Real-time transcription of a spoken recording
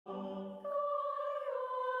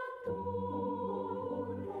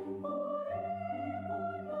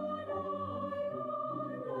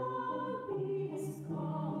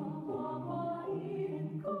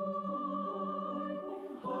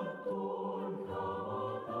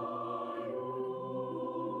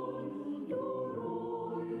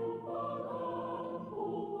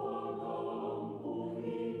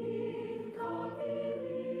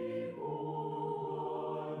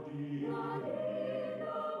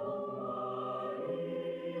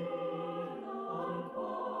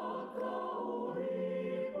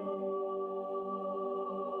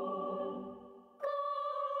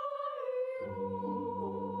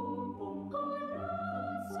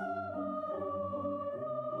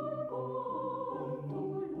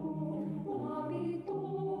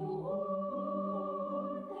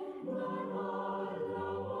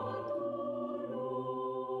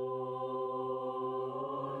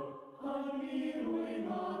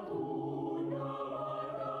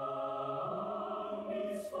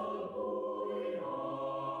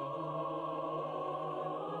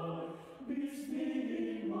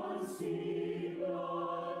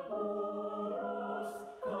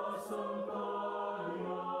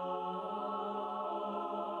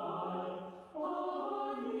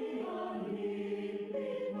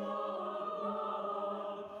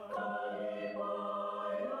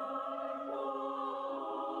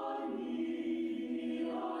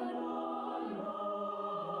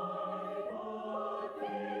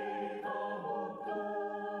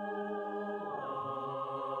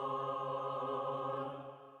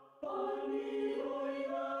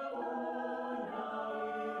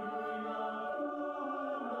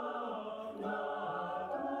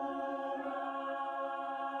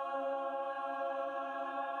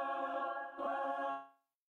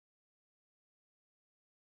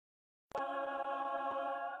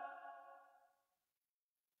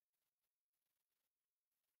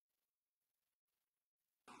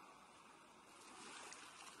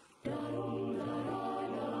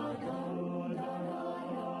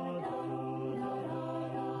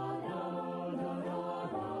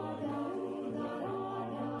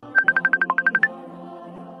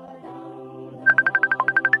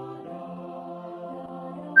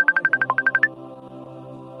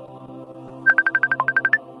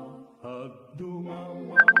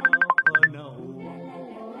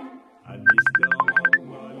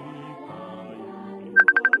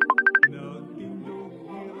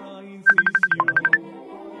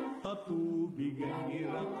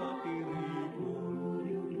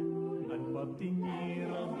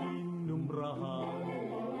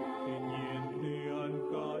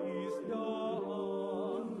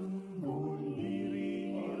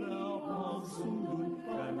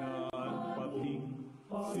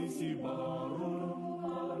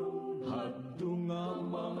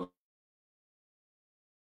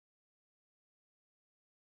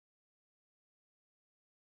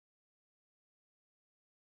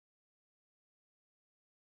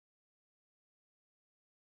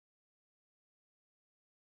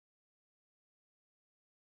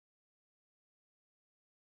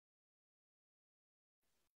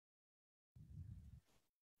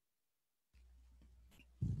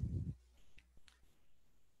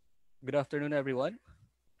Good afternoon, everyone.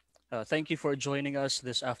 Thank you for joining us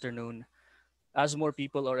this afternoon. As more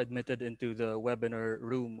people are admitted into the webinar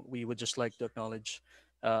room, we would just like to acknowledge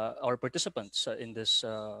our participants in this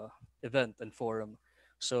event and forum.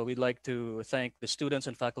 So we'd like to thank the students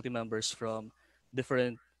and faculty members from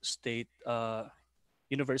different state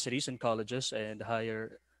universities and colleges and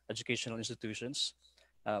higher educational institutions.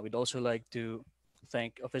 We'd also like to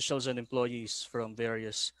thank officials and employees from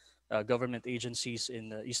various government agencies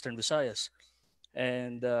in Eastern Visayas.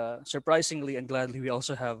 And surprisingly and gladly, we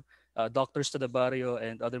also have doctors to the barrio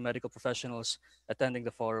and other medical professionals attending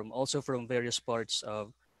the forum, also from various parts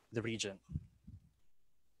of the region.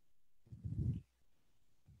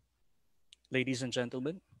 Ladies and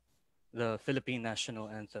gentlemen, the Philippine National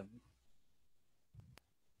Anthem.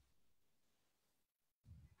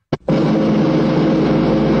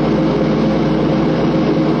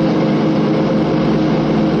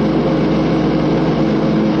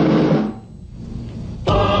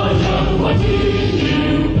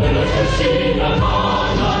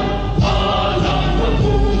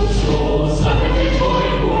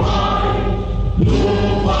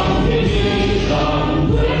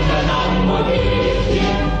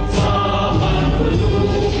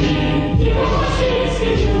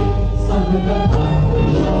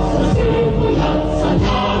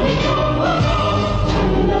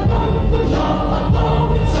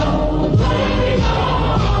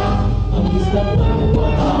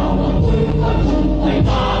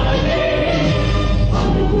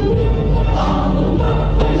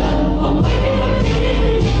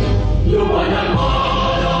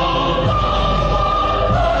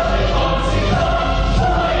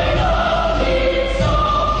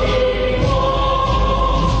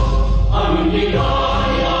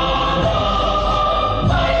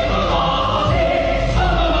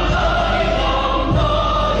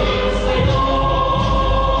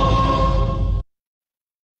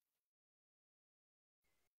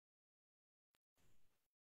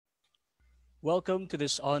 Welcome to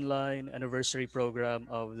this online anniversary program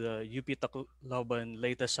of the UP Tacloban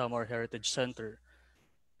Leyte Samar Heritage Center.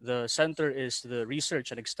 The center is the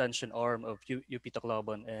research and extension arm of UP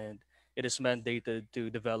Tacloban, and it is mandated to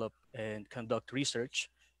develop and conduct research,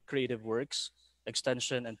 creative works,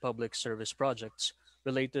 extension, and public service projects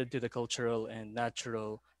related to the cultural and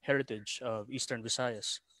natural heritage of Eastern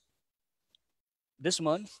Visayas. This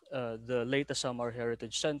month, the Leyte Samar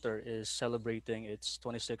Heritage Center is celebrating its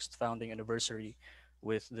 26th founding anniversary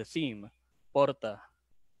with the theme Porta,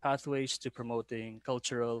 Pathways to Promoting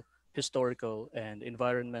Cultural, Historical, and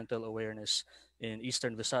Environmental Awareness in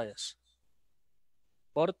Eastern Visayas.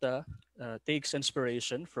 Porta takes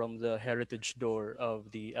inspiration from the heritage door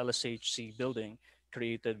of the LSHC building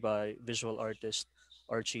created by visual artist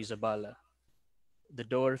Archie Zabala. The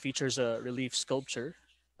door features a relief sculpture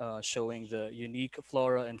showing the unique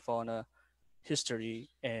flora and fauna, history,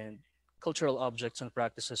 and cultural objects and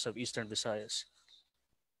practices of Eastern Visayas.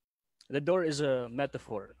 The door is a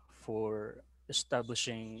metaphor for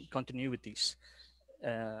establishing continuities,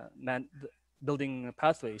 building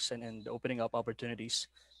pathways, and opening up opportunities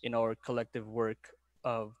in our collective work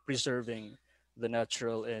of preserving the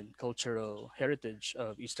natural and cultural heritage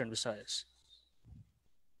of Eastern Visayas.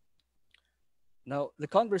 Now, the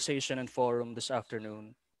conversation and forum this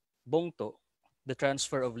afternoon, Bongto, the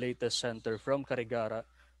transfer of Leyte Center from Carigara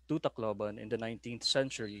to Tacloban in the 19th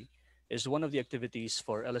century, is one of the activities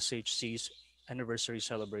for LSHC's anniversary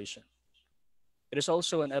celebration. It is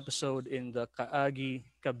also an episode in the Kaagi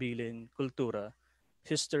Kabilin Kultura,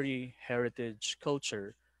 History, Heritage,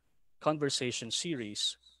 Culture conversation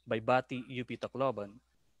series by Bati UP Tacloban,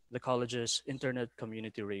 the college's internet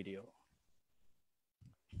community radio.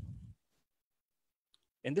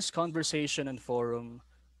 In this conversation and forum,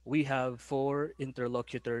 we have four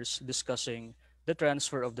interlocutors discussing the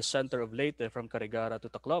transfer of the center of Leyte from Carigara to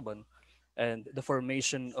Tacloban and the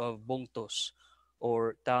formation of bongtos,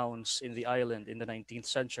 or towns in the island in the 19th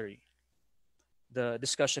century. The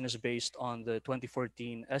discussion is based on the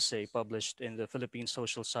 2014 essay published in the Philippine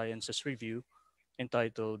Social Sciences Review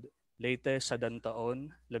entitled Leyte sa Dantaon,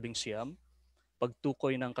 Labing Siyam,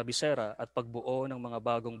 Pagtukoy ng Kabisera at Pagbuo ng mga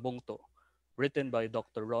Bagong Bongto, written by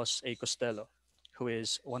Dr. Ros A. Costelo, who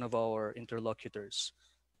is one of our interlocutors.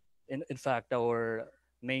 In fact, our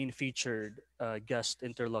main featured guest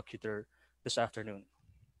interlocutor this afternoon.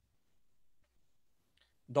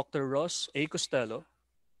 Dr. Ros A. Costelo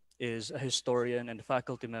is a historian and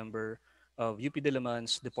faculty member of UP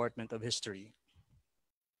Diliman's Department of History.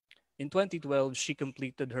 In 2012, she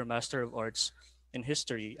completed her Master of Arts in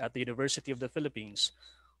History at the University of the Philippines,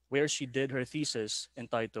 where she did her thesis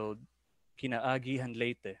entitled Pinaagihan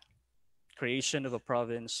Leyte, Creation of a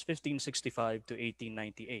Province 1565 to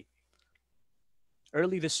 1898.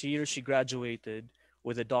 Early this year, she graduated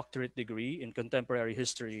with a doctorate degree in contemporary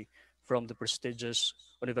history from the prestigious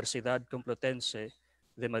Universidad Complutense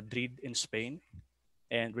de Madrid in Spain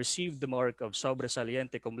and received the mark of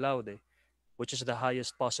sobresaliente cum laude, which is the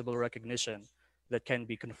highest possible recognition that can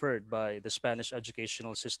be conferred by the Spanish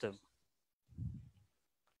educational system.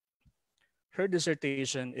 Her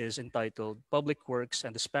dissertation is entitled Public Works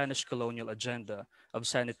and the Spanish Colonial Agenda of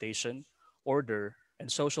Sanitation, Order,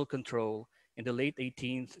 and Social Control in the late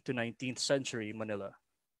 18th to 19th century Manila.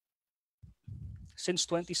 Since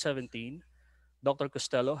 2017, Dr.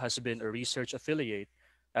 Costelo has been a research affiliate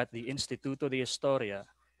at the Instituto de Historia,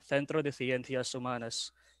 Centro de Ciencias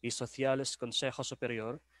Humanas y Sociales Consejo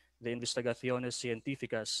Superior de Investigaciones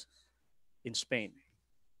Científicas in Spain.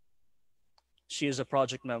 She is a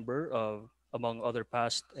project member of, among other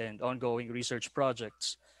past and ongoing research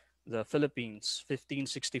projects, the Philippines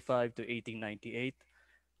 1565 to 1898,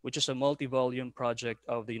 which is a multi-volume project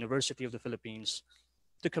of the University of the Philippines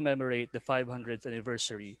to commemorate the 500th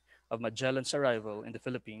anniversary of Magellan's arrival in the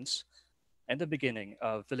Philippines and the beginning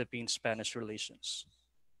of Philippine-Spanish relations.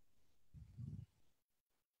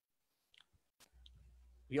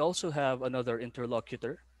 We also have another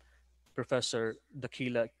interlocutor, Professor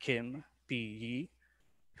Dakila Kim P,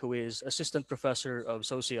 who is Assistant Professor of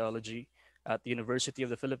Sociology at the University of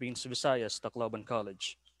the Philippines Visayas Tacloban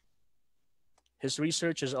College. His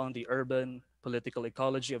research is on the urban political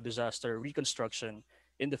ecology of disaster reconstruction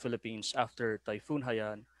in the Philippines after Typhoon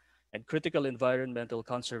Haiyan and critical environmental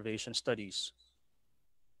conservation studies.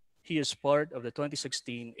 He is part of the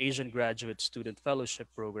 2016 Asian Graduate Student Fellowship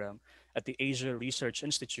Program at the Asia Research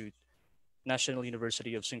Institute, National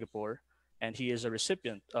University of Singapore, and he is a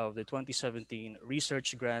recipient of the 2017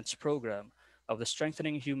 Research Grants Program of the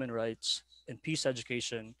Strengthening Human Rights and Peace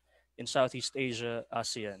Education in Southeast Asia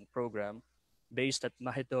ASEAN program based at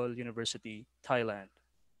Mahidol University, Thailand.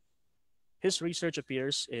 His research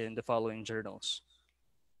appears in the following journals: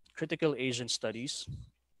 Critical Asian Studies,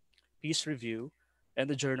 Peace Review, and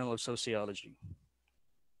the Journal of Sociology.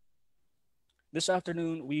 This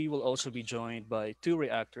afternoon, we will also be joined by two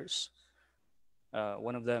reactors.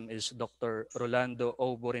 One of them is Dr. Rolando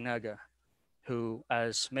O. Borrinaga, who,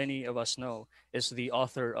 as many of us know, is the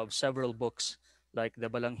author of several books like The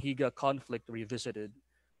Balanghiga Conflict Revisited,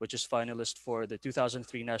 which is finalist for the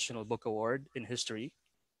 2003 National Book Award in History,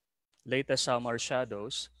 Leyte Samar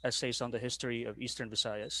Shadows, Essays on the History of Eastern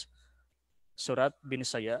Visayas, Surat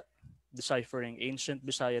Binisaya, Deciphering Ancient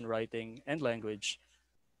Visayan Writing and Language,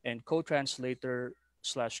 and co-translator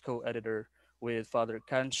slash co-editor with Father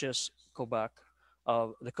Cancius Kobak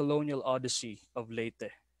of The Colonial Odyssey of Leyte,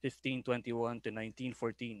 1521 to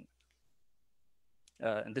 1914.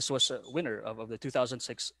 And this was a winner of the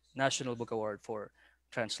 2006 National Book Award for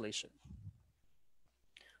Translation.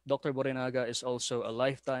 Dr. Borinaga is also a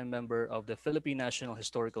lifetime member of the Philippine National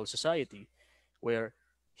Historical Society, where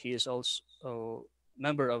he is also a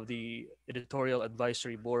member of the editorial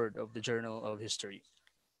advisory board of the Journal of History.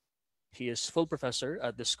 He is full professor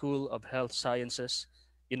at the School of Health Sciences,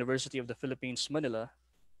 University of the Philippines, Manila,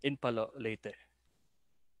 in Palo, Leyte.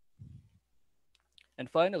 And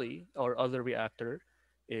finally, our other reactor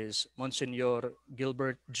is Monsignor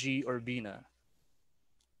Gilbert G. Urbina.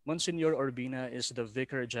 Monsignor Urbina is the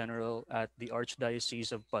Vicar General at the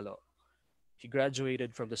Archdiocese of Palo. He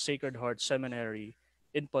graduated from the Sacred Heart Seminary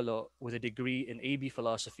in Palo with a degree in AB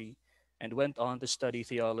philosophy and went on to study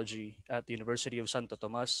theology at the University of Santo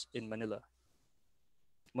Tomas in Manila.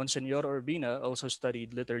 Monsignor Urbina also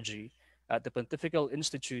studied liturgy at the Pontifical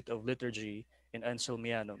Institute of Liturgy in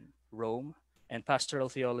Anselmianum, Rome, and pastoral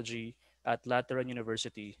theology at Lateran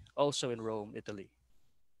University, also in Rome, Italy.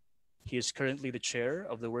 He is currently the chair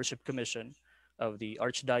of the Worship Commission of the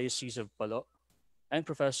Archdiocese of Palo and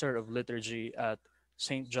professor of liturgy at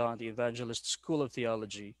St. John the Evangelist School of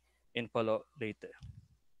Theology in Palo, Leyte.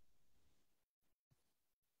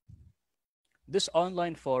 This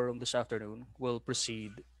online forum this afternoon will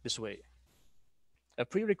proceed this way. A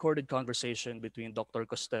pre-recorded conversation between Dr.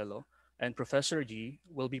 Costelo and Professor G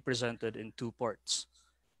will be presented in two parts.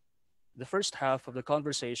 The first half of the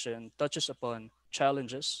conversation touches upon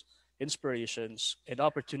challenges inspirations, and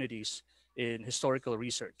opportunities in historical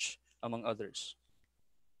research, among others.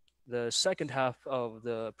 The second half of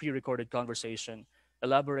the pre recorded conversation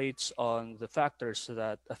elaborates on the factors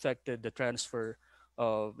that affected the transfer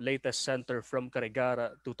of Leyte Center from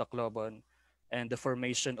Carigara to Tacloban and the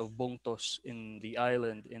formation of Bongtos in the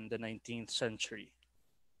island in the 19th century.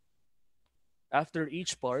 After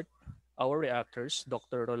each part, our reactors,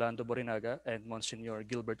 Dr. Rolando Borrinaga and Monsignor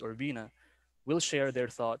Gilbert Urbina, will share their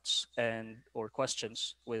thoughts and or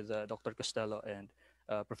questions with Dr. Costelo and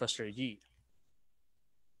Professor Yi.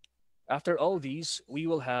 After all these, we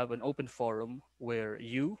will have an open forum where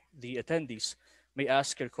you, the attendees, may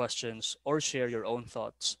ask your questions or share your own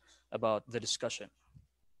thoughts about the discussion.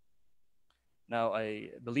 Now,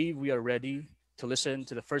 I believe we are ready to listen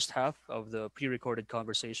to the first half of the pre-recorded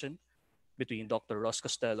conversation between Dr. Ros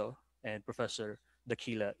Costelo and Professor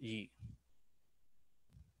Dakila Yi.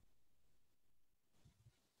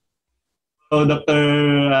 So, Dr.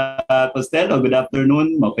 Costelo, good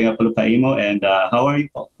afternoon. Maupay nga pala kaimo, and how are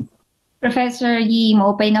you? Professor Yi,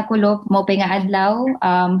 maupay nga kulop, maupay nga adlaw,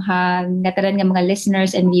 ha nataran nga mga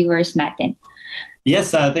listeners and viewers natin.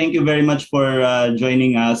 Yes, thank you very much for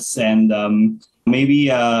joining us, and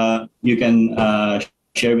maybe you can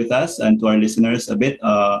share with us and to our listeners a bit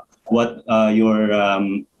what your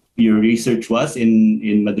research was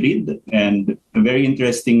in Madrid, and very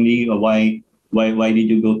interestingly, why did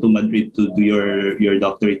you go to Madrid to do your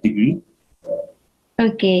doctorate degree?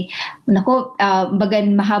 Okay. Nako,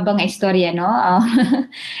 bagan mahabang istorya, no?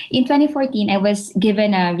 In 2014, I was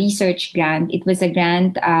given a research grant. It was a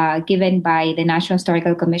grant given by the National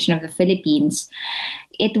Historical Commission of the Philippines.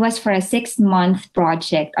 It was for a 6-month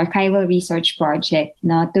project, archival research project,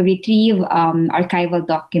 no, to retrieve archival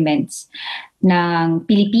documents ng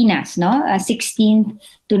Pilipinas, no? 16th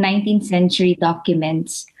to 19th century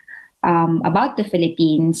documents about the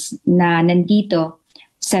Philippines na nandito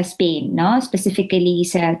sa Spain, no? Specifically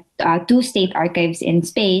sa 2 state archives in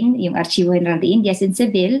Spain, yung Archivo General de Indias in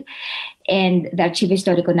Seville and the Archivo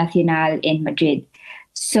Histórico Nacional in Madrid.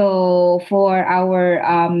 So for our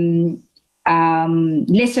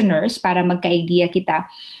listeners, para magka-idea kita,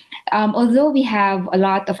 although we have a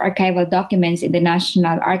lot of archival documents in the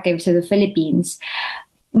National Archives of the Philippines,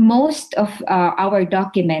 most of our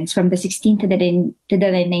documents from the 16th to the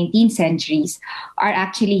 19th centuries are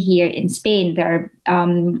actually here in Spain. There are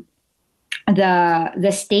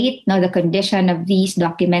the state, no, the condition of these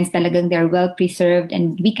documents, talagang they're well preserved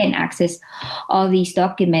and we can access all these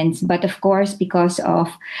documents. But of course, because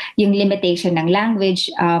of yung limitation ng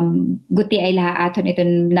language, guti ay laha aton ito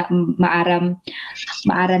maaram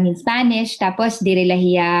in Spanish. Tapos diri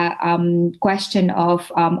lahiya question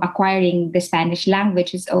of acquiring the Spanish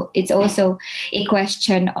language. It's also a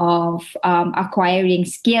question of acquiring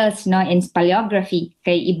skills, no, in speleography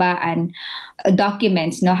kay ibaan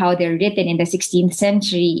documents, no, how they're written in the 16th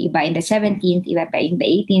century, iba in the 17th, iba in the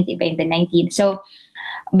 18th, iba in the 19th. So,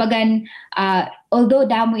 bagan, although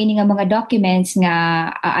damo ini nga mga documents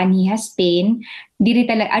nga aniha Spain, diri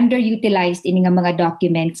talaga underutilized ini nga mga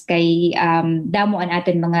documents kay damo an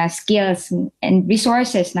aton mga skills and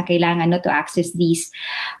resources na kailangan, no, to access these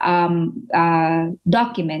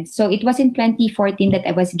documents. So it was in 2014 that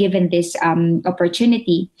I was given this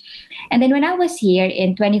opportunity. And then when I was here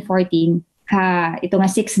in 2014, ito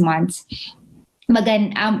nga 6 months,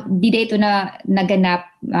 dito na naganap,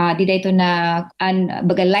 dito na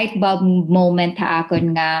baga light bulb moment ha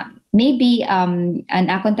akon nga maybe an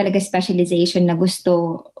akon talaga specialization na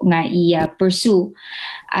gusto nga i-pursue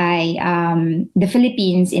ay the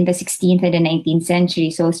Philippines in the 16th and the 19th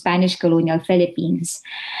century, so Spanish colonial Philippines.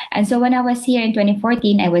 And so when I was here in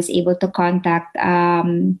 2014, I was able to contact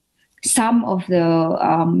some of the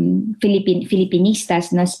Filipinistas,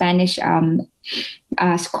 no, Spanish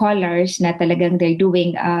scholars na talagang they're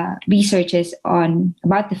doing researches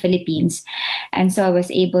about the Philippines, and so I was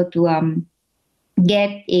able to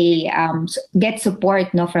get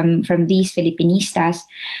support, no, from these Filipinistas,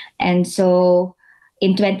 and so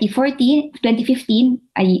in 2015,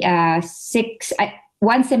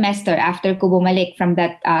 one semester after ko bumalik from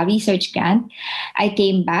that research grant, I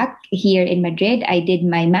came back here in Madrid. I did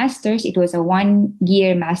my master's. It was a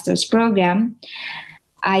 1-year master's program.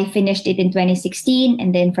 I finished it in 2016,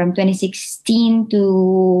 and then from 2016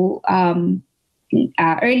 to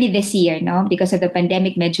early this year, no, because of the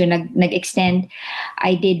pandemic, medyo nag-extend,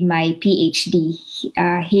 I did my PhD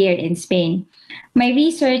here in Spain. My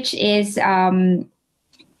research is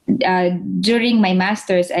during my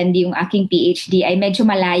master's and yung aking PhD ay medyo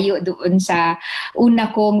malayo doon sa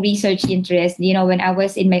una kong research interest. You know, when I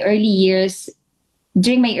was in my early years,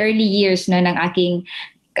 during my early years, no, ng aking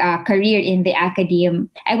career in the academe,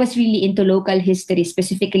 I was really into local history,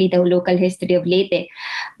 specifically the local history of Leyte.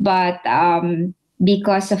 But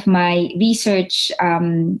because of my research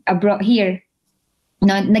abroad here,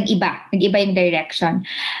 no, nag-iba yung direction.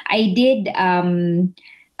 I did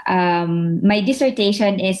my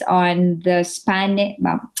dissertation is on the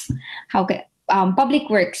public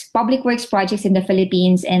works projects in the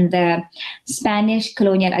Philippines and the Spanish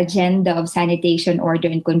colonial agenda of sanitation, order,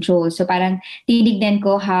 and control. So parang tinignan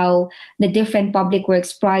ko how the different public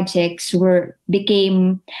works projects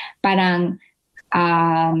became parang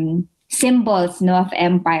symbols, no, of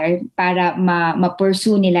empire para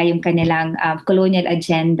ma-pursue nila yung kanilang colonial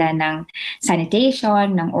agenda ng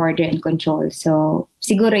sanitation, ng order and control. So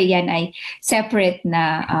siguro yan ay separate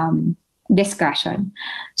na discussion.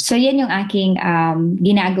 So yan yung aking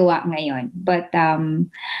ginagawa ngayon. But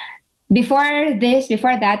before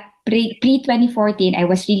that, pre-2014, I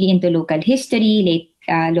was really into local history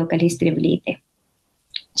of Leyte.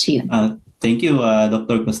 So yun. Thank you,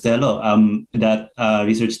 Dr. Costelo. That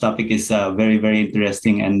research topic is very, very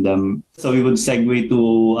interesting. And so we would segue to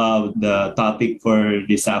the topic for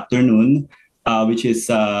this afternoon, which is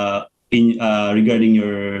regarding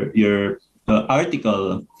your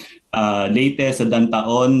article, Leyte sa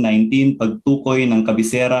Dantaon 19, Pagtukoy ng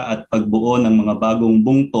Kabisera at Pagbuo ng mga Bagong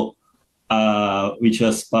Bongto, which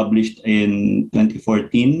was published in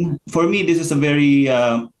 2014. For me, this is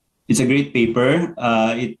it's a great paper.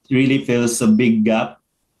 It really fills a big gap,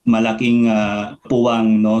 malaking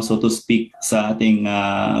puwang, no, so to speak, sa ating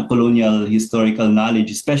colonial historical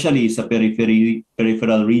knowledge, especially sa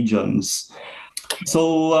peripheral regions.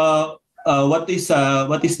 So, what is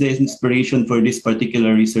the inspiration for this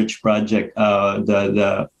particular research project?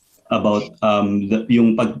 About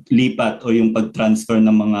yung paglipat o yung pagtransfer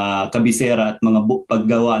ng mga kabisera at mga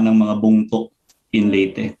paggawa ng mga bongto in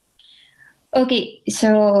Leyte. Okay,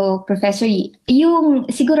 so Professor,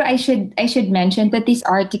 siguro I should mention that this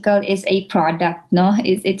article is a product, no?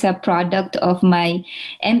 It's a product of my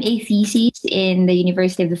MA thesis in the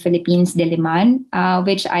University of the Philippines, Diliman,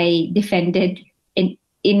 which I defended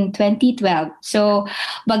in 2012. So,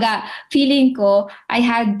 baga feeling ko I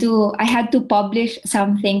had to publish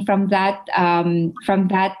something from that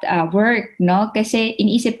work, no? Kasi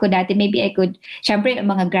iniisip ko dati maybe I could, syempre ang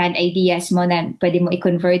mga grand ideas mo na pwede mo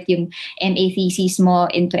i-convert yung MA thesis mo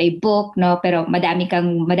into a book, no? Pero madaming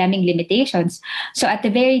limitations. So at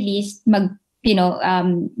the very least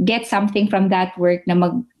get something from that work na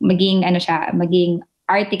maging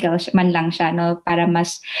article man lang siya, no, para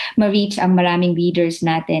mas ma-reach ang maraming readers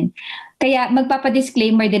natin. Kaya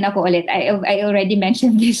magpapa-disclaimer din ako ulit. I already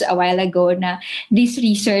mentioned this a while ago na this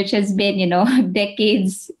research has been,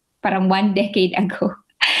 decades, parang 1 decade ago.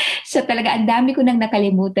 So talaga ang dami ko nang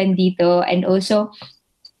nakalimutan dito, and also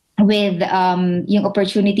with yung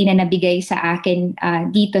opportunity na nabigay sa akin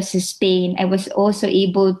dito sa Spain, I was also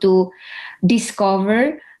able to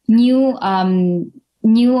discover new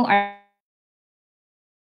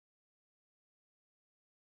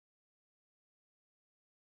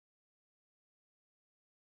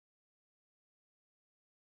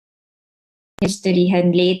history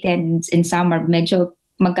and Leyte and Samar medyo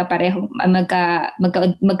magkaugnay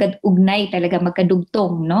talaga,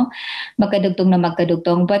 magkadugtong, no?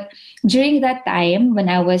 Magkadugtong. But during that time,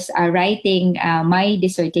 when I was writing my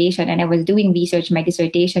dissertation and I was doing my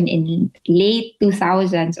dissertation in late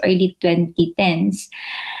 2000s, early 2010s,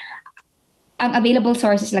 ang available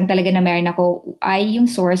sources lang talaga na meron ako ay yung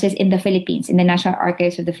sources in the Philippines, in the National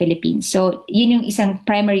Archives of the Philippines. So, yun yung isang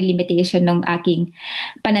primary limitation ng aking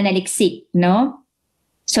pananaliksik, no?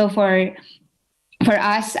 So, for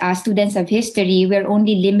us, students of history, we're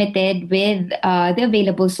only limited with the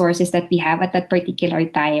available sources that we have at that particular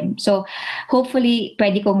time. So, hopefully,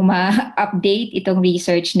 pwede kong ma-update itong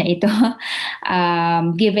research na ito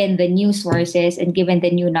given the new sources and given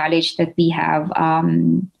the new knowledge that we have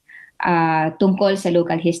tungkol sa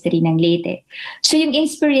local history ng Leyte. So yung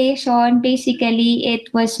inspiration, basically, it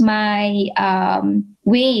was my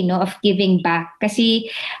way, no, of giving back. Kasi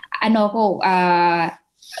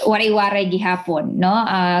waray-waray gihapon, no?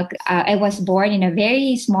 I was born in a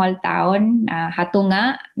very small town,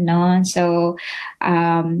 Hatunga, no? So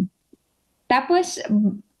tapos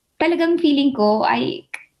talagang feeling ko ay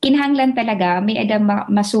kinahanglan talaga may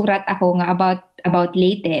masurat ako nga about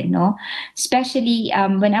Leyte, no? Especially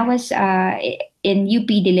when I was in UP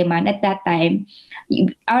Diliman at that time,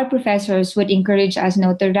 our professors would encourage us,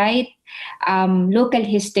 no, to write local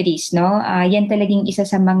histories, no? Yan talagang isa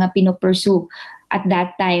sa mga pinopursue at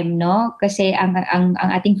that time, no? Kasi ang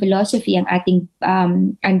ating philosophy, ang ating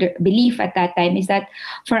belief at that time is that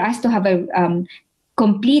for us to have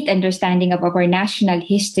complete understanding of our national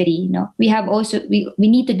history, no, we have also we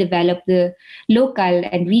need to develop the local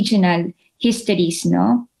and regional histories,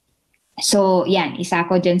 no. So yan, isa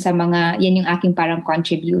ko dyan sa mga, yan yung aking parang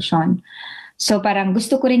contribution. So parang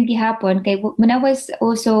gusto ko rin gihapon kay when I was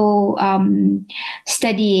also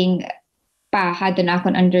studying pa hadon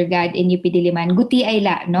akong undergrad in UP Diliman, guti ay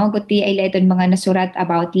la, no, guti ay la itong mga nasurat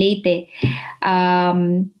about Leyte.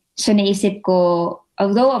 So naisip ko,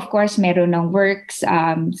 although of course meron ng works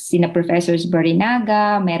sina Professors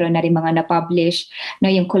Borrinaga, meron na rin mga na-publish,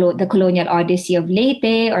 no, yung The Colonial Odyssey of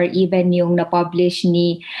Leyte, or even yung na-publish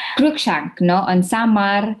ni Cruikshank, no, on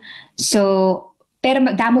Samar. So pero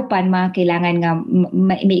damo pa mga kailangan nga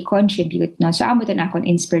may contribute, no. So amo to na akong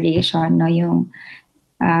inspiration, no, yung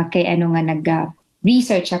kay ano nga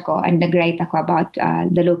nag-research ako and nag-write ako about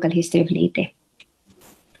the local history of Leyte.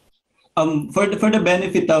 For the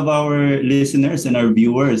benefit of our listeners and our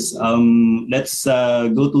viewers, let's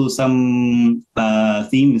go to some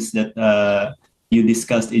themes that you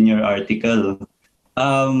discussed in your article.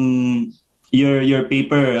 Your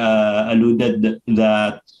paper alluded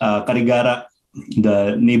that Carigara,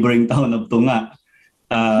 the neighboring town of Tunga,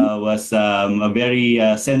 was a very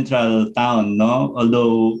central town, no?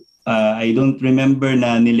 Although I don't remember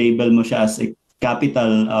na nilabel mo siya as a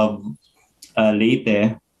capital of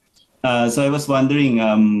Leyte. So I was wondering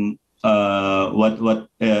what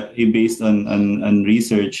based on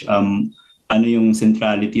research, ano yung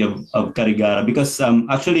centrality of Carigara, because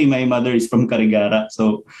actually my mother is from Carigara,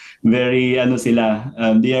 so very sila,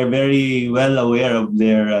 they are very well aware of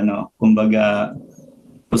their kumbaga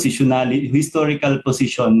historical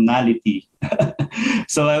positionality.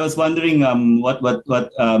 So I was wondering what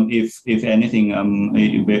if anything,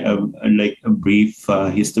 like a brief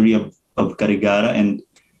history of Carigara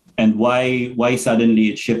and why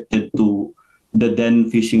suddenly it shifted to the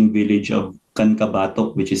then fishing village of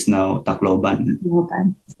Cancabatok, which is now Tacloban.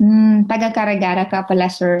 Taga Carigara ka pala,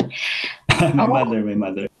 sir. my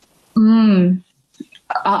mother.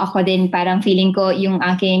 Ako din, parang feeling ko yung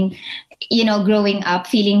aking, growing up,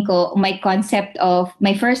 feeling ko my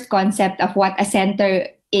first concept of what a center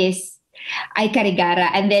is ay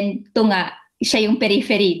Carigara, and then Tunga, siya yung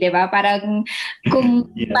periphery, 'di ba? Parang kung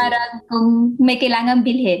kung may kailangang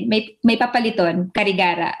bilhin, may papaliton,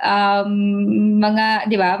 Carigara. Mga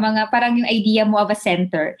 'di ba? Mga parang yung idea mo of a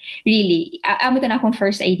center. Really, amo to na akong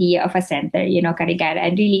first idea of a center, Carigara.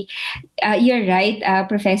 And really, you're right,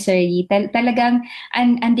 Professor Yi. Talagang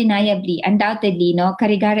undeniably, undoubtedly,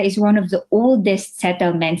 Carigara is one of the oldest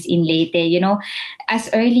settlements in Leyte. As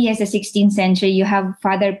early as the 16th century, you have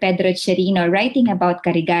Father Pedro Chirino writing about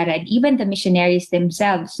Carigara, and even the missionaries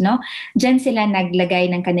themselves, Diyan sila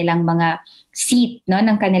naglagay ng kanilang mga seat,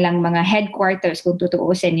 ng kanilang mga headquarters, kung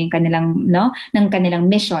tutuusin yung kanilang, ng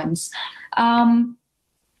kanilang missions.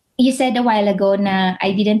 You said a while ago na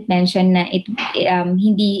I didn't mention na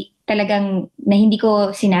hindi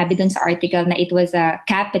ko sinabi dun sa article na it was a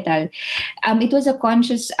capital. It was a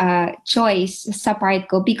conscious choice sa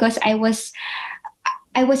part ko because I was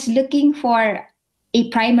looking for a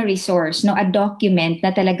primary source, a document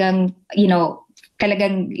na talagang,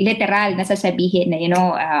 talagang literal na sasabihin na,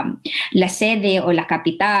 la sede o la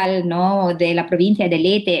capital, de la provincia de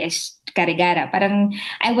Leyte es Carigara. Parang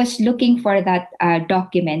I was looking for that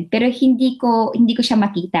document, pero hindi ko siya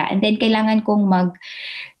makita. And then kailangan kong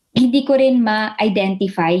hindi ko rin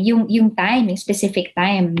ma-identify yung time, yung specific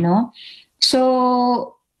time,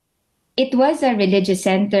 So it was a religious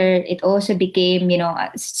center. It also became,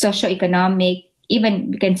 a socio-economic,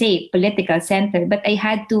 even you can say political center. But I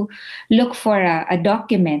had to look for a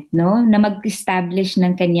document, na mag-establish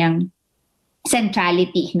ng kanyang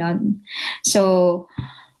centrality, So,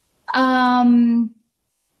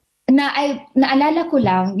 naalala ko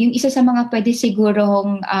lang, yung isa sa mga pwede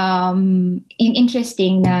sigurong yung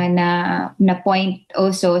interesting na point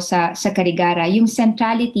also sa Carigara, yung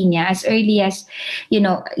centrality niya as early as,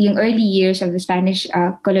 yung early years of the Spanish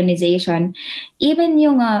colonization, even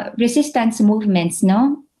yung resistance movements,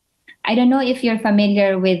 I don't know if you're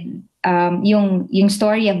familiar with yung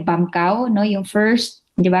story of Bangkaw, yung first,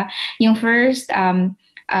 di ba? Yung first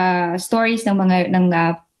stories ng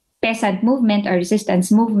peasant movement or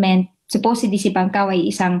resistance movement. Supposedly si Bangkaw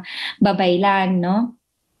ay isang babaylan,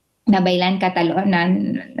 Nabaylan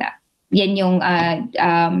Catalonan. Yan yung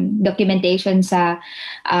documentation sa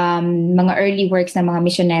mga early works ng mga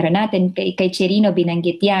misyonero natin. Kay Chirino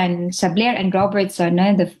binanggit yan. Sa Blair and Robertson,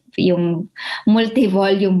 yung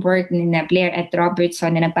multi-volume work ni na Blair at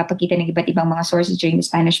Robertson na nagpapakita ng iba't ibang mga sources during the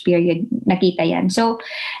Spanish period, nakita yan. So,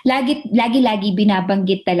 lagi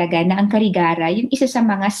binabanggit talaga na ang Carigara, yung isa sa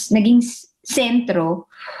mga naging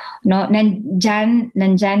sentro no,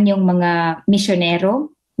 nandyan yung mga misyonero,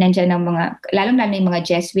 nandyan ang mga, lalong-lalo yung mga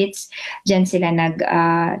Jesuits, dyan sila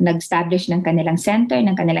nag-establish ng kanilang center,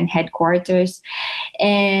 ng kanilang headquarters.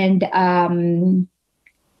 And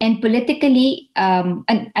politically,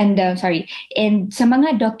 and sa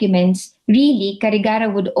mga documents, really, Carigara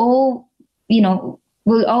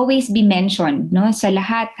will always be mentioned, no, sa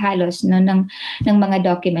lahat halos, no, ng mga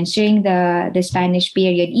documents during the Spanish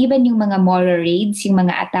period. Even yung mga moral raids, yung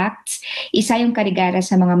mga attacks, isa yung Carigara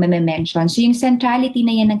sa mga mention. So yung centrality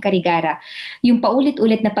na yan ng Carigara, yung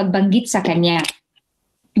paulit-ulit na pagbanggit sa kanya,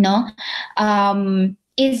 no,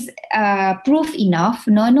 is proof enough,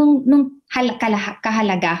 no, nung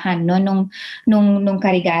kahalagahan, no, nung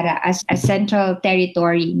Carigara as a central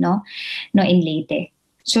territory, no in Leyte.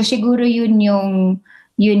 So siguro yun yung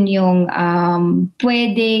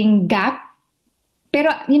pwedeng gap. Pero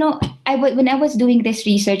when I was doing this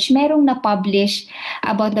research, merong na-publish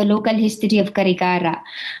about the local history of Carigara.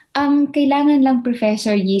 Ang kailangan lang,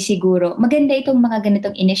 Professor Yi, siguro, maganda itong mga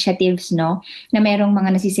ganitong initiatives, no, na merong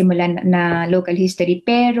mga nasisimulan na local history,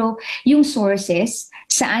 pero yung sources,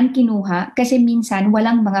 saan kinuha, kasi minsan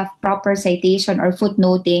walang mga proper citation or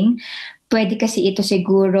footnoting. Pwede kasi ito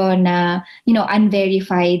siguro na,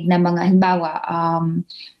 unverified na mga, halimbawa,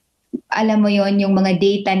 alam mo yon, yung mga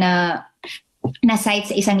data na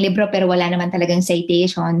cite sa isang libro pero wala naman talagang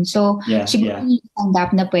citation. So, siguro yung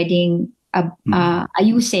gap na pwedeng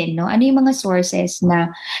ayusin, no? Ano yung mga sources na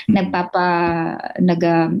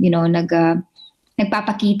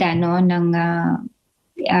nagpapakita, no, ng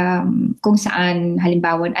kung saan,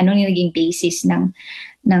 halimbawa, ano yung naging basis ng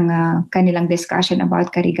kanilang discussion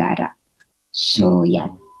about Carigara. So,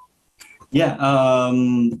 yeah. Yeah,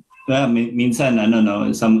 minsan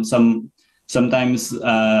sometimes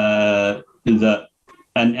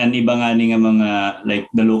iba nga nga mga like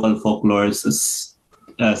the local folklores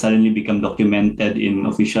suddenly become documented in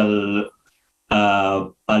official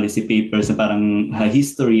policy papers na parang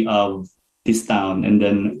history of this town, and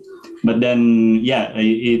then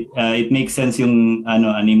it makes sense yung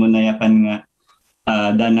ani mo na yapan nga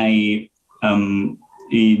danay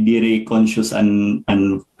dire conscious and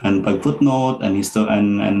pag-footnote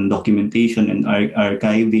and documentation and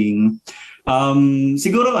archiving.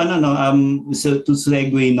 Siguro so to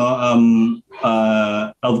segue,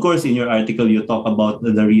 of course in your article you talk about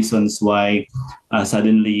the reasons why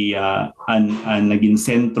suddenly naging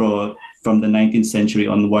sentro from the 19th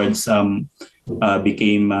century onwards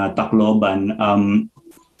became Tacloban.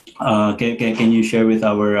 Can you share with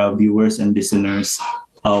our viewers and listeners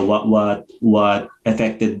what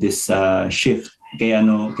affected this shift? Kaya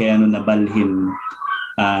nabalhin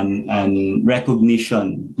and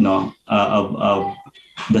recognition, of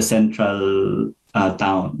the central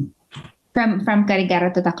town from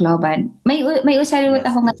Carigara to Tacloban. May usaliwat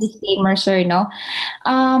ako nga disclaimer, sir, no.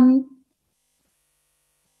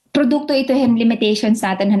 Produkto ito yung limitations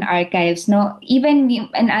natin ng archives, no. Even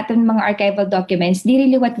an aton mga archival documents, di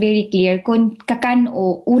really what very clear kung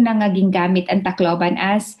kakano una nga gingamit ang Tacloban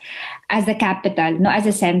as the capital, no, as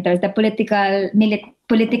a center, the political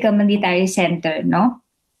military center, no.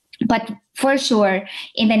 But for sure,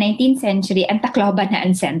 in the 19th century, ang Tacloban na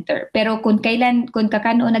ang center. Pero kung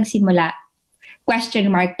kakano nagsimula,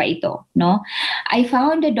 question mark pa ito, no? I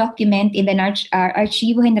found a document in the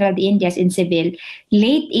Archivo General de Indias in Seville,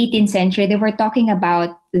 late 18th century. They were talking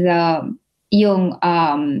about the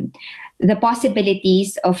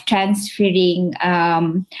possibilities of transferring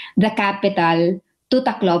the capital to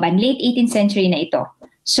Tacloban. Late 18th century na ito.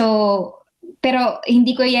 So, pero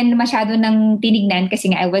hindi ko yan masyado nang tinignan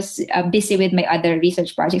kasi nga I was busy with my other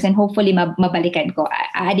research projects, and hopefully mabalikan ko.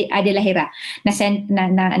 Adilahira na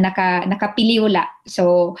nakapiliula.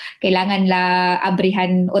 So kailangan la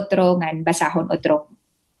abrihan otro ngan basahon otro.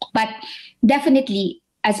 But definitely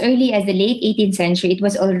as early as the late 18th century it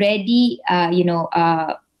was already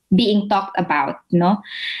being talked about, no?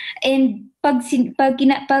 And pag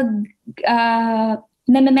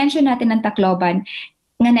na-mention natin ng Tacloban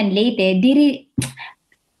nga ng Leyte,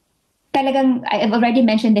 talagang, I've already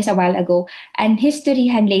mentioned this a while ago, and history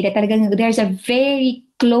han Leyte, talagang there's a very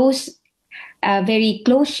close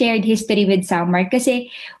shared history with Samar.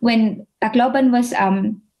 Kasi when Tacloban was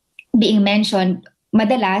being mentioned,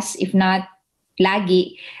 madalas, if not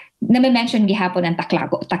lagi, na-mention gihapon ng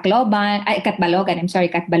Tacloban, Katbalogan.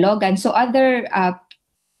 So other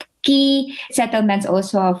key settlements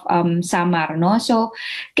also of Samar, no? So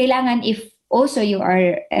kailangan if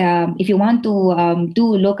you want to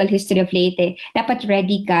do local history of Leyte, dapat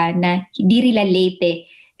ready ka na diri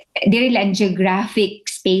ang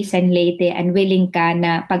geographic space and Leyte, and willing ka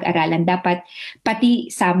na pag-aralan dapat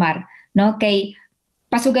pati Samar, no? Kay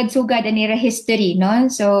pasugad-sugad anira history, no?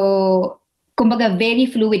 So kumbaga very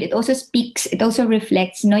fluid. It also speaks, it also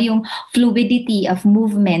reflects, no, yung fluidity of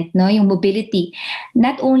movement, no, yung mobility,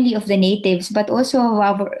 not only of the natives but also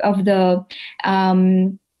of the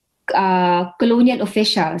colonial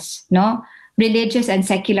officials, no, religious and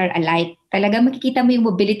secular alike. Talaga makikita mo yung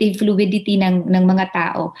mobility, fluidity ng mga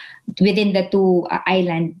tao within the two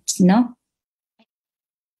islands, no?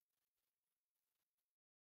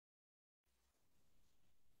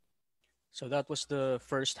 So that was the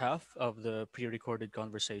first half of the pre-recorded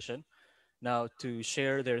conversation. Now, to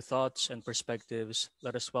share their thoughts and perspectives,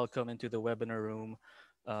 let us welcome into the webinar room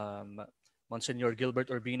um, Monsignor Gilbert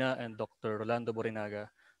Urbina and Dr. Rolando Borrinaga.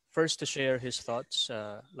 First, to share his thoughts,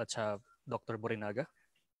 let's have Dr. Borrinaga.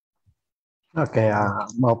 Okay,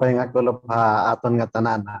 maupay nga kulop aton nga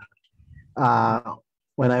tanan.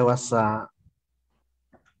 When I was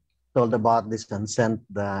told about this and sent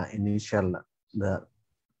the initial,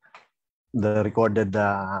 the recorded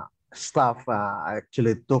stuff, I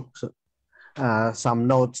actually took some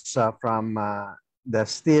notes from the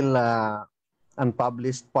still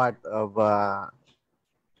unpublished part of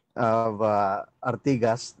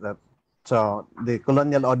Artigas. So the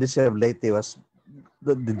Colonial Odyssey of Leyte was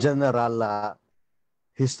the general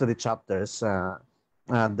history chapters.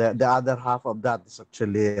 The other half of that is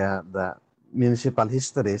actually the municipal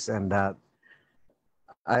histories, and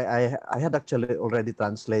I had actually already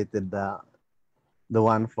translated the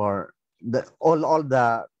one for all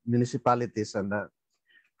the municipalities, and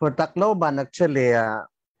for Tacloban actually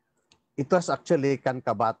it was actually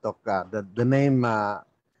Kankabatok. The name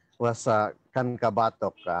was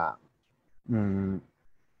Kankabatok.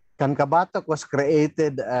 Kankabatok was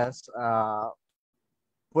created as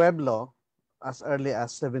pueblo as early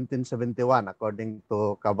as 1771, according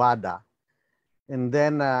to Cavada, and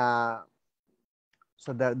then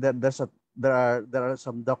so there are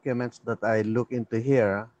some documents that I look into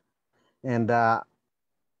here, and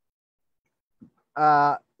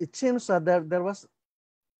it seems that there was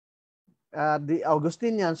the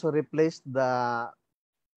Augustinians who replaced the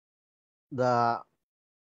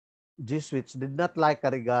Jesuits did not like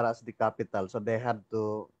Carigara as the capital, so they had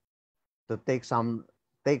to take some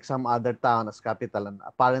other town as capital, and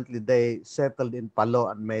apparently they settled in Palo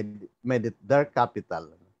and made it their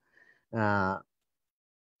capital.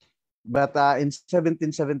 But in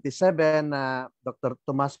 1777, Dr.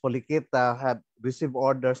 Tomas Poliquita had received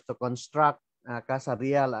orders to construct Casa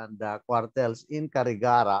Real and quartels in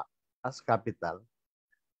Carigara as capital.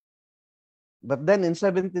 But then in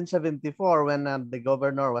 1774, when the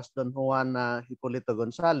governor was Don Juan Hipolito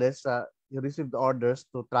Gonzalez, he received orders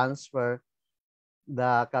to transfer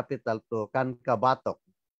the capital to Cancabatok.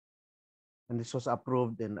 And this was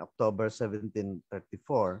approved in October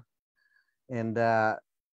 1734. And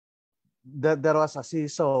there was a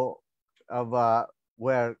seesaw of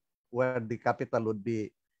where the capital would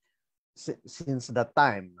be since that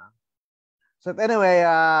time. So anyway,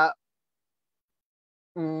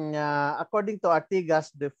 according to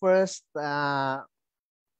Artigas, the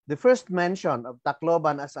first mention of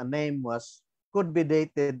Tacloban as a name could be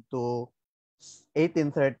dated to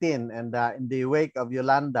 1813, and in the wake of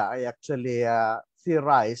Yolanda, I actually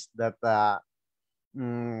theorized that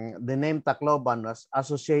the name Tacloban was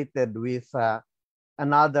associated with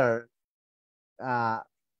another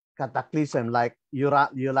cataclysm like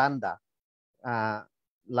Yolanda.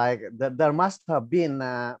 Like there must have been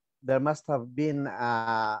a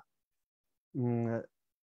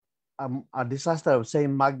disaster of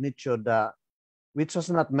same magnitude, which was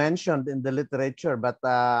not mentioned in the literature, but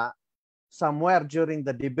somewhere during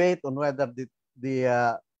the debate on whether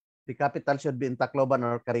the capital should be in Tacloban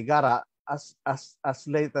or Carigara, as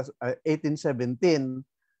late as 1817,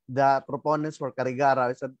 the proponents for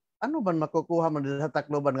Carigara said, ano man makukuha man sa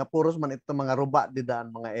Tacloban nga puros man ito mga ruba di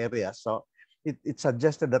daan mga areas. So it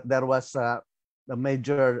suggested that there was the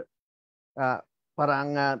major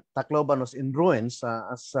parang Tacloban was in ruins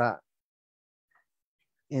as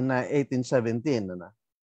in 1817.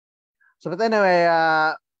 So but anyway,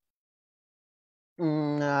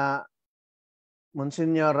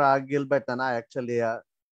 Monsignor Gilbert and I actually had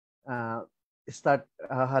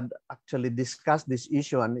actually discussed this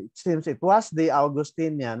issue, and it seems it was the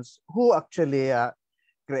Augustinians who actually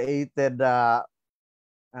created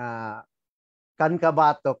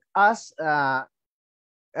Cancabatok as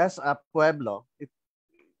a pueblo.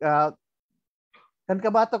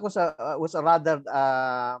 Cancabatok was a rather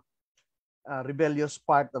rebellious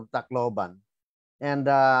part of Tacloban, and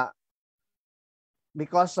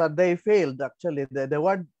because they failed, actually,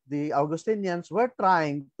 the Augustinians were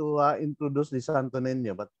trying to introduce the Santo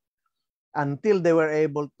Niño, but until they were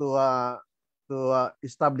able to to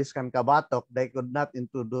establish Cancabatok, they could not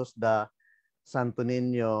introduce the Santo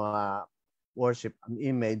Niño worship and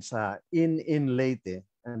image in Leyte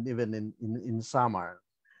and even in Samar.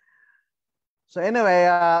 So anyway,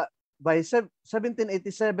 by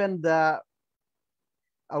 1787, the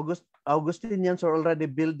Augustinians were already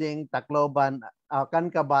building Tacloban,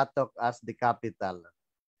 Cancabatok as the capital.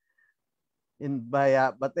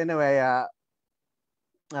 But anyway,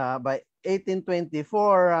 by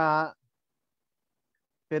 1824,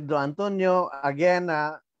 Pedro Antonio again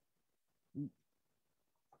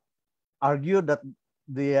argued that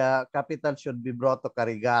the capital should be brought to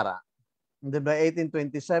Carigara. And then by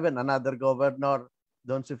 1827, another governor,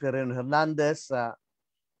 Don Seferino Hernandez,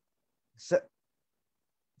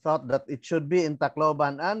 thought that it should be in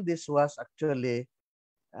Tacloban, and this was actually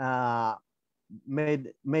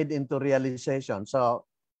made into realization. So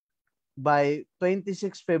by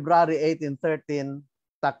 26 February 1813,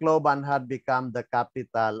 Tacloban had become the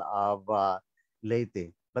capital of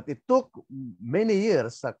Leyte. But it took many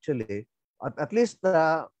years, actually, at least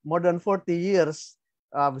more than 40 years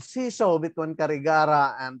of seesaw between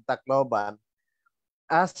Carigara and Tacloban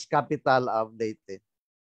as capital of Leyte.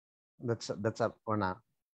 That's up for now.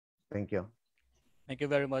 Thank you. Thank you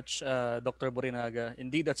very much, Dr. Borrinaga.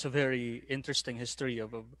 Indeed, that's a very interesting history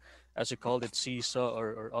of as you called it, seesaw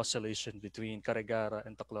or oscillation between Carigara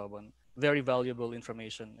and Tacloban. Very valuable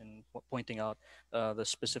information in pointing out the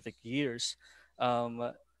specific years.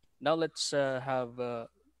 Now let's have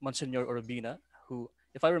Monsignor Urbina, who,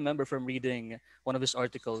 if I remember from reading one of his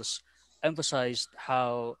articles, emphasized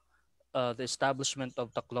how the establishment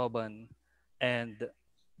of Tacloban and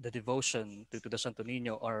the devotion to the Santo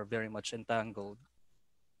Niño are very much entangled.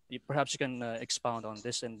 Perhaps you can expound on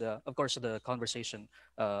this and, of course, the conversation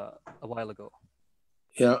a while ago.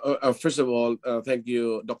 Yeah, first of all, thank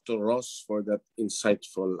you, Dr. Ros, for that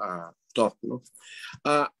insightful talk. No?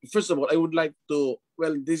 First of all, I would like to,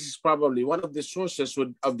 well, this is probably one of the sources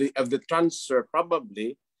of the transfer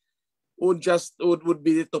probably would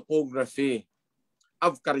be the topography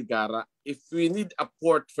of Carigara. If we need a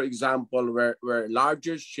port, for example, where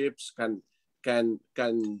larger ships can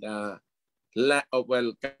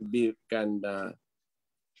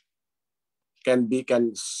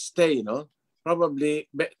stay, no? Probably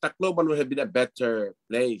Tacloban would have been a better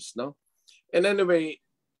place, no? And anyway,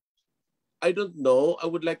 I don't know. I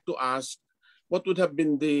would like to ask, what would have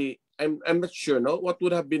been I'm not sure, no? What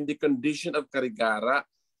would have been the condition of Carigara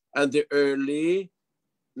and the early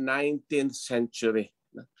 19th century?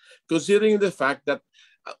 No? Considering the fact that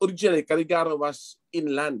originally Carigara was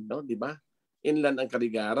inland, no? Diba? Inland ang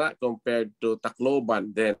Carigara compared to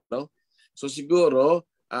Tacloban then, no? So siguro,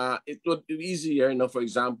 it would be easier, no, for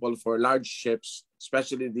example, for large ships,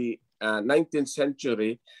 especially the 19th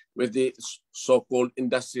century, with the so-called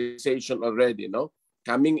industrialization already, no,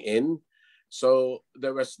 coming in. So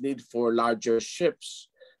there was need for larger ships.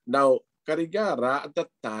 Now, Carigara at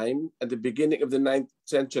that time, at the beginning of the 19th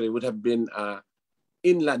century, would have been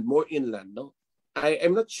inland, more inland, no?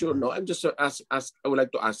 I'm not sure, no? I'm just I would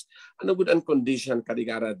like to ask, ano would unconditioned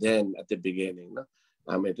Carigara then at the beginning, no?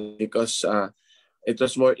 Because it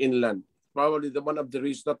was more inland. Probably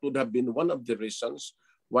that would have been one of the reasons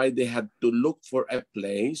why they had to look for a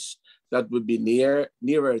place that would be nearer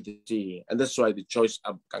the sea, and that's why the choice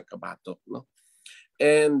of Cancabatok, no?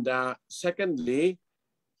 And secondly,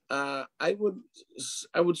 I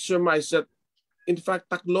would surmise that in fact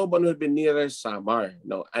Tacloban would be nearer Samar,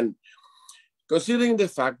 no? And considering the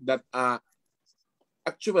fact that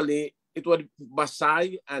actually it was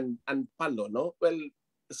Basay and Palo, no? Well,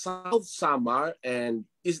 South Samar and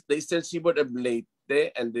the eastern seaboard of Leyte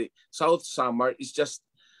and the South Samar is just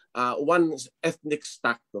one ethnic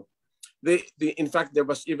stack. No? In fact, there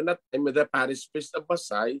was even a time when the parish priest of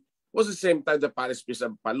Basay was the same time the parish priest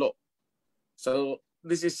of Palo. So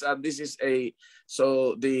the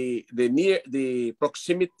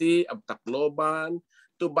proximity of Tacloban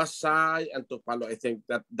to Basay and to Palo, I think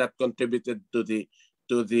that contributed to the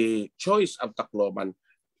choice of Tacloban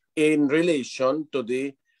in relation to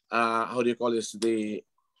the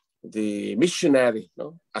the missionary,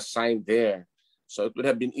 no, assigned there. So it would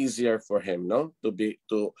have been easier for him, no, to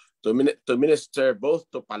minister both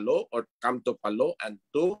to Palo or come to Palo and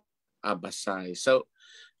to Basay. So,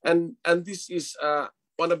 and this is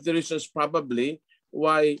one of the reasons probably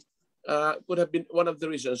why could have been one of the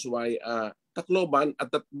reasons why Tacloban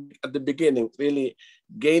at the beginning really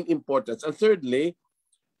gained importance. And thirdly,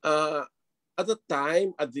 at the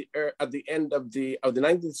time, at the end of the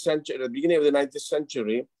 19th century, at the beginning of the 19th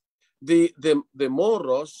century, the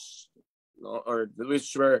Moros, no, or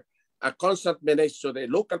which were a constant menace to the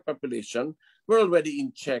local population were already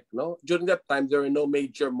in check. No, during that time there were no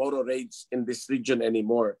major motor raids in this region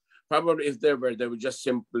anymore. Probably if there were, they were just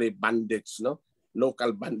simply bandits, no,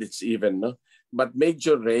 local bandits even, no. But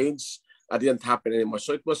major raids didn't happen anymore.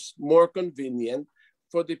 So it was more convenient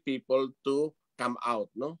for the people to come out,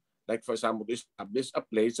 no. Like for example, to establish a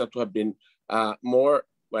place that would have been more,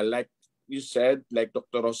 well, like you said, like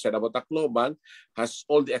Dr. Ros said about Tacloban, has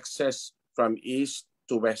all the access from east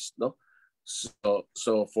to west, no.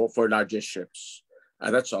 So for larger ships.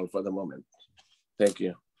 That's all for the moment. Thank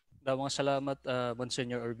you. Damang salamat,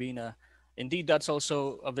 Monsignor Urbina. Indeed, that's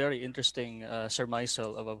also a very interesting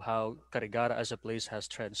surmisal of how Carigara as a place has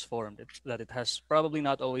transformed. That it has probably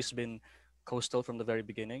not always been coastal from the very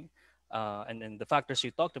beginning. And the factors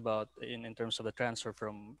you talked about in terms of the transfer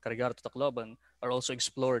from Carigara to Tacloban are also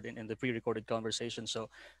explored in the pre-recorded conversation. So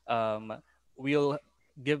we'll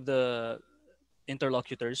give the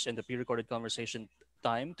interlocutors in the pre-recorded conversation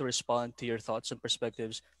time to respond to your thoughts and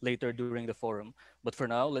perspectives later during the forum. But for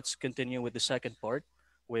now, let's continue with the second part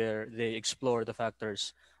where they explore the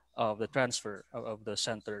factors of the transfer of the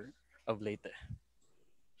center of Leyte.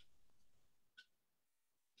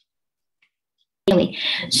 Anyway,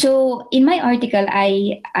 so in my article,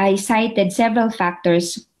 I cited several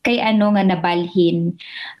factors kay ano nga nabalhin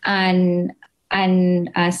an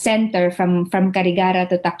center from Carigara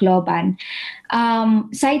to Tacloban.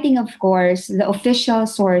 Citing of course the official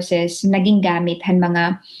sources naging gamit han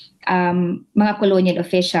mga colonial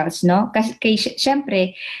officials, no? Kasi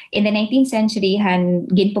syempre in the 19th century han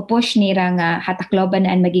ginpupush nila nga Tacloban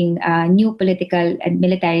ang maging new political and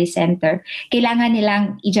military center. Kailangan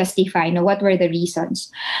nilang i-justify, no, what were the reasons.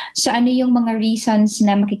 So ano yung mga reasons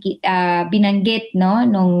na binanggit, no,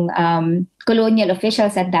 nung colonial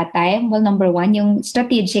officials at that time? Well, number one, yung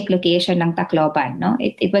strategic location ng Tacloban, no?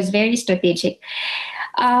 It was very strategic.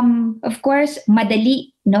 Of course,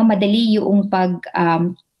 madali yung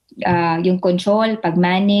yung control,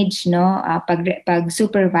 pag-manage, no,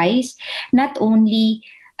 pag-supervise, not only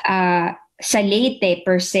sa Leyte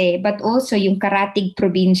per se, but also yung karatig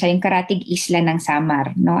probinsya, yung karatig isla ng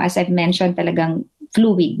Samar, no? As I've mentioned, talagang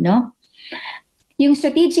fluid, no? Yung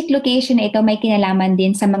strategic location na ito may kinalaman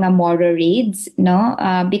din sa mga Moro raids, no?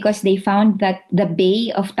 Because they found that the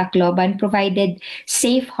Bay of Tacloban provided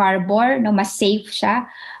safe harbor, no? Mas safe siya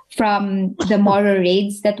from the Moro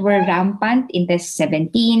raids that were rampant in the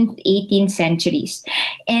 17th, 18th centuries.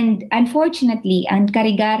 And unfortunately, ang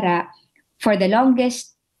Carigara, for the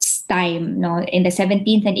longest time, no, in the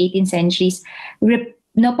 17th and 18th centuries,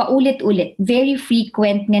 paulit-ulit, very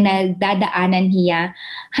frequent nga nagdadaanan hiya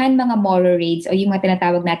han mga Moro raids o yung mga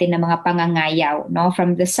tinatawag natin na mga pangangayaw, no,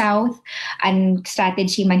 from the south. Ang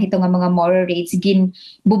strategy man hito nga mga Moro raids gin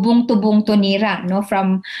bubungto-bungto nira, no,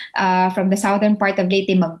 from the southern part of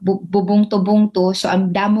Leyte magbubungto-bungto. So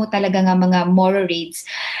ang damo talaga nga mga Moro raids.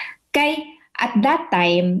 Kay at that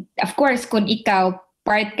time, of course, kung ikaw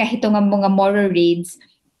part ka hito nga mga Moro raids,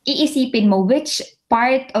 iisipin mo which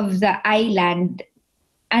part of the island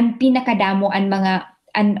ang pinakadamo ang mga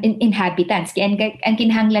inhabitants. Kaya ang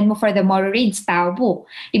kinahanglan mo for the Moro raids, tao.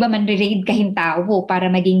 Diba man raid kahin tao para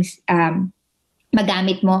maging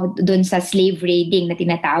magamit mo dun sa slave raiding na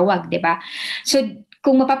tinatawag, diba? So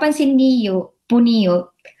kung mapapansin niyo,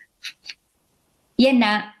 yan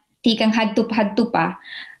na, tikang hadtup-hadtup pa,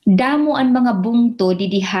 damo ang mga bungto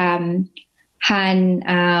didiham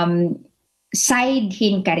side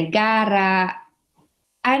hin Carigara,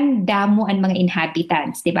 ang damo ang mga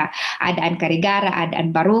inhabitants, di ba? Adaan Carigara,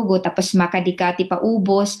 adaan Barugo, tapos makadikati pa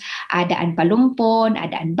Ubos, adaan Palumpon,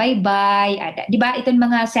 adaan Baybay, di ba? Itong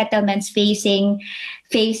mga settlements facing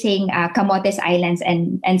Camotes Islands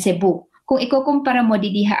and Cebu. Kung ikukumpara mo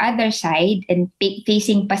di other side and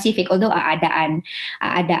facing Pacific, although aadaan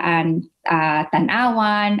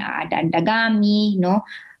Tanawan, aadaan Dagami, no?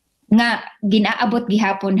 Nga ginaabot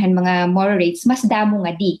gihapon han mga Moro raids, mas damo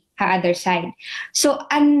nga di other side. So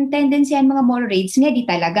ang tendency ang mga Moro raids nga di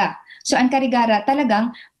talaga. So ang Carigara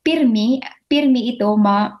talagang pirmi ito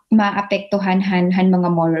maapektuhan han mga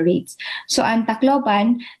Moro raids. So ang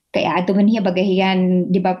Tacloban kaya ato man hiya bagahiyan,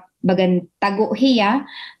 di ba, bagan tago hiya.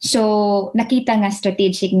 So nakita nga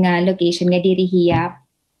strategic nga location nga diri hiya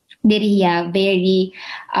very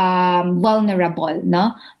vulnerable,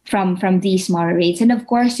 no, from these Moro raids. And of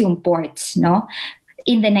course yung ports, no.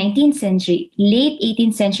 In the 19th century, late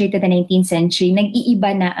 18th century to the 19th century,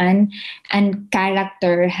 nag-iiba na ang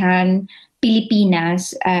character han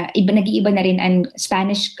Pilipinas, nag-iiba na rin ang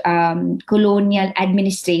Spanish colonial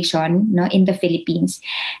administration, no, in the Philippines.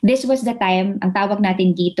 This was the time, ang tawag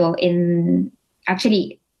natin dito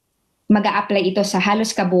actually mag-a-apply ito sa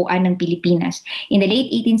halos kabuuan ng Pilipinas. In the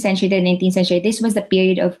late 18th century to the 19th century, this was the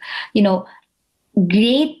period of,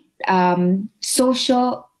 great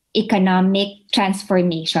socio-economic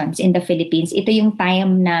transformations in the Philippines. Ito yung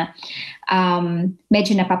time na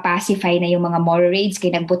medyo napapacify na yung mga moral raids,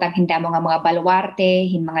 kaya nagbutang hindamo nga mga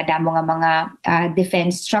baluarte, mga damo nga mga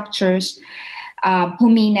defense structures.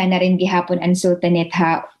 Humina na rin gihapon ang sultanate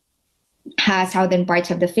ha southern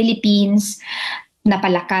parts of the Philippines,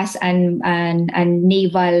 napalakas ang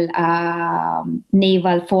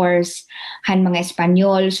naval force han mga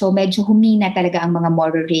Espanyol, so medyo humina talaga ang mga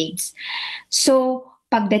moral raids. So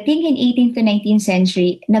pagdating in 18th to 19th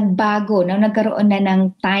century, nagbago, nagkaroon na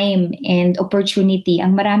ng time and opportunity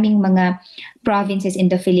ang maraming mga provinces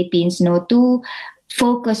in the Philippines to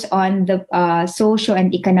focus on the social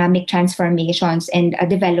and economic transformations and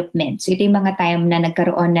development. So ito yung mga time na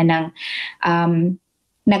nagkaroon na ng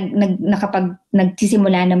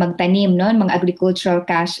nagsisimula na magtanim, mga agricultural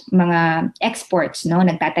cash, mga exports,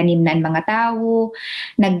 nagtatanim na ang mga tao,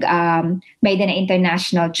 may na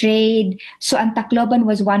international trade. So ang Tacloban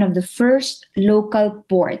was one of the first local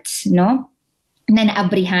ports, na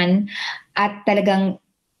naabrihan at talagang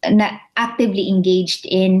na actively engaged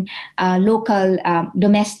in local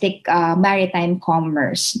domestic maritime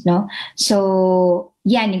commerce, So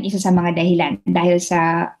yan yung isa sa mga dahilan dahil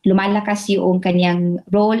sa lumalakas yung kanyang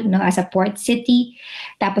role as a port city,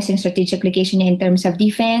 tapos yung strategic location niya in terms of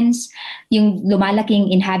defense, yung lumalaking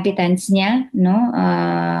inhabitants niya,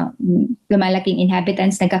 lumalaking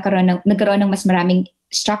inhabitants, nagkaroon ng mas maraming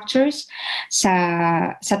structures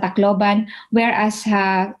sa Tacloban, whereas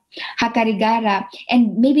Carigara,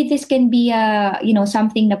 and maybe this can be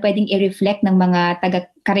something na pwedeng i-reflect ng mga taga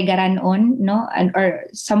Carigara noon, or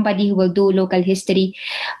somebody who will do local history.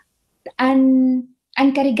 Ang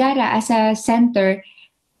Carigara as a center,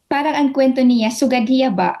 parang ang kwento niya, sugad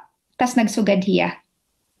hiya ba? Tas nagsugad hiya.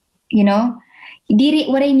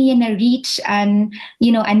 Waray niya na reach and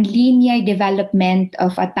linear development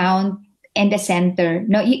of a town and the center.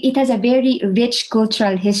 It has a very rich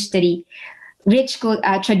cultural history, rich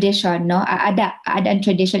tradition, ada ang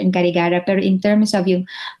tradition in Carigara, pero in terms of yung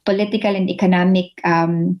political and economic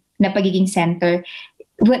na pagiging center,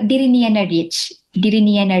 diri niya na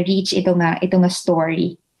reach ito nga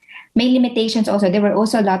story. May limitations also. There were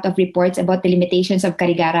also a lot of reports about the limitations of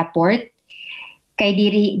Carigara port. Kay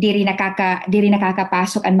diri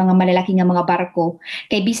nakakapasok ang mga malalaki nga mga barko.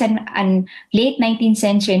 Kay bisan ang late 19th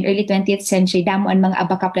century and early 20th century, damo ang mga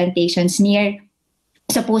abaca plantations near,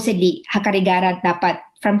 supposedly, Carigara, dapat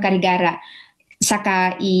from Carigara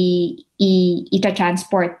saka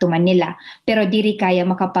ita-transport to Manila. Pero diri kaya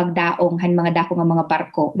makapagdaong han mga dako nga mga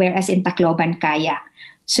barko, whereas in Tacloban kaya.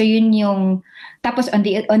 So yun yung, tapos on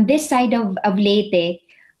this side of Leyte,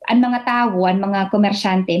 ang mga tao, ang mga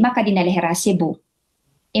komersyante, makadinalahera Cebu.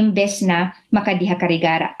 Imbes na makadiha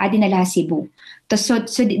Carigara, adinalaha Cebu. So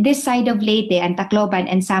this side of Leyte, and Tacloban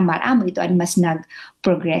and Samar, ito ang mas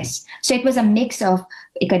nag-progress. So it was a mix of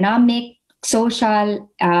economic, social,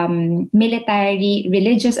 military,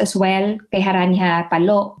 religious as well, kay haraniha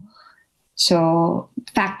Palo. So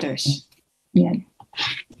factors. Yan.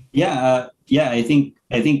 Yeah, I think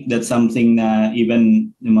that's something na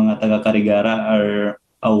even yung mga taga Carigara are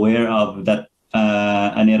aware of, that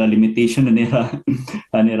anira limitation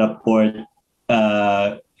anira port.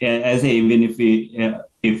 I say even if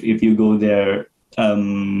you go there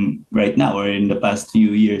right now or in the past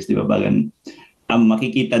few years, di ba bagan,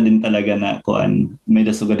 makikita din talaga na kuan may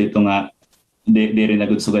dasugad dito nga rin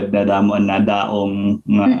nagudsugad na damoan na daong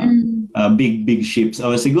big ships,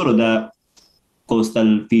 o siguro the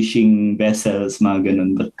coastal fishing vessels, mga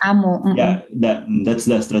ganun. But yeah, that's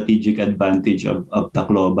the strategic advantage of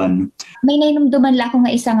Tacloban. May nainumduman lang ako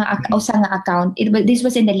nga isa nga account. This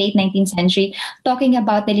was in the late 19th century, talking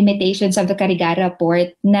about the limitations of the Carigara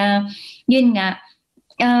port, na yun nga,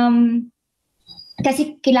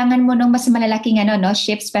 kasi kailangan mo ng mas malalaking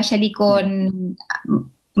ship, especially kung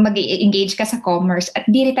mag-engage ka sa commerce, at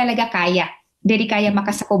diri talaga kaya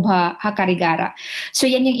makasakob Carigara. So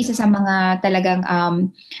yan yung isa sa mga talagang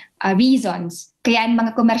reasons kaya ang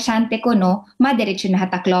mga komersyante ko madiretso na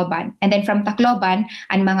Tacloban, and then from Tacloban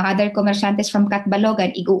ang mga other komersyantes from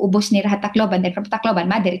Catbalogan iguubos ni Tacloban, then from Tacloban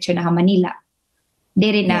madiretso na Manila,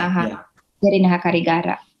 diri na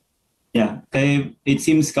Carigara. Yeah, kay it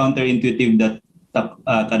seems counterintuitive that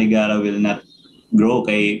Carigara will not grow,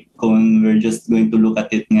 kay kung we're just going to look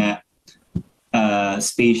at it nga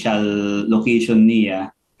spatial location niya,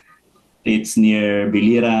 it's near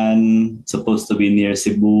Biliran, supposed to be near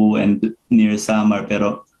Cebu and near Samar,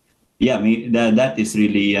 pero yeah, that is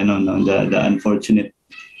really the unfortunate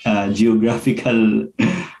geographical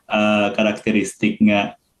characteristic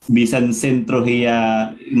nga bisan sentro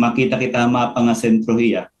hiya makita kita mapa nga sentro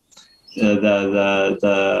hiya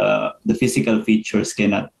the physical features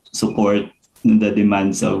cannot support the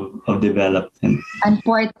demands of development. And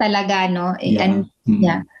port talaga, no? And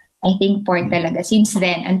yeah, I think port talaga since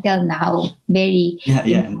then until now, very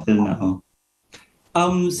until now.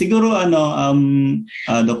 Siguro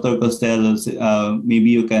Dr. Costelo,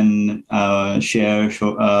 maybe you can share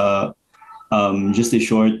just a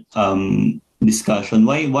short discussion.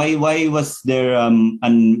 Why was there an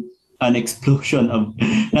explosion of,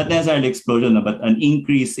 not necessarily explosion, but an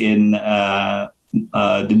increase in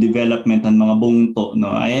the development ng mga bongto,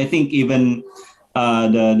 no? I think even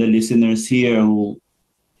the listeners here who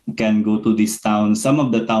can go to these towns, some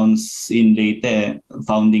of the towns in Leyte,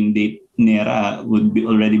 founding date nera would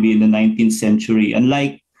already be in the 19th century.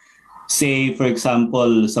 Unlike, say, for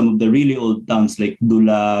example, some of the really old towns like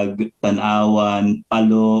Dulag, Tanawan,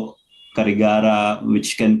 Palo, Carigara,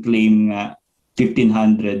 which can claim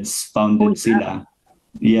 1500s founded sila.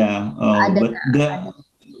 Yeah. But the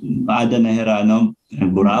Ada Nahera, no?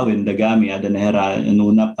 Burawin, Dagami, Ada Nahera,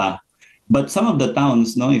 Nuna pa. But some of the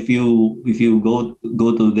towns, no, if you go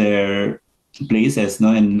to their places,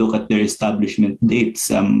 no, and look at their establishment dates,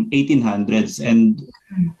 1800s, and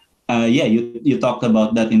you talked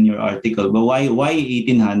about that in your article. But why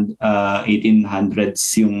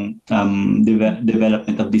 1800s yung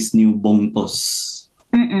development of these new bongtos?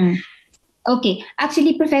 Okay,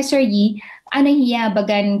 actually, Professor Yi, ano hiya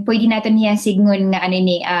bagan pwede natin hiya signon nga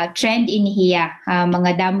trend in hiya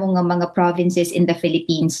mga damo nga mga provinces in the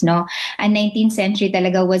Philippines, no? And 19th century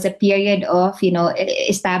talaga was a period of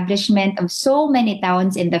establishment of so many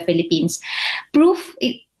towns in the Philippines. Proof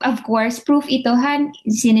ito han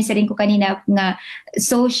sinisarin ko kanina nga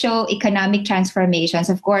socio-economic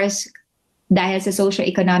transformations. Of course, dahil sa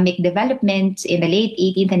socio-economic development in the late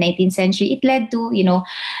 18th and 19th century, it led to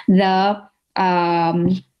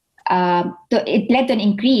it led to an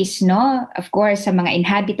increase, no? Of course, sa mga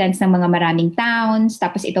inhabitants ng mga maraming towns.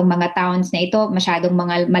 Tapos itong mga towns na ito, masyadong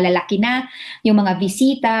mga malalaki na, yung mga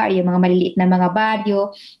bisita or yung mga maliliit na mga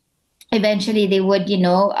baryo. Eventually, they would,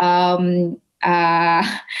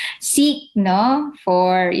 seek, no,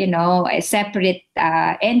 for, a separate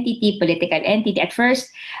entity, political entity. At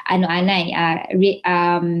first, what do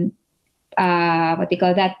you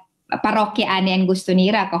call that? Parokya ani ang gusto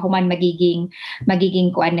nira kahuman magiging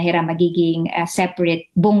kuan na hira, magiging separate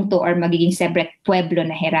bongto or magiging separate pueblo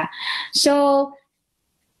na hira. So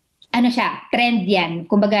trend yan,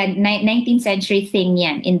 kumbaga 19th century thing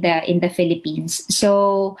yan in the Philippines.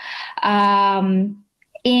 So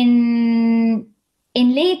in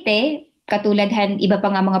Leyte, katulad iba pa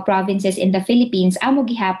nga mga provinces in the Philippines, amo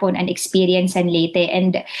gihapon ang experience sa Leyte.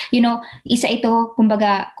 And, isa ito,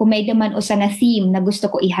 kumbaga, kung may naman usa nga theme na gusto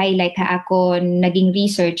ko i-highlight ako naging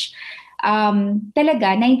research,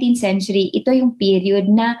 talaga, 19th century, ito yung period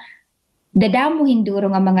na dadamo hinduro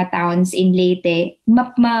nga mga towns in Leyte,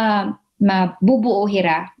 mabubuo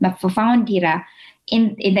hira, ma-found hira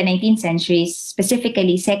in the 19th century,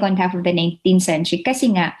 specifically second half of the 19th century.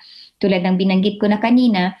 Kasi nga, tulad ng binanggit ko na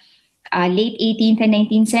kanina, late 18th and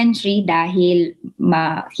 19th century, dahil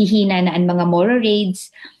mahihina na ang mga moral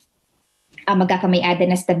raids,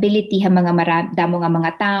 magkakamay-ada na stability ang mga damo nga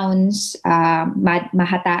mga towns,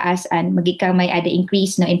 mahataas and magkakamay-ada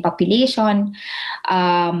increase no in population,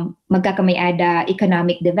 magkakamay-ada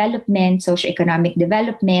economic development, socio-economic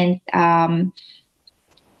development.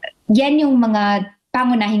 Yan yung mga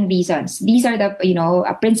pangunahing reasons. These are the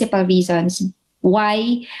principal reasons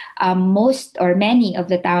why most or many of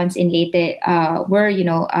the towns in Leyte were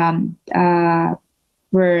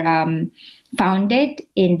founded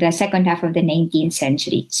in the second half of the 19th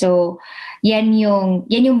century. So yan yung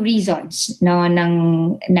reasons no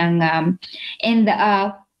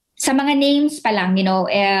sa mga names pa lang,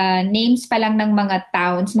 names pa lang ng mga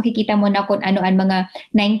towns, makikita mo na kung ano ang mga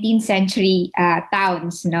 19th century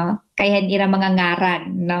towns, no? Kaya ira mga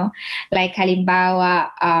ngaran, no? Like halimbawa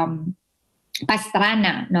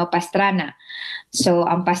Pastrana, no? Pastrana. So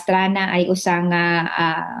ang Pastrana ay usang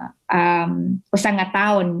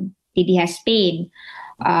town diha Spain.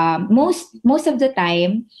 Most of the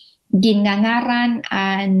time gingangaran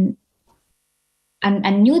an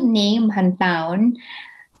new name han town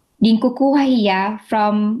ginkukuha hiya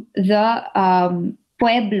from the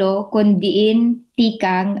pueblo kun diin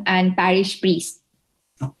tikang an parish priest.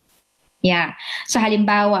 Yeah. So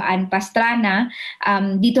halimbawa, ang Pastrana,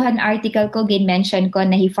 dito han article ko, mention ko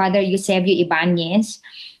na Father Eusebio Ibanez.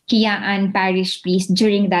 Kiyaan parish priest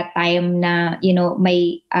during that time na,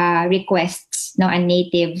 may requests, no, ang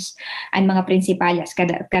natives, ang mga prinsipales,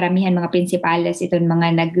 karamihan mga prinsipales, itong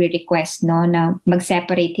mga nagre-request, no, na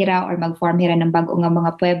mag-separate hira or mag-form hira ng bago nga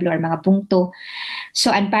mga pueblo or mga bungto.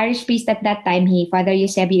 So, ang parish priest at that time, Father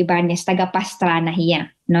Eusebio Ibanez, taga Pastrana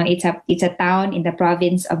hiya, no? It's a town in the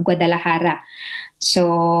province of Guadalajara.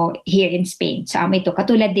 So, here in Spain. So, ito,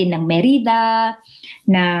 katulad din ng Merida,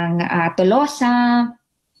 ng Tolosa,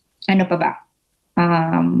 ano pa ba?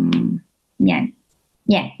 Yan.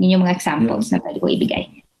 Yun yung mga examples na pwede ko ibigay.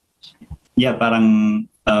 Yeah, parang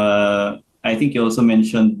I think you also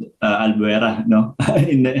mentioned Albuera, no?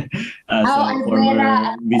 In the, as a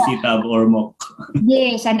former visita of Ormoc.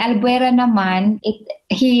 Yes, and Albuera naman,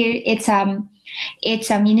 it's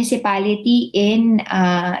a municipality in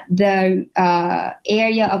the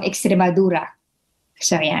area of Extremadura.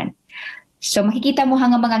 So, yan. So makikita mo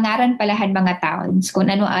hanga mga ngaran palahan mga towns kung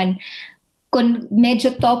kung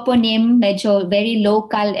medyo toponym, medyo very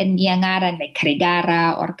local and ngaran like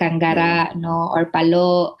Carigara or Kangara, no, or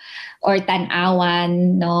Palo or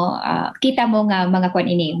Tanawan, no. Kita mo nga mga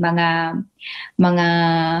mga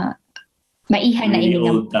maihan na really ini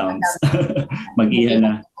old towns. Mag-ihan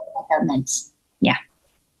na. Yeah.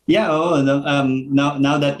 Yeah,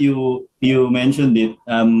 now that you mentioned it,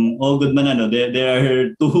 all good man, there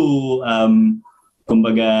are two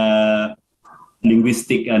kumbaga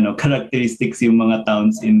linguistic characteristics yung mga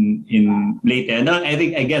towns in Leyte. And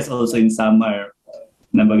I guess also in Samar,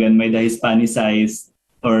 na bagan may the Hispanicized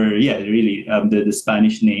or really the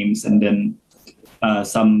Spanish names, and then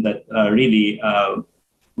some that really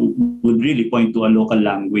would really point to a local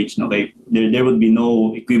language, no? Okay, there would be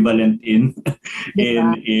no equivalent in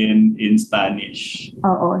in Spanish.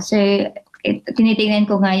 Oo, so tinitingnan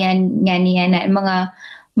ko nga niya na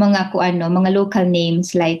mga local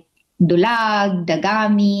names like Dulag,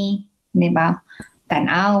 Dagami, 'di ba?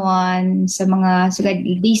 Tanawan, sa mga sugad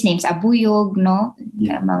these names Abuyog, no?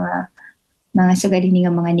 Yeah. Mga sugad nga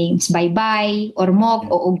mga names Baybay, Ormoc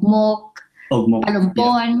o Ugmok,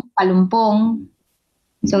 Palumpon, Palumpong.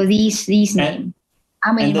 So these names.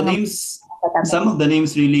 And the names, some of the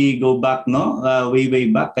names really go back, no?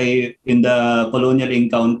 Way back. In the colonial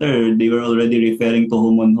encounter, they were already referring to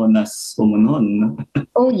Humonhon as Humonhon.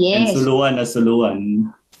 Oh yes. And Suluan as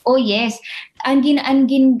Suluan. Oh yes. Ang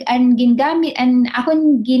gingamit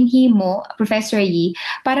akong ginhimo, Professor Yi,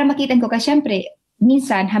 para makitan ko kasi syempre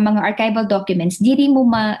minsan mga archival documents diri mo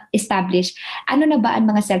ma-establish ano na ba ang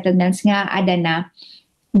mga settlements nga ada na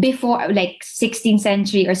before like 16th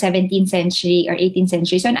century or 17th century or 18th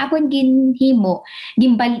century. So akong ginhimo,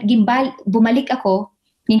 bumalik ako,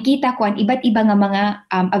 kita ko ang iba't iba nga mga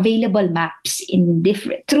available maps in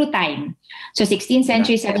different through time. So 16th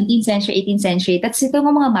century, 17th century, 18th century. That's ito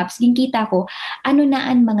nga mga maps, kita ko ano na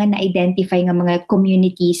ang mga na-identify nga mga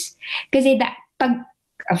communities. Kasi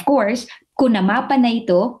of course, kung namapa na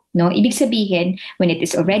ito, no, ibig sabihin when it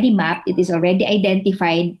is already mapped, it is already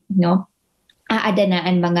identified, no, aada na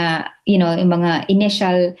ang mga yung mga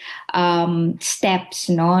initial steps,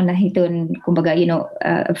 no, na hiton kumbaga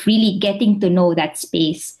of really getting to know that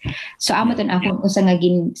space. So amo ton akong usa nga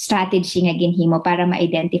strategy nga ginhimo para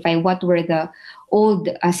ma-identify what were the old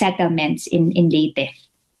settlements in Leyte.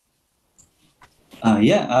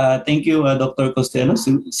 Thank you, Dr. Costelo.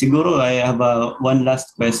 Siguro I have one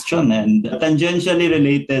last question, and tangentially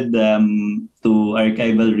related to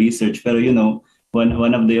archival research, pero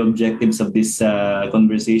one of the objectives of this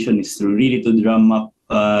conversation is really to drum up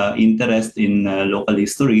interest in local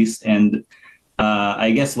histories, and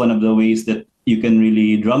I guess one of the ways that you can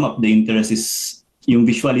really drum up the interest is yung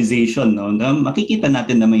visualization, no? Makikita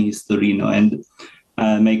natin na may history, no? And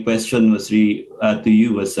my question was to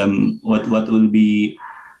you was what will be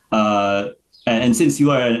and since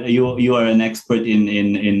you are an expert in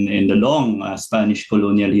the long Spanish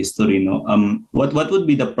colonial history, no, what would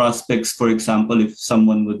be the prospects, for example, if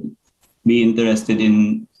someone would be interested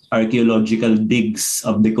in archaeological digs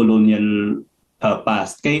of the colonial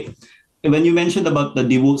past? Okay, when you mentioned about the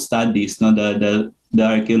Diwu studies, no, the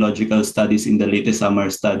archaeological studies in the Leyte Samar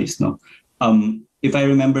studies, no, if I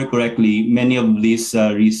remember correctly, many of these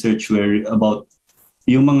research were about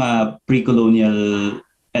yung mga pre-colonial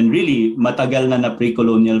and really matagal na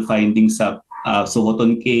pre-colonial findings sa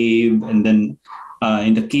Sohoton Cave, and then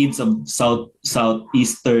in the caves of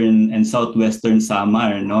southeastern and southwestern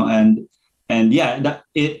Samar, no, and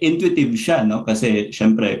intuitive siya, no, kasi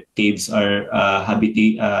syempre caves are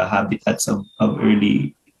habitats of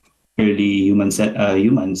early humans,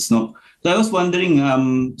 no. So I was wondering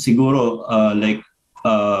siguro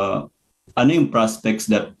ano yung prospects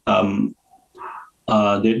that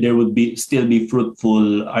there would still be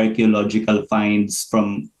fruitful archaeological finds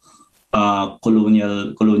from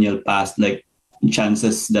colonial past, like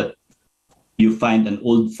chances that you find an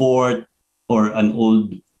old fort or an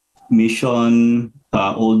old mission,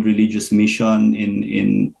 old religious mission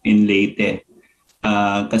in Leyte.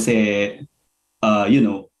 Kasi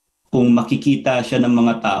kung makikita siya ng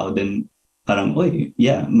mga tao, then parang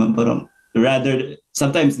parang rather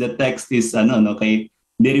sometimes the text is kay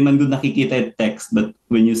di rin man good nakikita yung text, but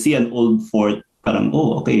when you see an old fort, parang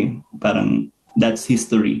okay, parang that's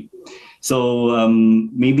history. So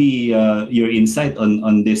maybe your insight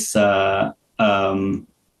on this on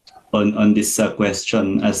this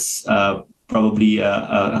question as probably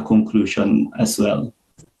a conclusion as well.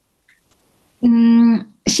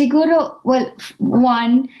 Siguro,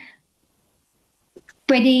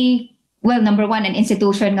 number one, an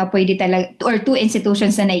institution nga pwede talaga, or two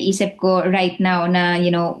institutions na naiisip ko right now na,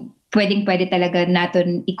 pwede talaga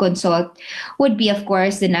natin i-consult would be, of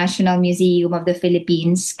course, the National Museum of the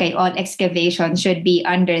Philippines. Kay all excavation should be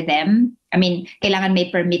under them. I mean, kailangan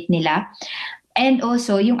may permit nila. And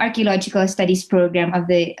also, yung Archaeological Studies Program of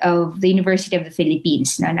the University of the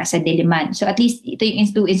Philippines na nasa Diliman. So at least ito yung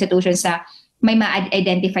two institutions na may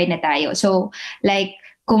ma-identify na tayo. So like,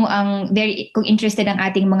 kung interested ang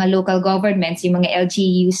ating mga local governments, yung mga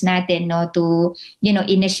LGUs natin, to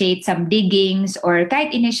initiate some diggings or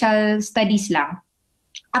kahit initial studies lang.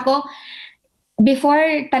 Ako,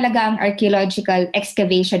 before talaga ang archaeological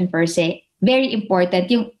excavation per se, very important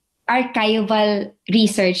yung archival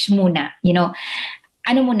research muna,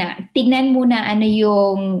 tignan muna ano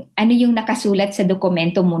yung nakasulat sa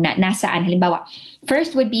dokumento muna, nasaan. Halimbawa,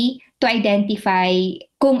 first would be to identify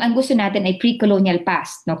kung ang gusto natin ay pre-colonial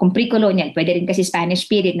past. No? Kung pre-colonial, pwede rin kasi Spanish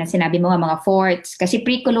period na sinabi mo mga forts. Kasi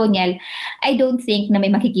pre-colonial, I don't think na may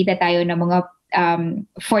makikita tayo ng mga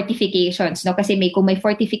fortifications. No? Kasi kung may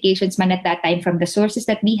fortifications man at that time from the sources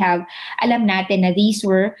that we have, alam natin na these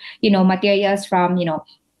were, materials from,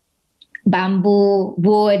 bamboo,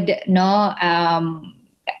 wood,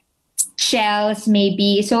 shells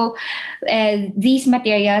maybe. So these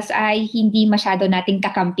materials ay hindi masyado nating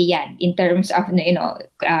kakampiyan in terms of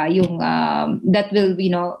yung that will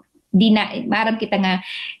maram kita nga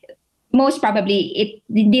most probably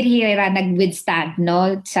hindi rin nag-withstand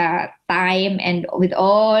sa time and with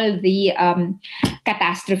all the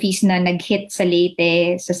catastrophes na nag-hit sa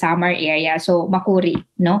Leyte, sa Samar area. So makuri,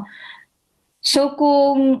 So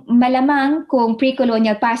kung malamang kung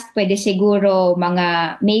pre-colonial past, pwede siguro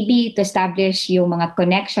maybe to establish yung mga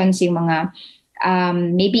connections, yung mga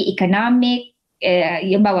maybe economic,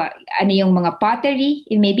 yung yung mga pottery,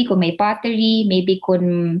 maybe kung may pottery, maybe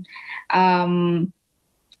kung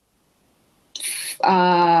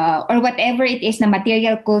or whatever it is na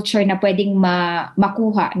material culture na pwedeng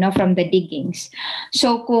makuha from the diggings.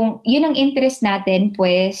 So kung yun ang interest natin,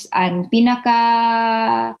 pues ang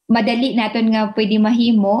pinaka madali natin nga pwede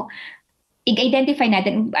mahimo, i-identify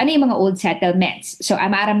natin ano yung mga old settlements. So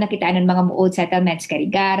maaram na kita ng mga old settlements,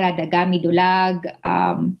 Carigara, Dagami, Dulag,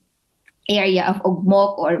 area of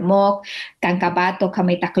Ugmok or Mok, Kangkabato,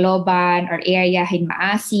 Kamay Tacloban, or area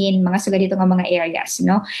Hinmaasin, mga suga dito nga mga areas,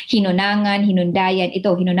 Hinunangan, Hinundayan,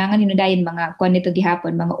 mga kung nito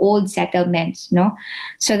gihapon, mga old settlements,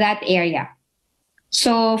 So that area.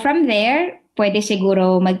 So from there, pwede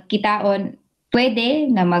siguro pwede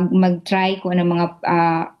na mag-try kung ano mga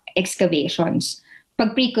excavations.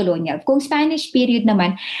 Pag pre-colonial. Kung Spanish period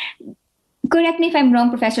naman, correct me if I'm wrong,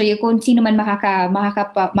 Professor, kung sino man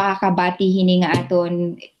makakabati hini nga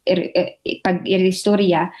aton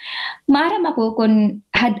pag-istorya, maaram ako kung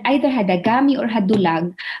either hadagami or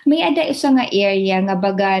hadulag, may ada isa nga area nga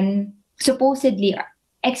bagan supposedly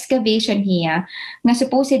excavation hiya, nga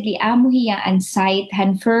supposedly amo hiya ang site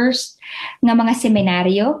first nga mga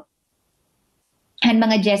seminaryo,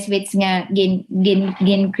 mga Jesuits nga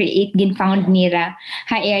gin-found nira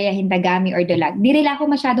area Dagami or Dulag. Di rin ako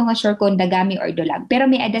masyado nga sure kung Dagami or Dulag, pero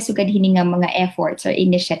may ada sugad hininga mga efforts or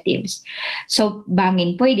initiatives. So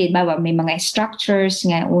bangin pwede ba may mga structures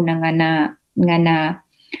nga una nga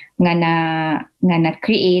na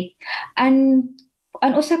create an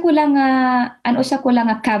usa ko lang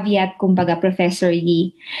nga caveat kumbaga, Professor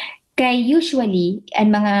Yi. Kay usually,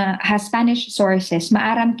 ang mga Spanish sources,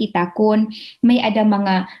 maaram kita kung may ada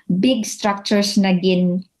mga big structures na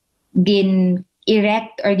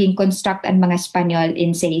gin-erect or gin-construct ang mga Spanyol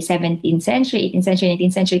in, say, 17th century, 18th century,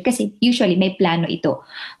 19th century. Kasi usually may plano ito.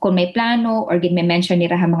 Kung may plano or gin-mention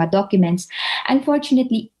nila mga documents.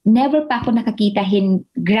 Unfortunately, never pa ako nakakita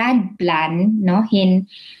grand plan, hin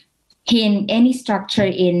any structure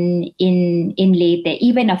in Leyte,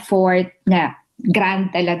 even a fort nga grand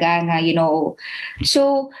talaga nga,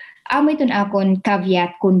 So, amo ito na akong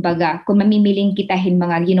caveat, kumbaga, kung mamimiling kitahin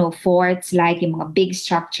mga, forts, like yung mga big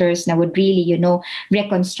structures na would really,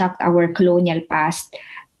 reconstruct our colonial past,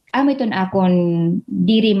 amo ito na akong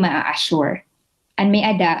diri ma-assure. And may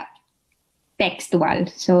ada, textual.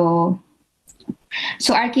 So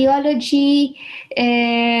archaeology,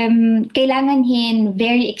 kailangan hin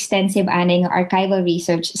very extensive anay ng archival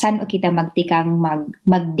research saan o kita magtikang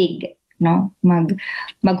magdig, no?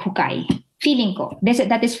 Maghukay. Feeling ko.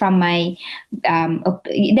 That is from my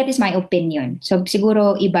that is my opinion. So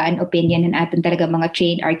siguro iba ang opinion ng aton talaga mga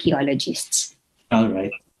trained archaeologists. All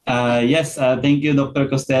right. Yes, thank you, Dr.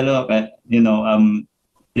 Costelo.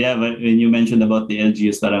 Yeah, when you mentioned about the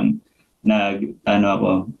LGUs, parang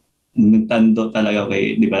nagtando talaga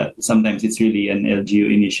kay, di ba? Sometimes it's really an LGU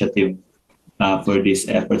initiative for these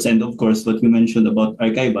efforts. And of course, what you mentioned about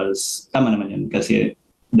archivals, tama naman yun. Kasi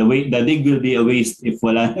the dig will be a waste if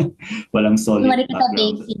walang solid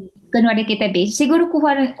background. Kunwari kita base. Siguro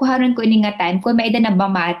kuharon ko ini nga time kung may na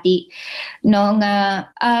bamati, no, nga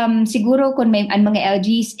siguro kung may ang mga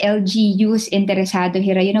LGUs interesado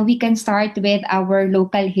hira, we can start with our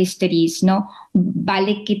local histories, no.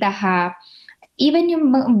 Balik kita ha, even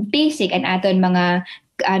yung basic and aton mga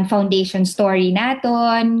foundation story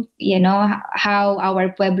naton, how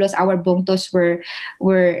our pueblos, our bongtos were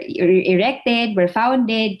erected, were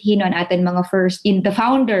founded, hinon aton mga the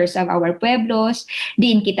founders of our pueblos,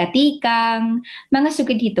 din kita tikang, mga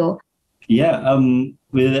sugid hito. Yeah,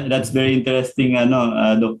 well, that's very interesting,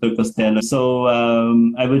 Dr. Costelo. So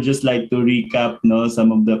I would just like to recap,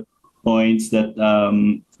 some of the points that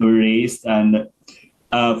were raised, and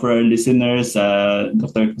for our listeners,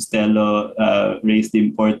 Dr. Costelo raised the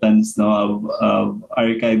importance of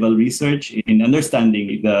archival research in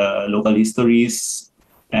understanding the local histories.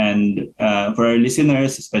 And for our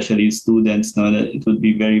listeners, especially students, that it would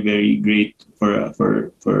be very, very great for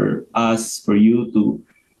us, for you to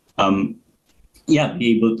be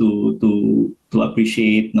able to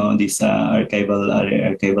appreciate this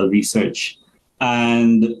archival research.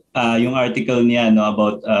 And yung article niya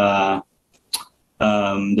about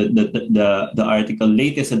the article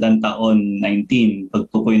Leyte sa Taon 19,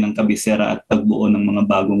 pagtukoy ng kabisera at pagbuo ng mga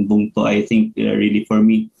bagong bungto, I think really for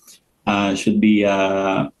me should be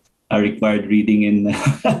a required reading in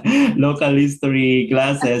local history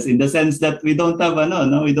classes, in the sense that we don't have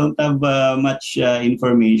much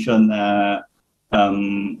information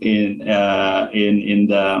in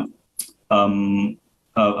the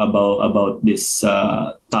about this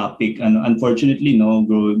topic. And unfortunately,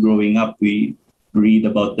 growing up, we read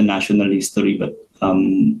about the national history, but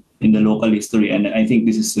in the local history, and I think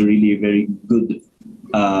this is really a very good,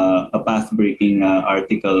 a path-breaking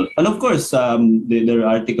article. And of course, there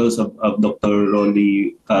are articles of Dr.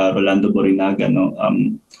 Rolando Borrinaga.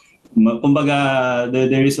 Kumbaga,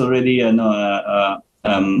 there is already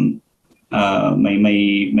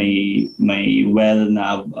may well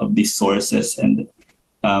na of these sources, and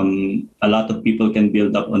a lot of people can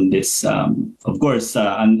build up on this. Of course,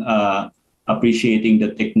 appreciating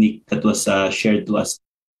the technique that was shared to us.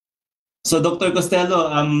 So, Dr.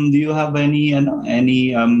 Costelo, do you have any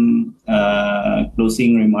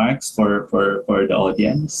closing remarks for the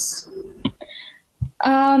audience?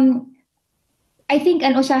 I think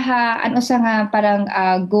ano sa nga parang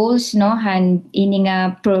goals, no, ini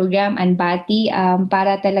nga program and bati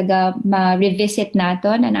para talaga ma-revisit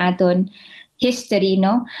naton ang aton history,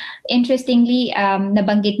 no. Interestingly,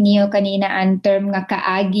 nabanggit niyo kanina ang term nga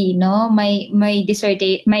kaagi, no. My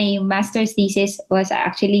master's thesis was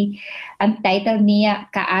actually, ang title niya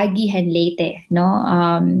Kaagi han Leyte, no.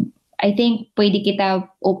 I think pwede kita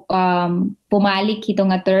pumalik ito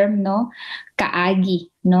nga term, no.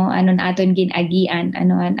 Kaagi, no. Anon aton ginagian,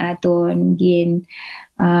 anon aton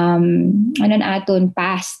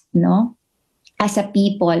past, no, as a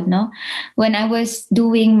people, no. When I was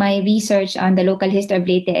doing my research on the local history of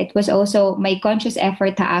Leyte, it was also my conscious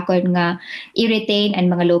effort akon nga i-retain ang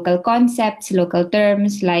mga local concepts, local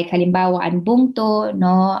terms, like halimbawa ang Bongto,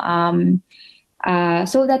 no,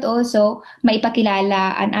 so that also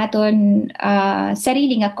maipakilala ang aton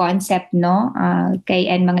sarili nga concept, no, kay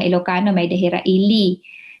ang mga Ilocano may dahira ili,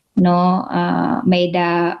 no, may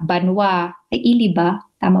da banwa, ay ili ba?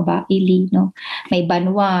 Tama ba? Ili, no? May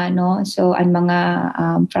banwa, no? So, ang mga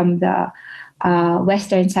from the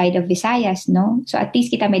western side of Visayas, no? So, at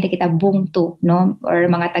least may da kita Bongto, no? Or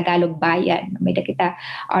mga Tagalog bayan. May da kita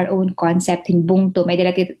our own concept in Bongto. May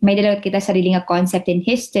dala kita sarili nga concept in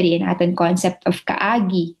history, and aton concept of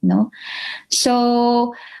kaagi, no?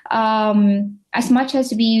 So, as much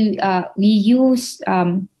as we use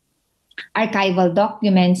archival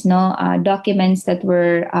documents, no, documents that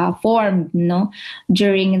were formed, no,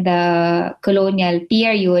 during the colonial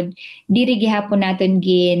period, diri gihapon naton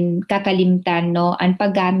gin kakalimtan, no, ang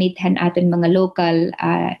paggamit han aton mga local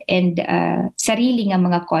and sarili nga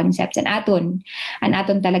mga concepts and aton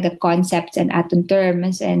talaga concepts and aton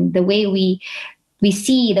terms, and the way we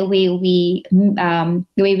see our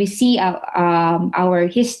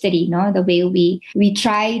history, no, the way we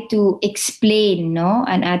try to explain, no,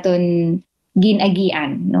 an aton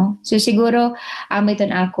ginagian, no. So siguro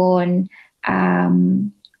amiton akon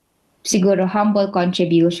siguro humble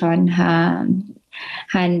contribution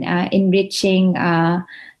enriching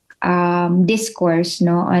discourse,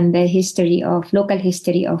 no, on the local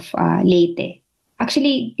history of Leyte.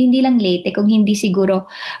 Actually, hindi lang Leyte, kung hindi siguro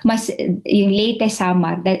mas yung Leyte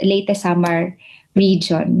Samar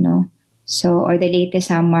region, no? So, or the Leyte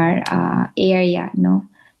Samar area, no?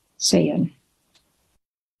 So, yun.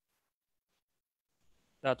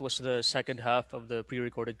 That was the second half of the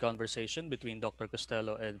pre-recorded conversation between Dr.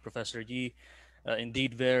 Costelo and Professor Yi.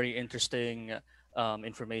 Indeed, very interesting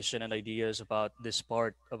information and ideas about this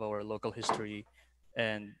part of our local history,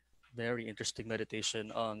 and very interesting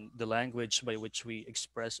meditation on the language by which we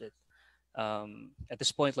express it. At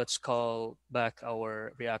this point, let's call back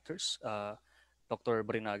our reactors. Dr.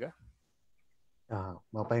 Borrinaga.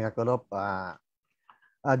 Mapahinga ko,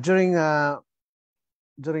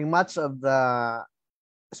 during much of the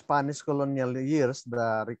Spanish colonial years,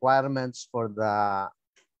 the requirements for the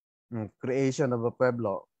creation of a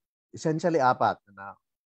pueblo, essentially apat.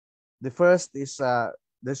 The first is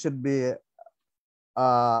there should be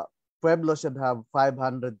pueblo should have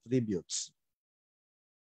 500 tributes.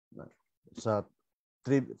 So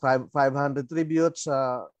 500 tributes.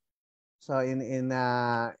 So in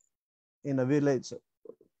a village,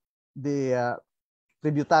 the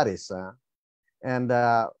tributaries, and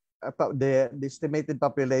the estimated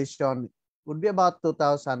population would be about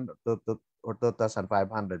 2,000 or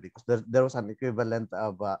 2,500, because there was an equivalent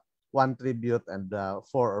of 1 tribute and 4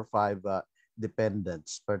 or 5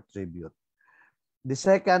 dependents per tribute. The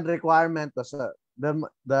second requirement was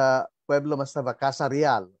the pueblo must have a casa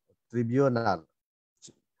real, tribunal,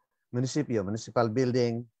 municipal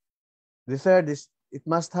building. The third is it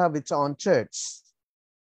must have its own church.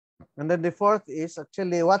 And then the fourth is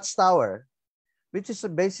actually watchtower, which is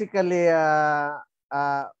basically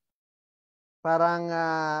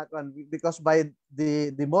because by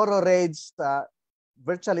the Moro raids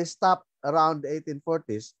virtually stopped around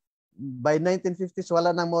 1840s. By 1950s,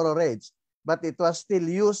 wala nang Moro raids, but it was still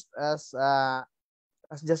used as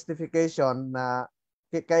justification na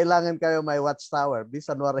kailangan kayo may watchtower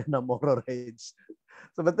bisan wa rin na Moro raids.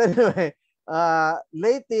 So but anyway,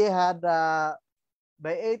 Leyte had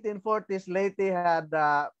by 1840s, Leyte had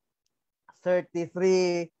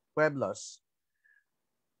 33 pueblos.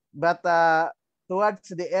 But towards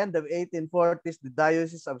the end of 1840s, the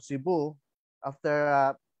Diocese of Cebu,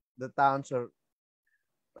 after the towns or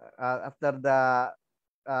after the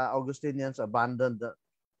Augustinians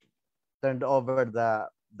turned over the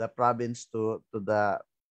province to the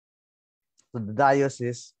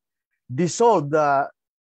diocese, dissolved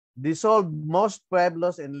most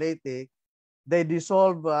pueblos in Leyte. They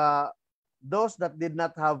dissolved those that did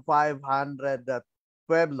not have 500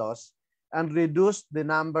 pueblos and reduced the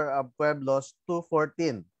number of pueblos to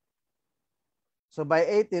 14. So by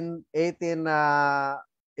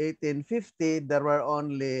 1850, there were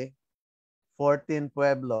only 14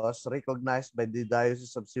 pueblos recognized by the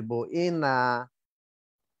Diocese of Cebu in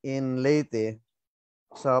Leyte.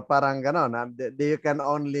 So parang ganon, you can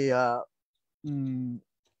only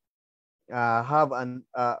have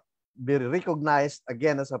be recognized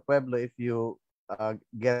again as a pueblo if you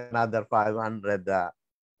get another 500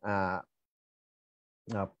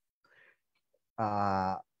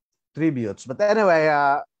 tributes. But anyway,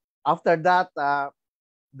 after that,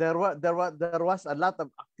 there was a lot of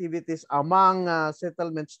activities among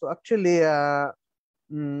settlements to actually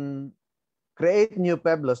create new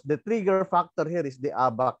pueblos. The trigger factor here is the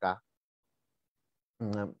abaca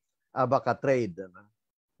trade,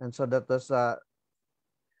 and so that was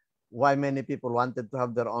why many people wanted to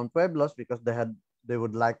have their own pueblos, because they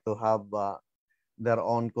would like to have their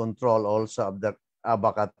own control also of the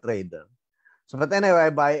abaca trade. So, but anyway,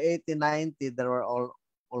 by 1890, there were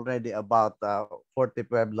already about 40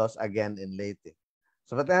 pueblos again in Leyte.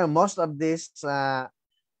 So, but anyway, most of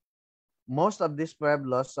these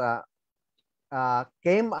pueblos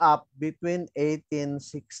came up between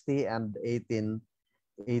 1860 and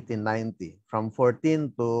 1890, from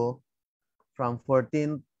 14 to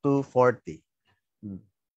 40.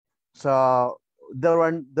 So there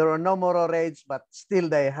were no moral raids, but still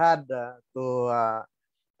they had to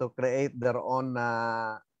create their own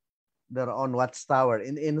watchtower.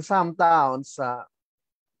 In some towns,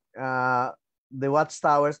 the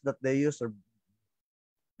watchtowers that they use are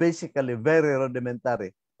basically very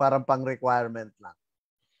rudimentary, parang pang requirement lang.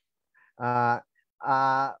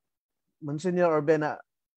 Monsignor Urbina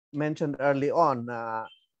mentioned early on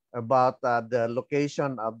about the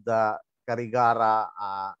location of the Carigara,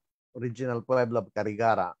 original Pueblo of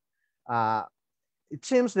Carigara. It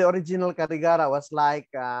seems the original Carigara was like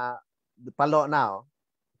the Palo now.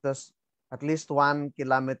 It was at least 1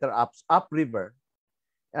 kilometer upriver.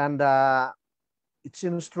 And it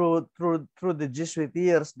seems through the Jesuit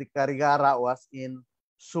years, the Carigara was in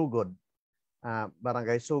Sugod,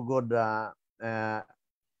 Barangay Sugod,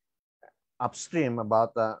 upstream,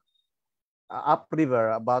 about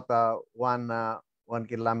upriver, about 1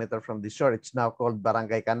 kilometer from the shore. It's now called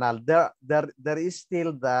Barangay Canal. There is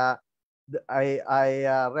still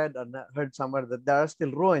I read and heard somewhere that there are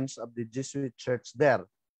still ruins of the Jesuit church there.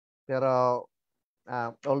 Pero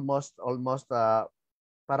almost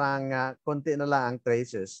parang konti na lang ang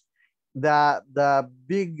traces. The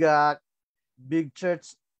big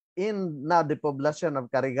church in now the population of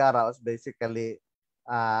Carigara was basically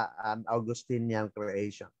an Augustinian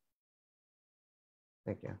creation.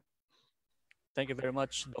 Thank you. Thank you very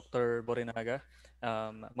much, Dr. Borrinaga.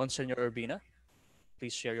 Monsignor Urbina,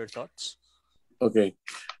 please share your thoughts. Okay.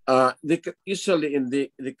 Usually in the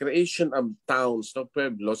creation of towns, no,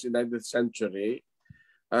 pueblos in the 19th century,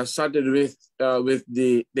 started with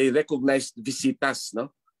they recognized visitas,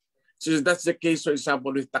 no? So that's the case, for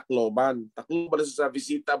example, with Tacloban. Tacloban is a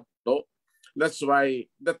visita, no? That's why,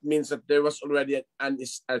 that means that there was already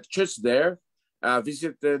a church there,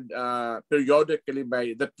 visited periodically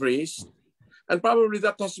by the priest. And probably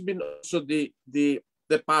that has been also the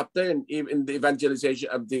pattern in the evangelization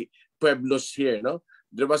of the pueblos here, no?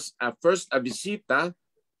 There was first a visita,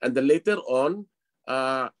 and then later on,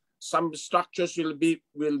 some structures will be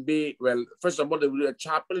well. First of all, there will be a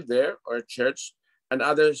chapel there or a church, and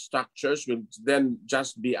other structures will then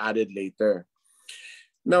just be added later.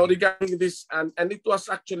 Now, regarding this, and it was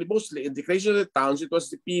actually mostly in the creation of the towns, it was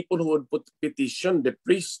the people who would petition the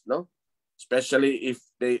priest, no, especially if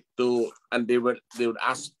they would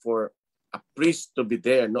ask for a priest to be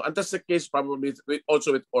there, no, and that's the case probably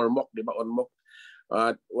also with Ormoc, di ba? Ormoc,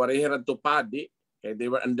 Warihiran to Padi, okay, they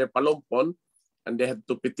were under Palompon, and they had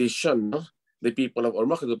to petition, no? The people of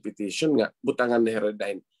Ormoc had to petition nga butangan ni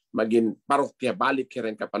Heredain maging parokya, balik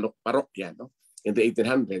rin ka parokya, no, in the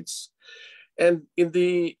 1800s. And in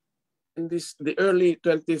the early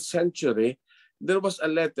 20th century, there was a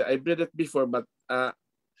letter, I read it before, but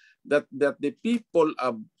that the people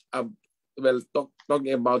of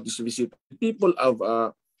talking about this visit, people of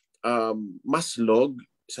Maslog,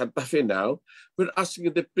 Santa Fe now, were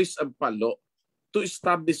asking the priest of Palo to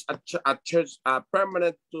establish a church,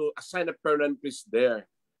 to assign a permanent priest there.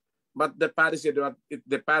 But the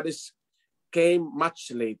parish came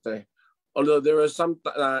much later. Although there was some,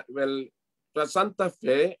 Santa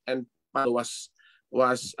Fe and Palo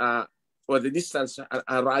was the distance,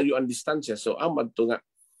 Arayo and distancia. So amad to nga,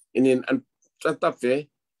 an Santa Fe,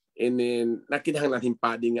 nakinahang natin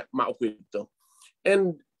padi nga maukwit ito.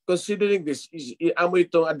 And considering this, amo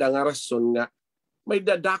itong adang rason nga may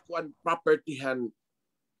dadakuan property han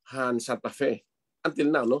Santa Fe.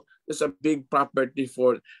 Until now, no, there's a big property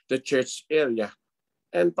for the church area,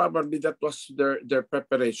 and probably that was their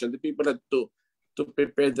preparation. The people had to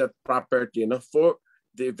prepare that property, you know, for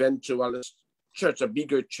the eventual church, a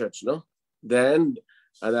bigger church, no, than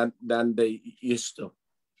they used to.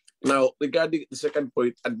 Now, regarding the second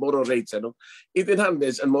point, at moral rates,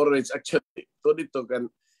 1800s and moral rates actually, dito kan,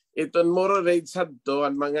 itong moral rates hadto,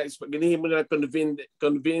 ang mga ginihimo na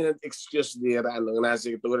convenient excuse nila,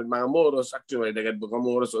 nasa ito rin mga moros, actually, nagad mga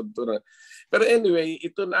moros. Pero anyway,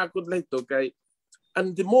 ito na ako lang ito kay,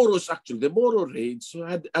 and the moros actually, the moral rates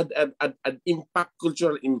had an impact,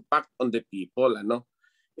 cultural impact on the people, ano.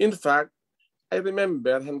 In fact, I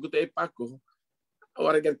remember, hanggang tayo pa ako,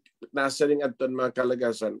 waragan nasa ring adton mga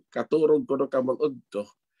kalagasan, katurog ko no kamon udto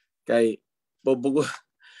kay pupugo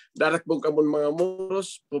darak mong kamon mga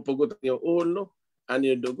moros, pupugot yung ulo, ano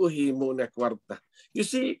yung dugo, himo na kwarta. You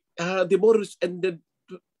see, the moros ended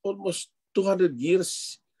almost 200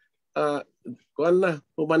 years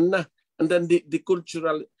human na. And then the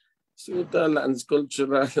cultural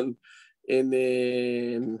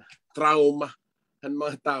in trauma ang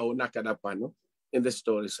mga tao nakadapa, no, in the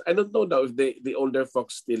stories. I don't know now if the older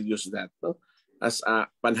folks still use that, no, as a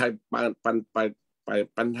panhadlok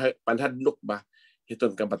ba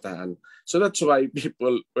itong kabataan. So that's why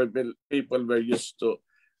people were used to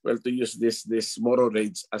use this moral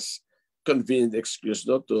rage as convenient excuse,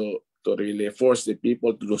 no, to really force the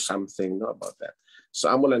people to do something, no, about that. So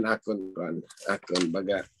amo lang akon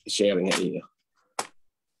baga sharing niya.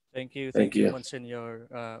 Thank you, Thank you. Monsignor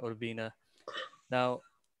Urbina. Now,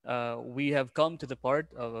 we have come to the part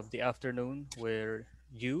of the afternoon where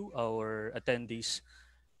you, our attendees,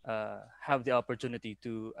 have the opportunity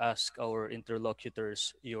to ask our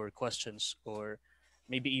interlocutors your questions, or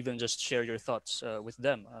maybe even just share your thoughts with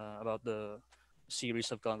them about the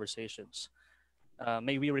series of conversations.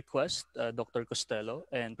 May we request Dr. Costelo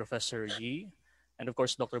and Professor Yi, and of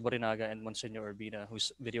course Dr. Borrinaga and Monsignor Urbina,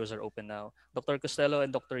 whose videos are open now. Dr. Costelo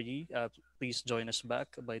and Dr. Yi, please join us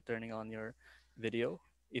back by turning on your video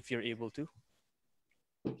if you're able to.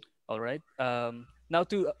 All right. Now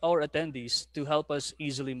to our attendees, to help us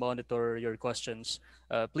easily monitor your questions,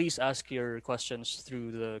 please ask your questions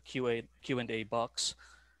through the Q&A box.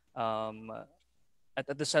 At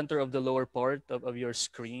the center of the lower part of your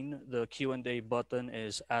screen, the Q&A button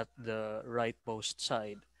is at the rightmost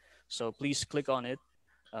side. So please click on it.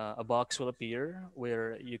 A box will appear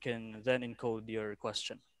where you can then encode your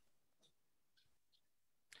question.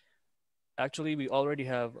 Actually, we already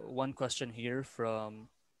have one question here from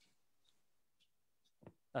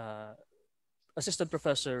Assistant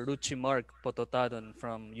Professor Ruchi Mark Pototanon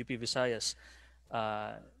from UP Visayas.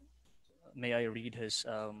 May I read his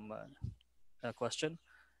question?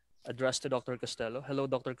 Addressed to Dr. Costelo. Hello,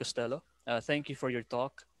 Dr. Costelo. Thank you for your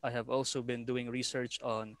talk. I have also been doing research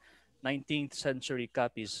on 19th century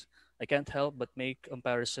copies. I can't help but make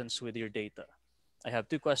comparisons with your data. I have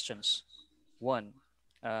two questions. One,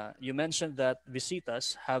 you mentioned that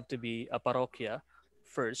visitas have to be a parroquia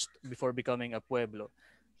first before becoming a pueblo.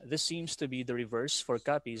 This seems to be the reverse for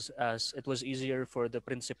copies, as it was easier for the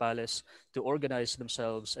principales to organize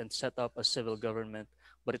themselves and set up a civil government,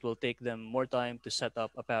 but it will take them more time to set up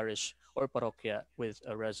a parish or parroquia with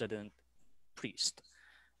a resident priest.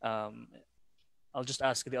 I'll just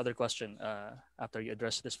ask the other question after you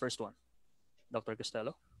address this first one. Dr.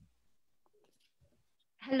 Costelo?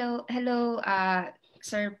 Hello,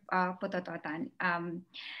 Sir Potototan.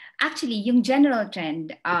 Actually, yung general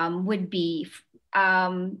trend would be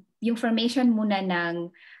yung formation muna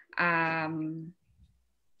ng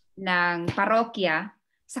parokya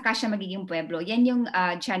saka siya magiging pueblo. Yan yung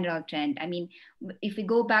general trend. I mean, if we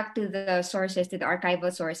go back to the sources, to the archival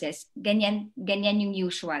sources, ganyan yung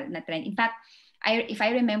usual na trend. In fact, if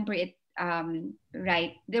I remember it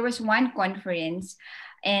right, there was one conference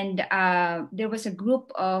and there was a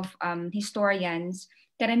group of historians.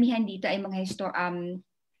 Karamihan dito ay mga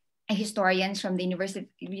historians from the University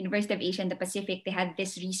of Asia and the Pacific. They had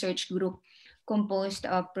this research group composed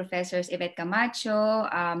of Professors Yvette Camacho,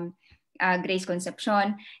 Grace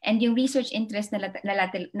Concepcion, and yung research interest nila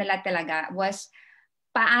talaga was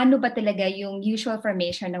paano ba talaga yung usual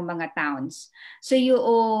formation ng mga towns. So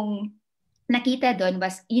yung nakita doon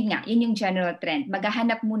was, yun yung general trend.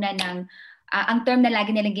 Maghahanap muna ng, ang term na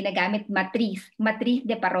lagi nilang ginagamit, matriz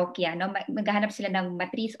de parokya. No? Maghahanap sila ng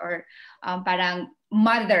matriz or parang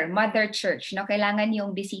mother church. No? Kailangan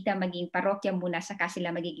yung bisita maging parokya muna, saka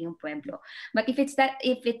sila magiging pueblo. But if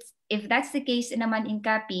that's the case naman in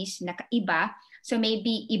Capiz, iba, so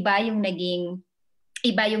maybe iba yung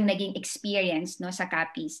naging experience, no, sa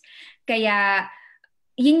Capiz. Kaya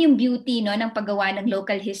yun yung beauty, no, ng paggawa ng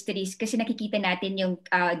local histories, kasi nakikita natin yung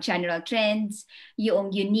general trends,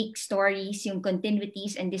 yung unique stories, yung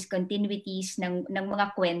continuities and discontinuities ng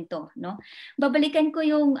mga kwento, no. Babalikan ko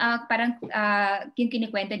yung parang yung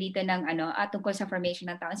kinikwento dito ng tungkol sa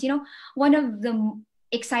formation ng towns. You know, one of the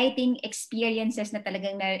exciting experiences na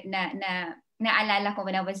talagang naalala ko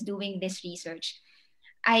when I was doing this research,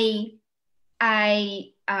 I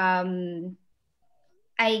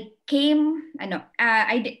came,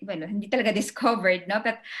 hindi talaga discovered, no?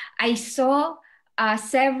 But I saw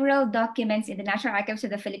several documents in the National Archives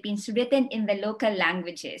of the Philippines written in the local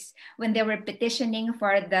languages when they were petitioning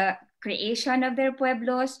for the creation of their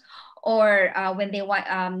pueblos, or when they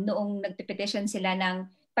noong nagpetition sila ng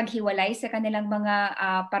paghiwalay sa kanilang mga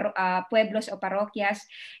pueblos o parokyas.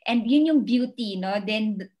 And yun yung beauty, no?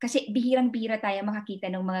 Then, kasi bihirang-bihira tayo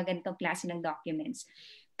makakita ng mga ganitong klase ng documents.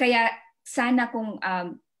 Kaya sana kung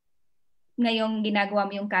ngayong ginagawa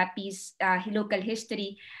mo yung Capiz local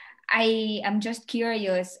history, I am just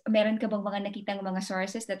curious, meron ka bang mga nakitang mga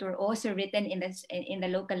sources that were also written in the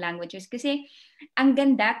local languages? Kasi ang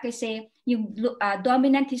ganda, kasi yung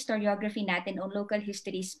dominant historiography natin o local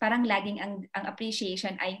histories, parang laging ang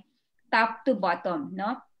appreciation ay top to bottom,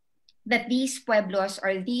 no? That these pueblos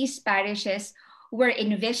or these parishes were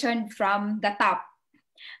envisioned from the top,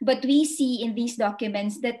 But we see in these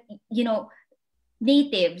documents that,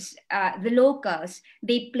 natives, the locals,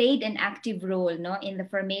 they played an active role, no, in the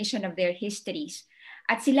formation of their histories.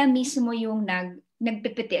 At sila mismo yung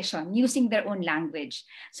nagpe-petition using their own language.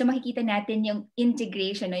 So makikita natin yung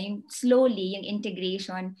integration, no, yung slowly yung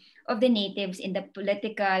integration of the natives in the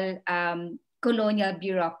political colonial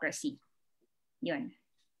bureaucracy. Yun.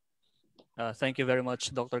 Thank you very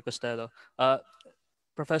much, Dr. Costelo.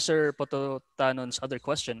 Professor Pototanon's other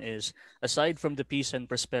question is, aside from the peace and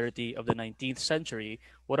prosperity of the 19th century,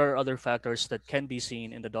 what are other factors that can be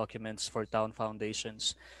seen in the documents for town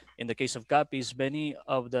foundations? In the case of Capiz, many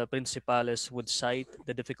of the principales would cite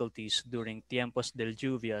the difficulties during tiempos del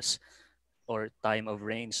lluvias, or time of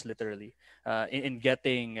rains, literally, in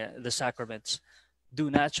getting the sacraments.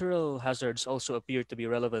 Do natural hazards also appear to be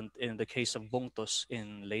relevant in the case of Bongtos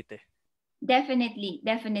in Leyte? Definitely.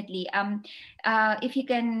 If you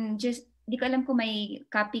can just, di ko alam kung may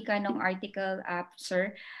copy ka ng article,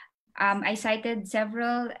 sir. I cited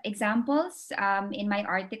several examples in my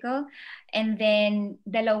article, and then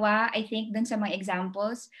dalawa, I think, dun sa mga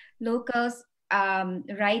examples, locals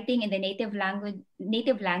writing in the native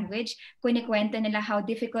language, kunikwento nila how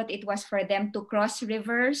difficult it was for them to cross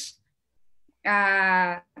rivers.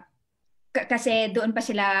 Kasi doon pa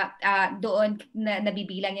sila, doon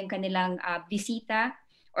nabibilang yung kanilang bisita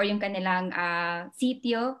or yung kanilang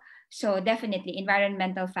sitio. So definitely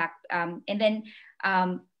environmental fact. And then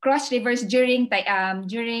cross rivers during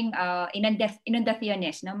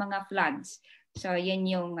inundaciones, no, mga floods. So yun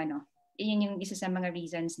yung isa sa mga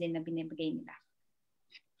reasons din na binibigay nila.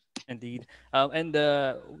 Indeed. And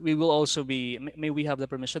we will also be, may we have the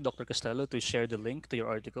permission, Dr. Costelo, to share the link to your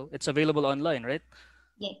article? It's available online, right?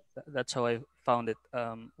 Yes. That's how I found it.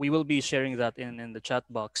 We will be sharing that in the chat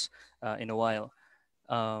box in a while.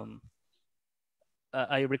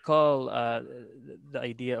 I recall the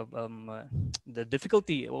idea of the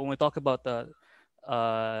difficulty when we talk about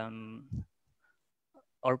our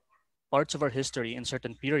parts of our history in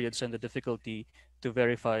certain periods and the difficulty to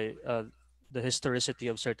verify the historicity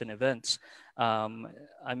of certain events.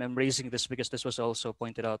 I'm raising this because this was also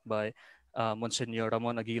pointed out by Monsignor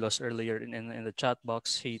Ramon Aguilos earlier in the chat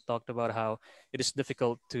box. He talked about how it is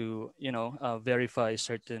difficult to verify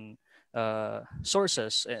certain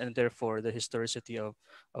sources and therefore the historicity of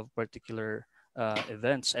particular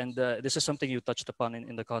events. And this is something you touched upon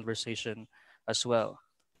in the conversation as well.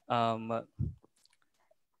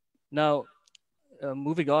 Now,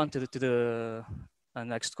 moving on to the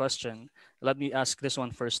next question, let me ask this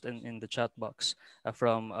one first in the chat box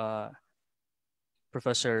from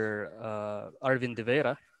Professor Arvin De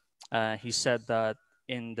Vera. He said that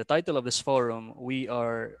in the title of this forum, we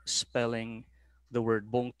are spelling the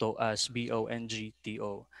word Bongto as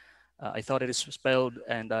Bongto. I thought it is spelled,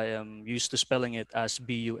 and I am used to spelling it as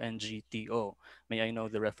Bungto. May I know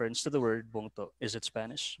the reference to the word Bongto? Is it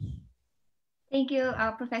Spanish? Thank you,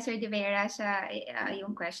 Professor De Vera, sa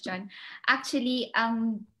yung question. Actually,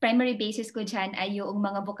 ang primary basis ko dyan ay yung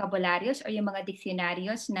mga vocabularyos or yung mga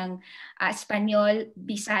diccionaryos ng Espanyol,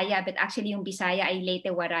 Bisaya, but actually yung Bisaya ay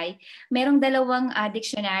Leyte Waray. Merong dalawang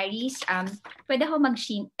dictionaries. Pwede ako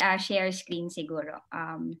mag-share screen siguro.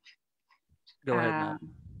 Go ahead,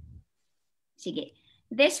 ma'am. Sige.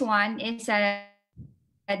 This one is a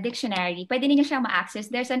dictionary. Pwede niyo siyang ma-access.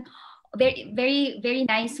 There's an very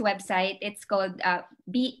nice website. It's called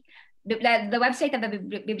the website of the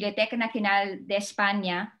Biblioteca Nacional de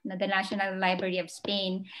España, the National Library of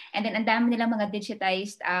Spain. And then ang dami nilang mga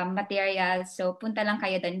digitized materials. So punta lang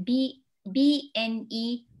kayo doon,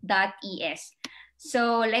 bne.es.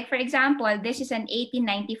 So like for example, this is an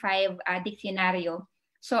 1895 diccionario.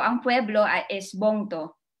 So ang pueblo is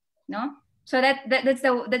Bongto, no? So that's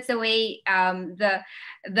the way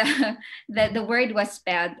the word was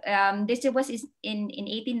spelled. This was in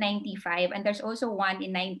 1895, and there's also one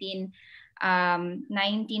in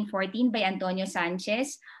 1914 by Antonio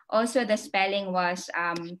Sanchez. Also, the spelling was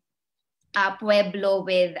pueblo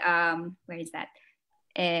with where is that?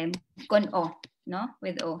 Con O, no?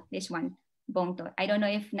 With O. This one. Bongto. I don't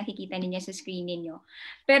know if nakikita niyo sa screen niyo.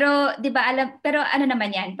 Pero 'di ba pero ano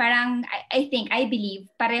naman 'yan? Parang I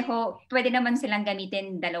believe pareho pwede naman silang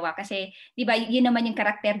gamitin dalawa kasi 'di ba yun naman yung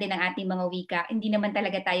karakter din ng ating mga wika. Hindi naman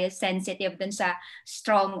talaga tayo sensitive dun sa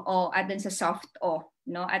strong O at dun sa soft O,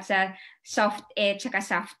 no? At sa soft E tsaka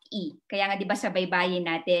soft E. Kaya nga 'di ba sa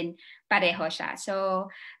baybayin natin pareho siya.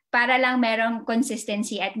 So para lang merong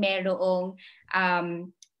consistency at merong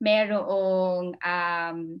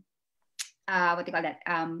what do you call that?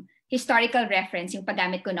 Historical reference, yung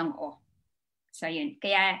paggamit ko ng O. So yun.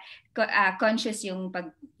 Kaya conscious yung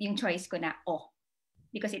choice ko na O.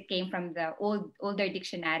 because it came from the older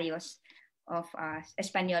dictionarios of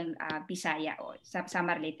Espanol, Bisaya, or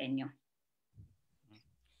Samarliteño.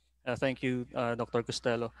 Thank you, Dr.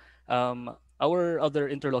 Costelo. Our other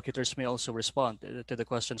interlocutors may also respond to the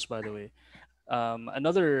questions, by the way.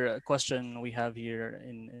 Another question we have here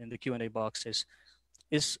in the Q&A box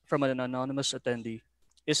is from an anonymous attendee.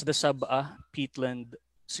 Is the Sabah peatland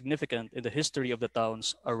significant in the history of the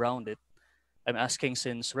towns around it? I'm asking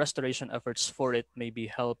since restoration efforts for it may be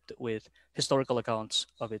helped with historical accounts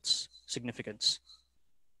of its significance.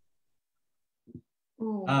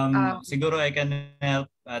 Ooh, Siguro I can help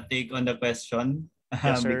take on the question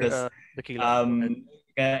Yes, sir. because Dakila,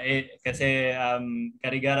 go ahead. kasi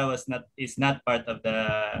Carigara is not part of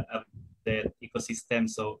the ecosystem,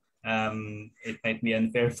 so it might be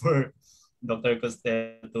unfair for Dr.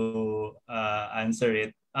 Costelo to answer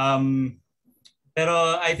it.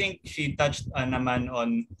 Pero I think she touched naman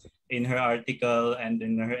on in her article and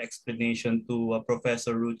in her explanation to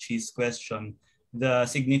Professor Ruchi's question the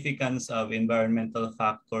significance of environmental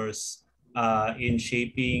factors in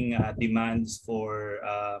shaping demands for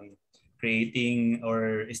creating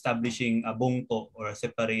or establishing a bongto or a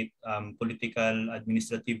separate political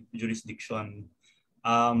administrative jurisdiction.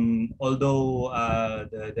 Although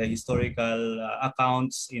the historical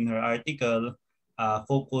accounts in her article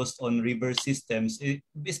focused on river systems,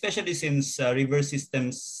 especially since river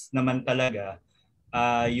systems naman talaga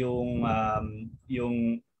yung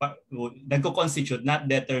nagko-constitute, not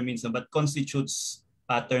determines, but constitutes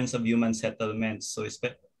patterns of human settlements. So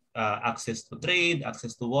access to trade,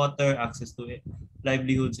 access to water, access to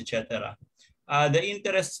livelihoods, etc. The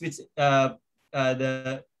interests which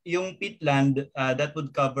yung peatland that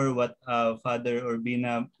would cover what Father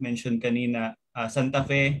Urbina mentioned kanina, Santa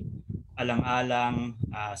Fe, Alang-alang,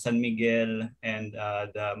 San Miguel, and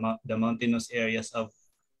the mountainous areas of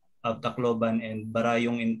Tacloban and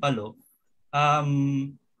Barayong in Palo.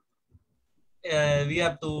 We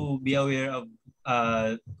have to be aware of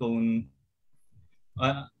kung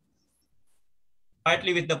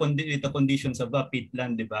partly with the conditions of a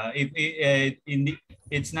peatland, di ba?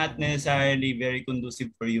 It's not necessarily very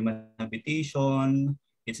conducive for human habitation.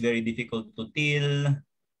 It's very difficult to till.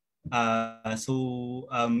 So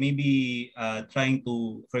maybe trying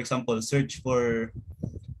to, for example, search for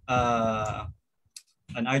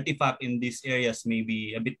an artifact in these areas may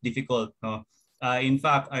be a bit difficult. No? In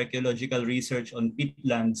fact, archaeological research on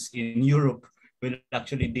peatlands in Europe will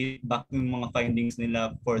actually date back yung mga findings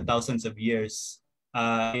nila for thousands of years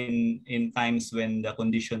in times when the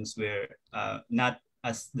conditions were not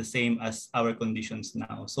as the same as our conditions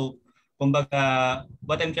now. So, kumbaga,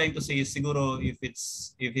 what I'm trying to say is siguro if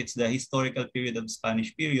it's the historical period of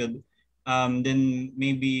Spanish period, then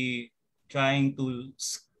maybe trying to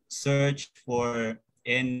search for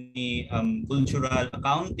any cultural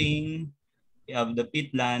accounting of the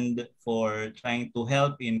peatland for trying to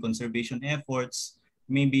help in conservation efforts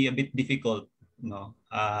may be a bit difficult, no?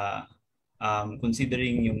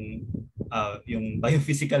 Considering yung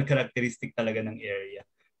biophysical characteristic talaga ng area.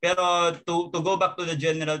 Pero to go back to the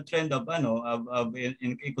general trend of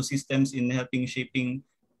in ecosystems in helping shaping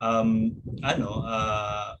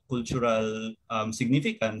cultural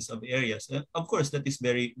significance of areas, of course that is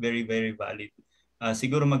very very very valid.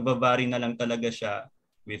 Siguro magbabari na lang talaga siya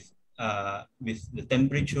with the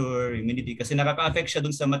temperature, humidity, kasi nakaka-affect siya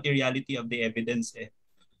dun sa materiality of the evidence.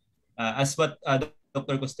 As what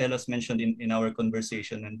Dr. Costello mentioned in our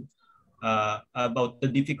conversation and about the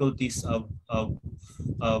difficulties of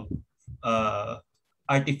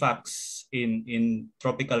artifacts in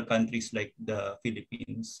tropical countries like the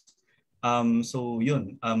Philippines. So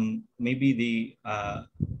yun, maybe the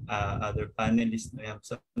other panelists may have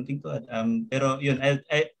something to add. Pero yun,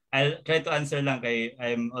 I'll try to answer lang kay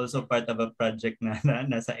I'm also part of a project na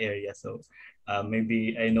nasa area. So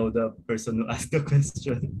maybe I know the person who asked the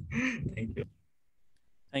question. Thank you.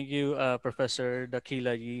 Thank you, Professor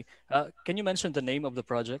Dakila Kim. Can you mention the name of the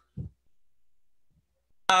project?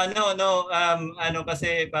 No.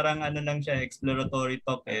 Kasi parang lang siya, exploratory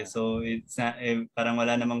talk eh. So it's not, parang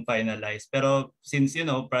wala namang finalized. Pero since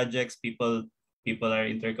projects, people are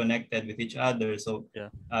interconnected with each other. So yeah.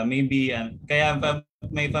 Maybe kaya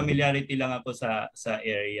may familiarity lang ako sa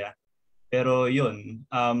area. Pero yun.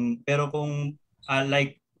 Pero kung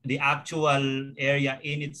like the actual area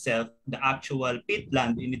in itself, the actual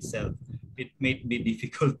peatland in itself, it may be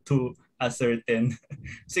difficult to ascertain.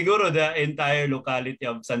 Siguro the entire locality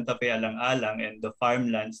of Santa Fe Alang-alang and the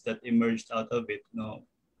farmlands that emerged out of it, no.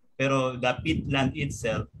 Pero the peatland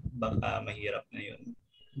itself, baka mahirap na yun.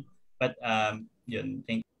 But yun,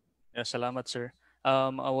 thank you. Yeah, salamat, sir.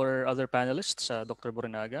 Our other panelists, Dr.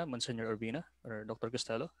 Borrinaga, Monsignor Urbina, or Dr.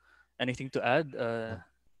 Costelo, anything to add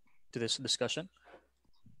to this discussion?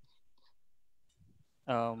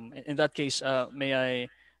 In that case, may I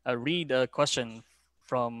read a question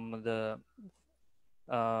from the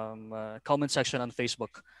comment section on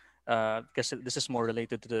Facebook? Because this is more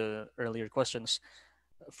related to the earlier questions.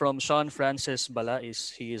 From Sean Francis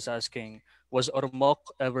Balais, he is asking, was Ormoc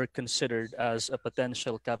ever considered as a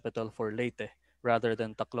potential capital for Leyte rather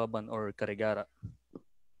than Tacloban or Carigara?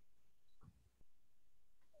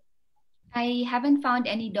 I haven't found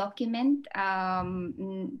any document na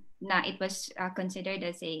it was considered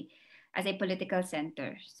as a political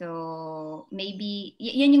center. So maybe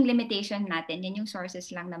yun yung limitation natin, yun yung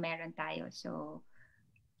sources lang na meron tayo. So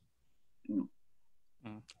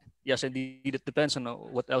yes, indeed, it depends on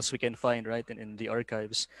what else we can find, right, in the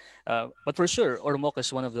archives. But for sure, Ormoc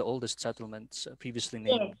is one of the oldest settlements previously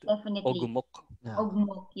named definitely. Ogumok.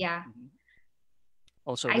 Ogumok, yeah.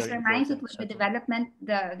 Also I very surmise it important was the settlement.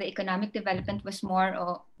 development, the economic development was more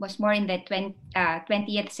in the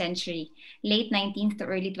 20th century, late 19th to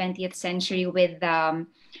early 20th century with the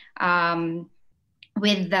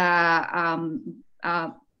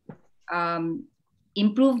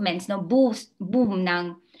improvements, no, boom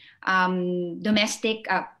ng domestic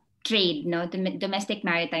trade, no, domestic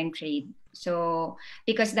maritime trade. So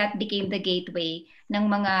because that became the gateway ng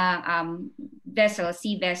mga vessels,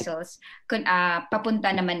 sea vessels,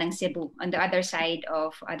 papunta naman ng Cebu on the other side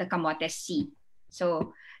of the Camotes Sea.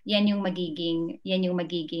 So yan yung magiging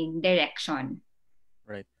direction.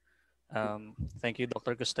 Right. Thank you,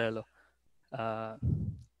 Dr. Costelo.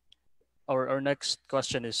 Our next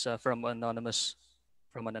question is from an anonymous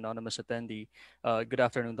attendee. Good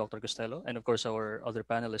afternoon, Dr. Costelo, and of course our other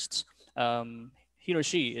panelists. He or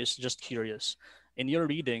she is just curious. In your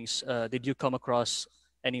readings, did you come across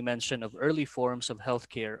any mention of early forms of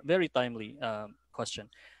healthcare? Very timely question.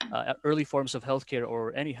 Early forms of healthcare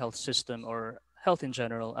or any health system or health in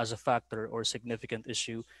general as a factor or significant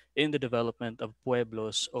issue in the development of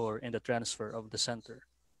pueblos or in the transfer of the center?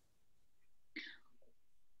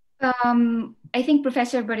 I think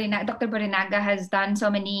Dr. Borrinaga has done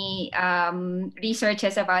so many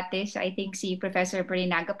researches about this. I think si Professor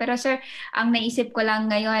Borrinaga. Pero sir, ang naisip ko lang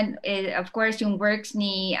ngayon, of course, yung works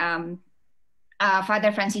ni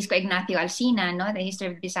Father Francisco Ignacio Alsina, no, the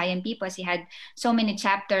history of Visayan peoples. He had so many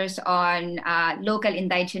chapters on local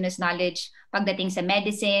indigenous knowledge pagdating sa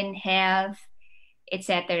medicine, health,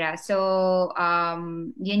 etc. So,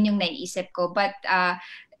 yun yung naiisip ko. But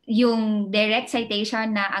yung direct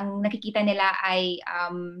citation na ang nakikita nila ay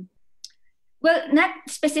well, not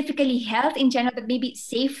specifically health in general, but maybe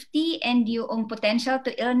safety and yung potential to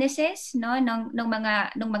illnesses, no, ng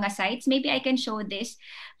mga sites. Maybe I can show this.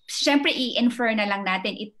 Siyempre i-infer na lang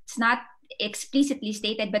natin. It's not explicitly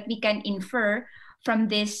stated, but we can infer from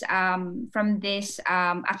this account.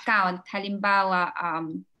 Halimbawa,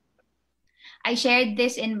 I shared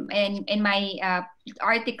this in my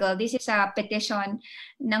article. This is a petition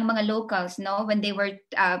ng mga locals, no, when they were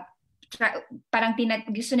parang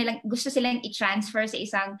gusto silang i-transfer sa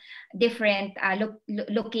isang different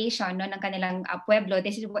location, no, ng kanilang pueblo.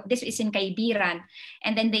 This is in Caibiran,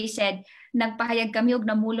 and then they said nagpahayag kami og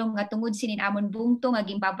namulong nga tungod sinin amon Bongto nga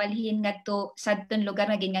ginpabalhin ngadto sadton lugar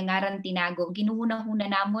nga gingangaran Tinago. Ginuhuna-huna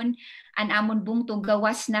namon an amon Bongto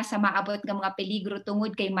gawas na sa maabot nga mga peligro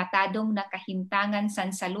tungod kay matadong nakahimtangan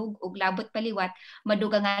sansalug ug labot paliwat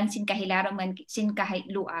madugangan sin kahilarom sin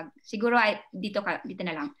kahitluag. Siguro ay dito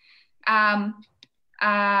na lang.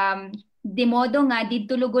 Di modo nga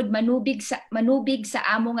didto lugod manubig sa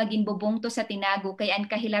amo nga ginbobongto sa Tinago kay an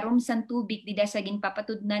kahilarom san tubig dida sa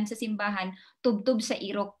ginpapatudnan sa simbahan tubtob sa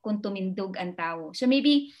irok kung tumindog ang tao. So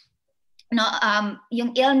maybe no,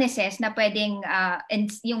 yung illnesses na pwedeng and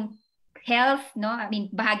yung health, no, I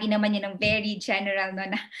mean bahagi naman yun ng very general, no,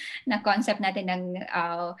 na concept natin ng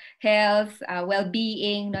health,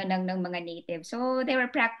 well-being, no, ng mga native. So they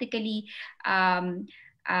were practically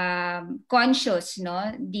conscious,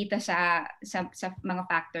 no, dito sa mga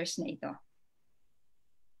factors na ito.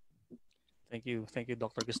 Thank you,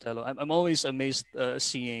 Dr. Costelo. I'm always amazed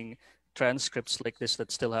seeing transcripts like this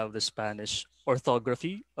that still have the Spanish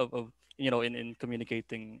orthography of in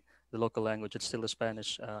communicating the local language. It's still a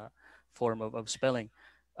Spanish form of spelling.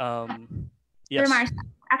 Yes. Mars,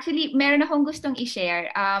 actually, meron akong gustong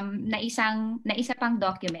i-share na isa pang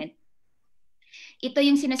document. Ito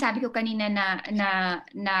yung sinasabi ko kanina not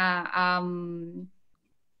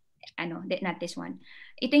this one.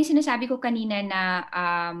 Ito yung sinasabi ko kanina na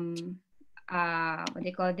what do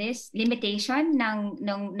you call this? Limitation ng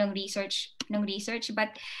research,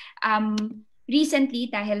 but recently,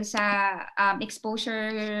 dahil sa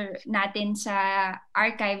exposure natin sa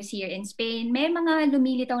archives here in Spain, may mga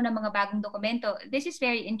lumilitaw na mga bagong dokumento. This is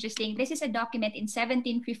very interesting. This is a document in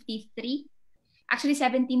 1753, actually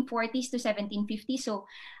 1740s to 1750s, so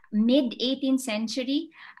mid-18th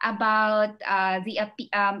century, about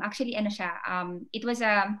actually ano siya, it was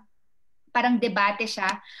a parang debate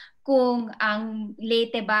siya kung ang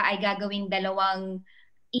Leyte ba ay gagawing dalawang,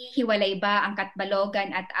 ihiwalay ba ang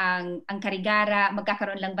Katbalogan at ang Carigara,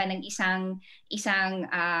 magkakaroon lang ba ng isang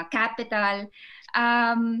capital,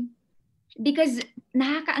 because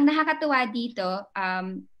ang nakakatuwa dito,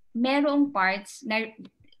 merong parts na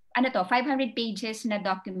 500 pages na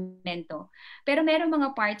dokumento, pero merong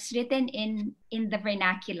mga parts written in the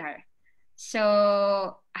vernacular. So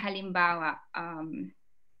halimbawa,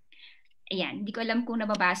 ayan, hindi ko alam kung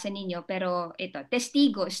nababasa ninyo, pero ito,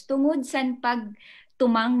 testigos, tungod san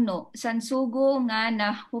pagtumangno, san sugo nga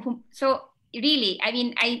na, so really, I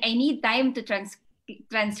mean, I need time to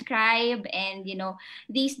transcribe and,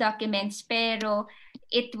 these documents, pero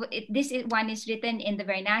this one is written in the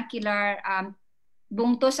vernacular,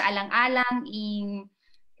 Bongto sa alang-alang,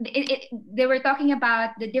 they were talking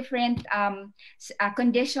about the different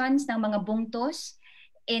conditions ng mga bungtos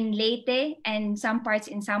in Leyte and some parts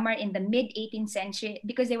in Samar in the mid-18th century,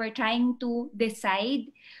 because they were trying to decide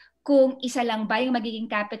kung isa lang ba yung magiging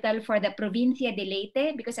capital for the Provincia de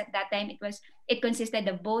Leyte, because at that time it consisted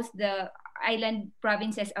of both the island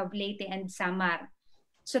provinces of Leyte and Samar.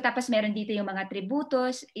 So tapos meron dito yung mga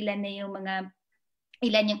tributos, ilan yung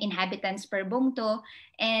inhabitants per bungto,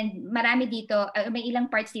 and marami dito, may ilang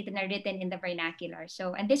parts dito na written in the vernacular.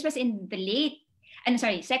 So, and this was in the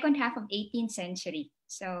second half of 18th century.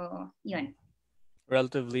 So, yun.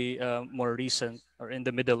 Relatively more recent, or in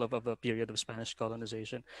the middle of a period of Spanish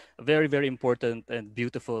colonization. A very, very important and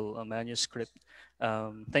beautiful manuscript.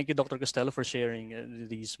 Thank you, Dr. Costelo, for sharing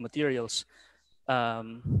these materials.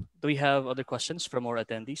 Do we have other questions from our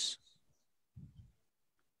attendees?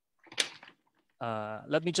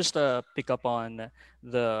 Let me just pick up on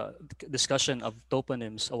the discussion of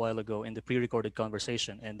toponyms a while ago in the pre-recorded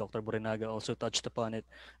conversation, and Dr. Borrinaga also touched upon it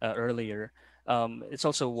earlier. It's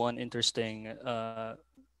also one interesting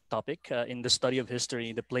topic in the study of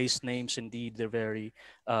history. The place names, indeed, they're very,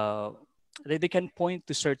 they can point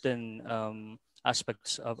to certain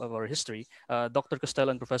aspects of our history. Dr. Costelo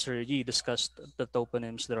and Professor Yi discussed the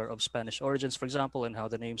toponyms that are of Spanish origins, for example, and how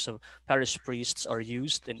the names of parish priests are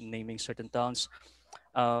used in naming certain towns.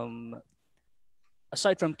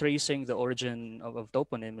 Aside from tracing the origin of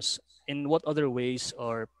toponyms, in what other ways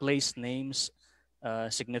are place names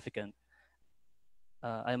significant?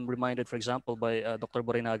 I'm reminded, for example, by Dr.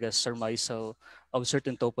 Borrinaga's surmisal of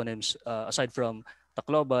certain toponyms, aside from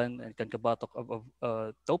Tacloban and Cancabatok, of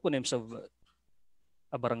toponyms of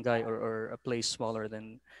a barangay or a place smaller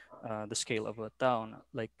than the scale of a town,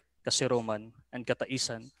 like Kasiroman and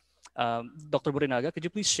Kataisan. Dr. Borinaga, could you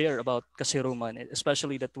please share about Kasiroman,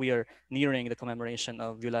 especially that we are nearing the commemoration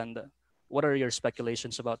of Yolanda? What are your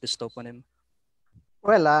speculations about this toponym?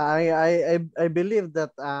 Well, I believe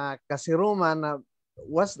that Kasiroman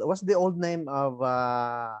was the old name of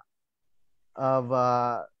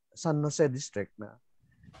San Jose district.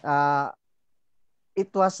 It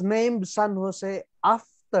was named San Jose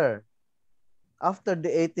after the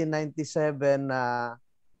 1897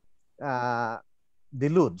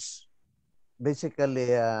 deluge.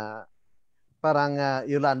 Basically, parang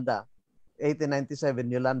Yolanda, 1897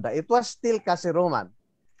 Yolanda. It was still Kasiroman.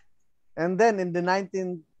 And then in the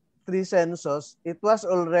 1903 census, it was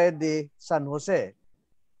already San Jose.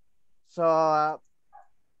 So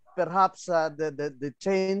perhaps the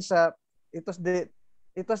change, it was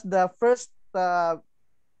the first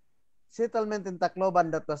settlement in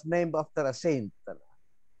Tacloban that was named after a saint,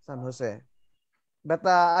 San Jose. But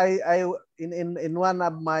in one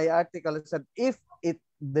of my articles said, if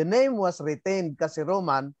the name was retained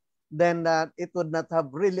Kasiroman, then it would not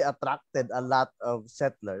have really attracted a lot of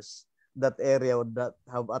settlers. That area would not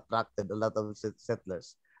have attracted a lot of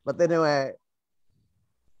settlers. But anyway,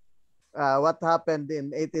 what happened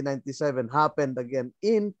in 1897 happened again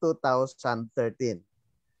in 2013.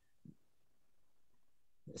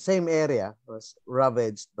 Same area was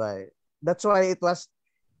ravaged by. That's why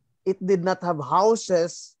it did not have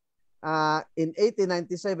houses in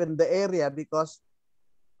 1897, the area, because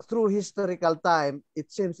through historical time,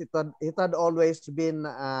 it seems it had always been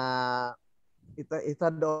it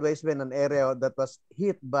had always been an area that was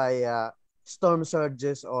hit by storm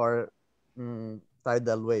surges or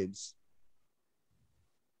tidal waves.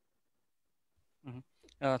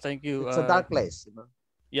 Thank you. It's a dark place.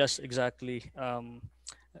 Yes, exactly.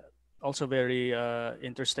 also very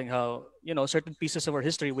interesting how, you know, certain pieces of our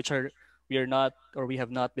history which are we are not or we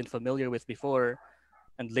have not been familiar with before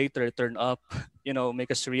and later turn up, you know,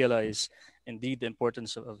 make us realize indeed the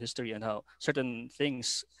importance of history and how certain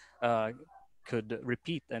things uh, could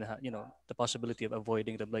repeat and you know, the possibility of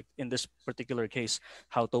avoiding them, like in this particular case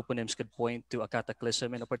how toponyms could point to a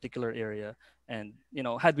cataclysm in a particular area. And you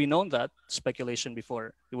know, had we known that speculation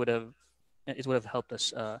before, it would have helped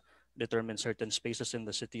us determine certain spaces in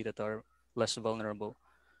the city that are less vulnerable.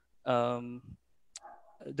 um,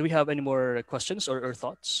 do we have any more questions or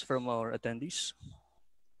thoughts from our attendees?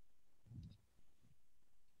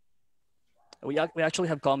 We actually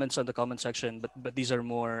have comments on the comment section, but these are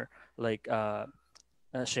more like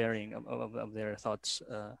sharing of their thoughts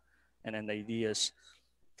and ideas.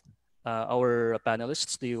 Our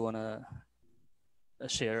panelists, do you want to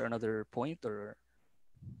share another point or?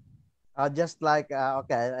 Just like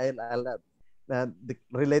okay,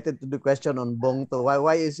 related to the question on Bongto,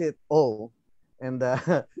 why is it O? And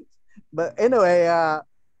but anyway,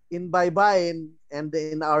 in Baybayin and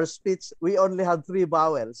in our speech, we only have three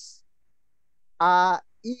vowels: A,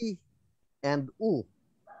 E, and U.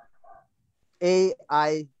 A,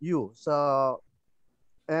 I, U. So,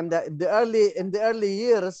 and in the early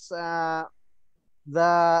years,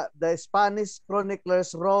 the Spanish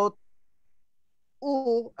chroniclers wrote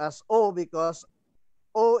U as O because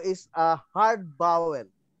O is a hard vowel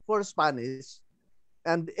for Spanish,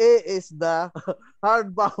 and A is the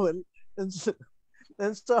hard vowel, and so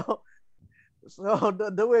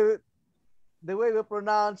the way we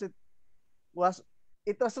pronounce it was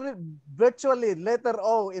virtually letter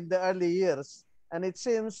O in the early years, and it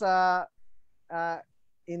seems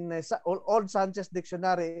in old Sanchez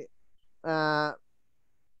dictionary,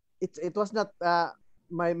 it was not.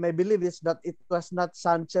 My belief is that it was not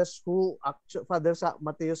Sanchez who Father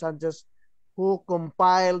Mateo Sanchez who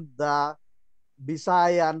compiled the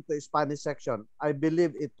Visayan to Spanish section. I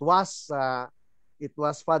believe it was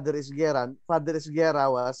Father Msgr. Father Msgr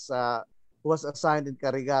was assigned in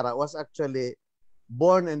Carigara, was actually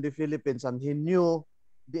born in the Philippines, and he knew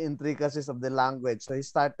the intricacies of the language. So he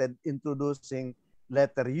started introducing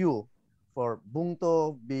letter U for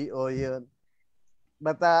Bongto, B-O yun.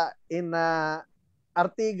 But in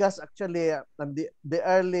Artigas, actually, the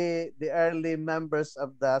early members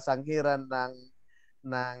of the sanghiran ng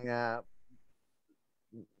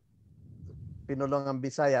Pinulungang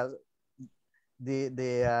Bisaya, the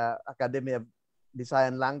Academy of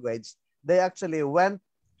Visayan Language, they actually went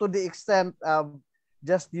to the extent of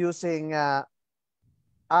just using A,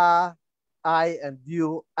 I, and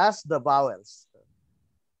U as the vowels.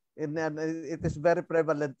 And it is very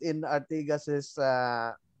prevalent in Artigas's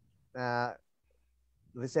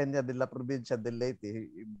Reseña de la Provincia de Leyte.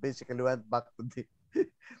 He basically went back to the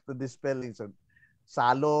to the spelling. So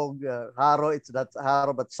Salog, Haro, it's not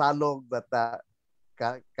Haro, but Salog, but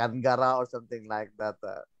Kangara or something like that.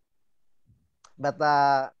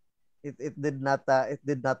 But it did not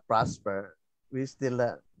prosper. We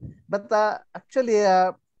still, but actually,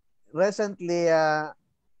 recently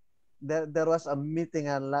there was a meeting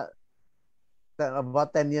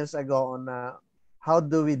about 10 years ago on how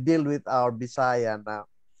do we deal with our Visayan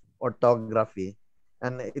orthography,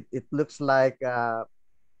 and it looks like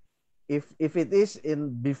if it is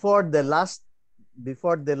in before the last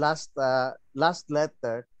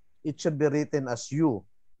letter, it should be written as U,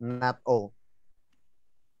 not O.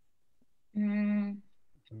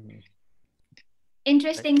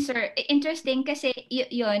 Interesting, sir. Interesting kasi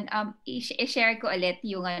yun, i-share ko ulit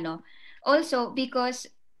yung ano. Also, because,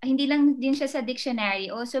 hindi lang din siya sa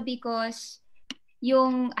dictionary, also because,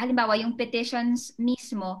 yung, halimbawa, yung petitions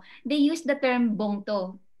mismo, they use the term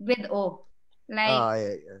Bongto with O.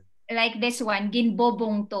 Like, like this one, Ginbo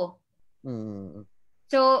Bongto.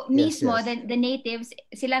 So, mismo, yes. The natives,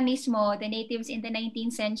 sila mismo, the natives in the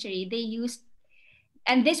 19th century, they used,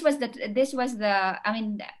 and this was the, I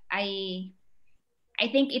mean, I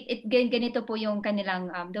think it ganito po yung kanilang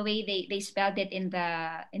the way they spelled it in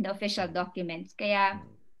the official documents. Kaya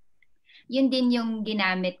yun din yung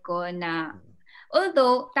ginamit ko na,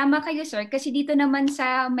 although tama kayo sir, kasi dito naman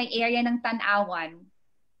sa may area ng Tanawan,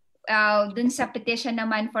 dun sa petition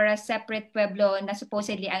naman for a separate pueblo na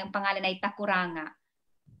supposedly ang pangalan ay Takuranga,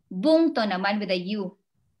 Bongto naman with a U.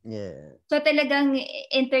 Yeah. So talagang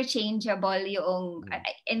interchangeable yung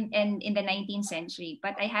in the 19th century,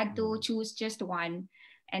 but I had to choose just one,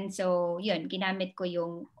 and so yun, ginamit ko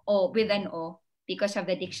yung O with an O because of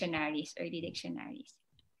the dictionaries, early dictionaries.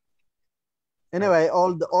 Anyway,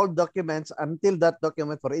 all documents until that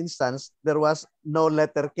document, for instance, there was no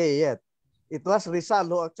letter K yet. It was Rizal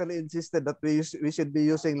who actually insisted that we should be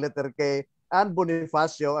using letter K And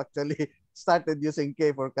Bonifacio actually started using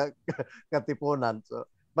K for Katipunan. So,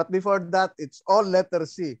 but before that, it's all letter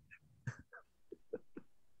C.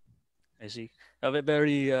 I see.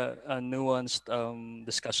 Very nuanced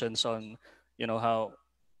discussions on, how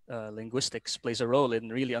linguistics plays a role in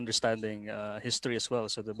really understanding history as well.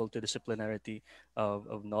 So the multidisciplinarity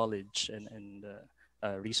of knowledge and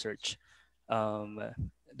research.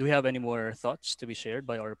 Do we have any more thoughts to be shared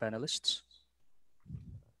by our panelists?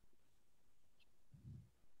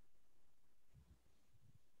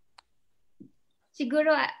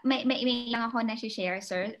 Siguro may lang ako na share,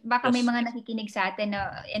 sir. Baka may Yes. mga nakikinig sa atin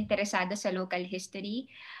na interesado sa local history.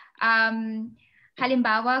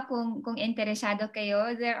 Halimbawa, kung interesado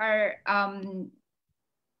kayo, there are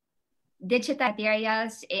digital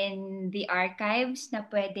materials in the archives na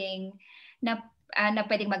pwedeng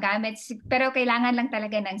magamit, pero kailangan lang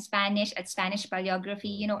talaga ng Spanish at Spanish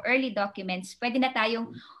paleography, early documents. Pwede na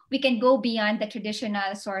tayong, we can go beyond the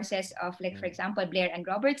traditional sources of, like, for example, Blair and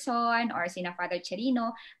Robertson or sina Father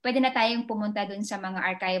Cherino. Pwede na tayong pumunta dun sa mga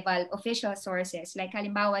archival official sources. Like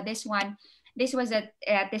halimbawa, this was a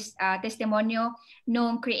testimonyo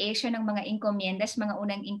nung creation ng mga encomiendas, mga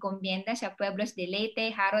unang encomiendas sa pueblos de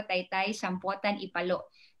Leyte, Haro, Taytay, Sampuatan,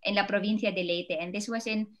 Ipalo, in la provincia de Leyte. And this was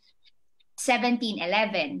in 1711.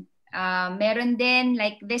 Meron din,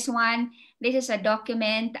 like this one, this is a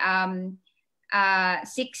document,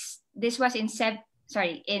 this was in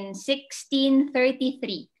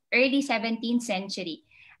 1633, early 17th century.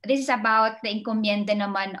 This is about the encomienda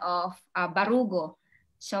naman of Barugo.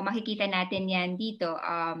 So makikita natin yan dito.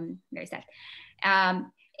 There's that.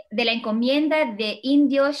 De la encomienda de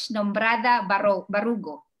indios nombrada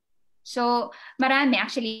Barugo. So maraming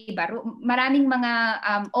mga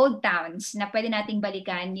old towns na pwede nating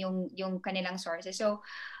balikan yung kanilang sources. So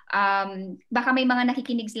baka may mga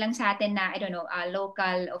nakikinig lang sa atin na, I don't know,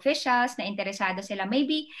 local officials na interesado sila.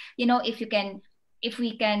 Maybe, if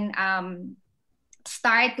we can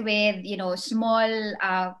start with, small,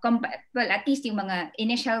 at least yung mga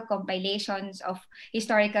initial compilations of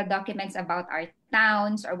historical documents about our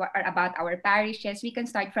towns or about our parishes. We can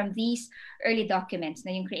start from these early documents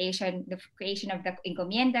na yung the creation of the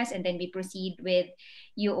encomiendas, and then we proceed with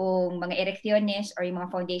yung mga erecciones or yung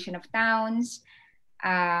mga foundation of towns.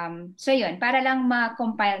 So yun, para lang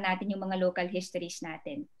ma-compile natin yung mga local histories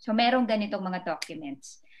natin. So merong ganitong mga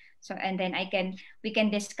documents. So, and then we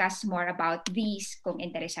can discuss more about these kung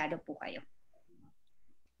interesado po kayo.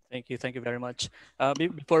 Thank you very much.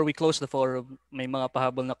 Before we close the forum, may mga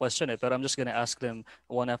pahabol na question pero I'm just gonna ask them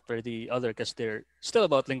one after the other because they're still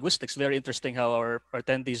about linguistics. Very interesting how our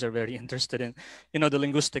attendees are very interested in, the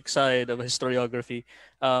linguistic side of historiography.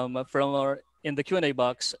 In the Q&A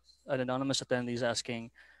box, an anonymous attendee is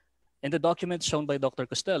asking, in the documents shown by Dr.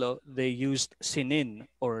 Costelo, they used sinin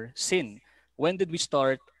or sin. When did we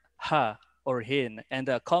start ha or hin? And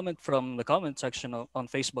a comment from the comment section on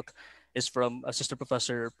Facebook is from Assistant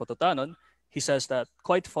Professor Pototanon. He says that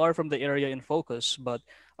quite far from the area in focus, but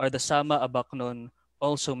are the Sama Abaknon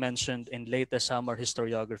also mentioned in Leyte Samar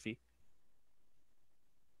historiography?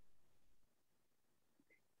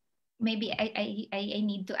 Maybe I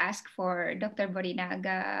need to ask for Dr.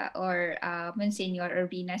 Borrinaga or Monsignor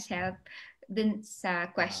Urbina's help dun sa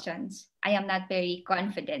questions. I am not very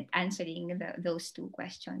confident answering those two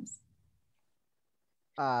questions.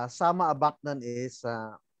 Sama Abaknan is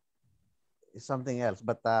something else,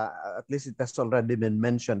 but at least it has already been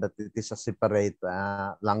mentioned that it is a separate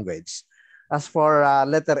language. As for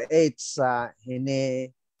letter H, hini,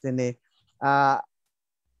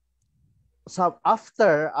 so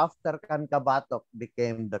after Kankabatok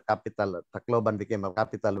became the capital, Tacloban became a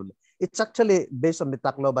capital. It's actually based on the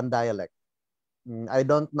Tacloban dialect. I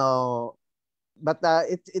don't know, but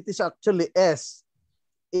it is actually S.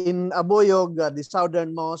 In Aboyog, the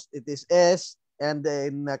southernmost, it is S, and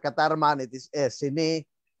in Katarman, it is S. Sini,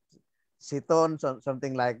 Siton,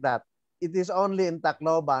 something like that. It is only in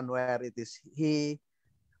Tacloban where it is he,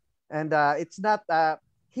 and it's not.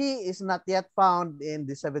 He is not yet found in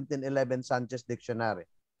the 1711 Sanchez Dictionary.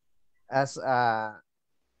 My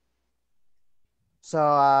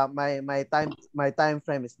time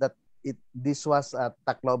frame is that this was a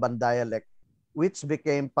Tacloban dialect, which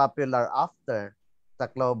became popular after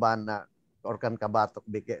Tacloban or Kankabatok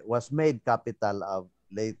was made capital of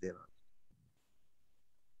Leyte.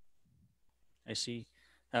 I see.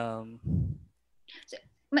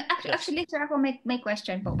 Actually, sir, ako may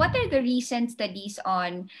question po. What are the recent studies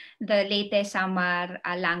on the Leyte Samar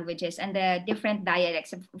languages and the different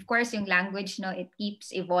dialects? Of course, yung language, it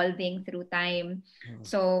keeps evolving through time.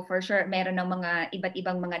 So for sure, meron ng mga iba't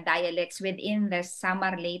ibang mga dialects within the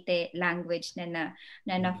Samar Leyte language na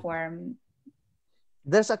na-form.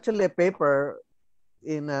 There's actually a paper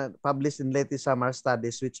published in Leyte Samar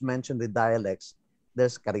Studies which mentioned the dialects.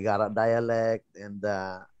 There's Carigara dialect and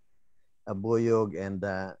Abuyog and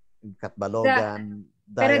The, Katbalogan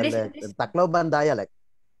pero dialect and Tacloban dialect.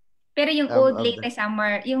 pero yung of, old of the,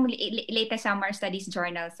 Leyte Samar Studies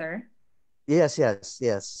Journal, sir? yes.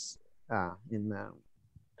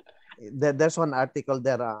 There's one article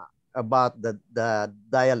there about the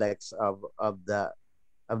dialects of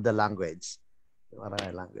the language,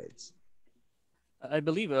 Waray language. I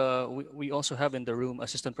believe we also have in the room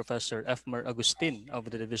Assistant Professor Efmer Agustin of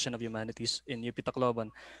the Division of Humanities in UP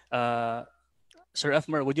Tacloban. Sir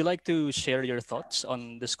Efmer, would you like to share your thoughts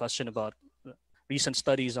on this question about recent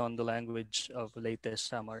studies on the language of Leyte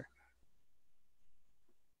Samar?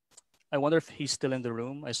 I wonder if he's still in the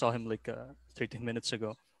room. I saw him like 13 minutes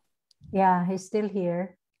ago. Yeah, he's still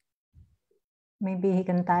here. Maybe he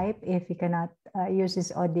can type if he cannot use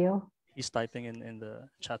his audio. He's typing in the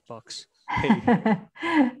chat box.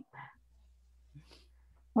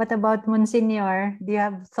 What about Monsignor? Do you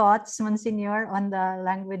have thoughts, Monsignor, on the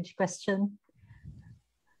language question?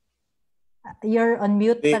 You're on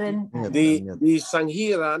mute. The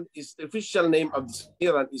Sanghiran is the official name of the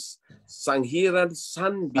Sanghiran is Sanghiran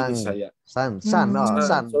San Binisaya. San.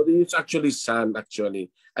 So it's actually San. Actually,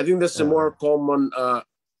 I think that's a more common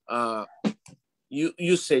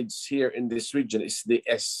usage here in this region is the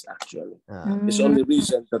S. Actually, it's only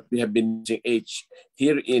recent that we have been using H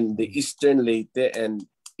here in the Eastern Leyte and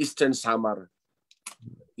Eastern Samar,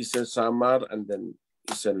 and then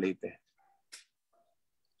Eastern Leyte.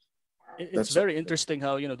 It's very interesting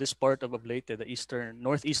how, this part of Leyte, the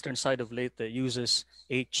northeastern side of Leyte, uses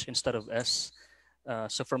H instead of S.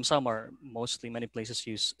 So from Samar, many places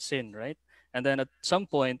use Sin, right? And then at some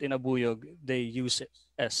point in Abuyog, they use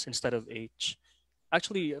S instead of H.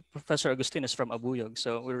 Actually, Professor Agustin is from Abuyog,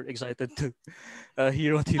 so we're excited to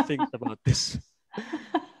hear what he thinks about this.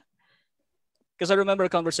 Because I remember a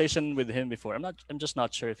conversation with him before. I'm just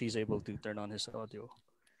not sure if he's able to turn on his audio.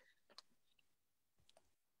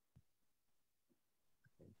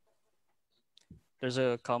 There's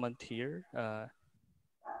a comment here.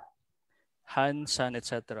 Han, san,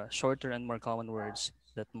 etc. Shorter and more common words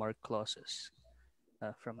that mark clauses.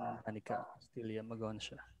 From Anika Stilia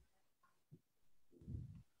Magonsha.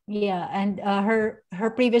 Yeah, and her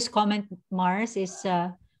previous comment, Mars, is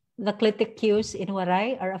the clitic cues in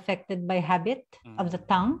Waray are affected by habit of the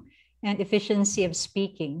tongue and efficiency of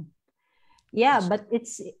speaking. Yeah, but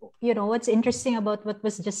it's, what's interesting about what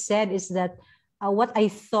was just said is that what I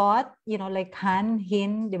thought, like han,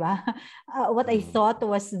 hin, diba? What I thought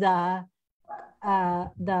was the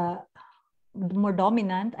more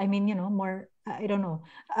dominant, I mean, more, I don't know,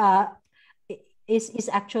 is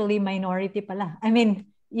actually minority pala. I mean,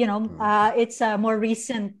 it's a more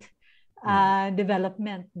recent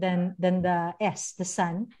development than the S, the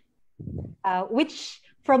sun, which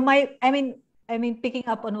from picking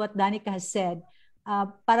up on what Danica has said,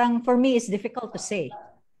 parang for me it's difficult to say.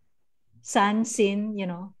 Sun, sin,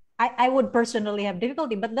 I would personally have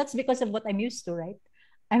difficulty, but that's because of what I'm used to, right?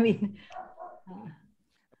 I mean,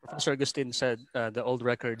 Professor Agustin said the old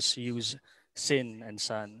records use sin and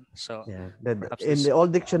sun. So in the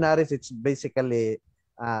old dictionaries, it's basically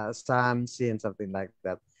sun, sin, something like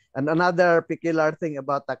that. And another peculiar thing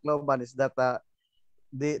about Tacloban is that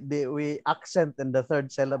we accent in the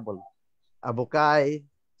third syllable. Abukay,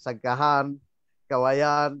 Sagkahan,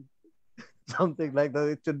 Kawayan, something like that.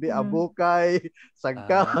 It should be Abukay,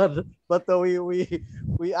 Sagkahan, but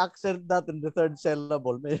we accent that in the third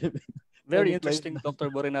syllable. Maybe. Very interesting, Dr.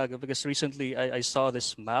 Borrinaga, because recently I saw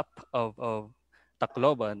this map of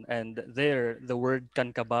Tacloban, and there the word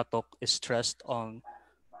Kankabatok is stressed on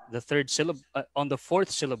the third syllable, on the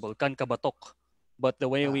fourth syllable, Kankabatok. But the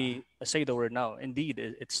way we say the word now, indeed,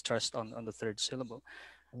 it's stressed on the third syllable.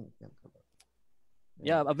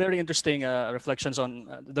 Yeah, a very interesting reflections on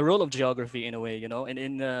the role of geography in a way, and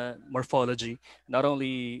in morphology. Not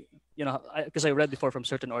only, because I read before from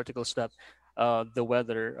certain articles that the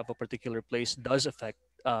weather of a particular place does affect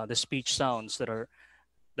the speech sounds that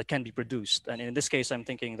can be produced. And in this case, I'm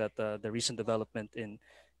thinking that the recent development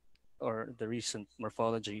or the recent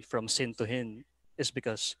morphology from sin to hin is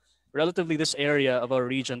because relatively this area of our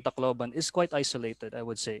region, Tacloban, is quite isolated, I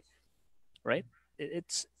would say, right?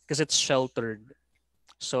 It's because it's sheltered.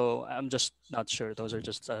 So I'm just not sure. Those are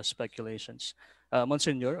just speculations.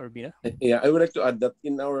 Monsignor Urbina? Yeah, I would like to add that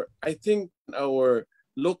I think in our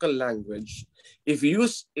local language, if you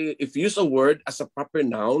use a word as a proper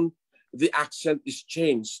noun, the accent is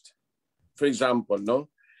changed. For example,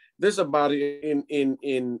 there's a body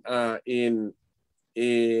in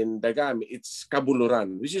in Dagami, it's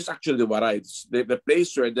Kabuluran, which is actually the Waray. It's the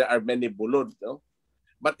place where there are many bulod, no?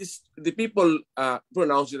 But the people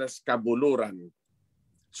pronounce it as Kabuluran.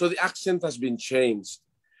 So the accent has been changed.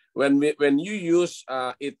 When you use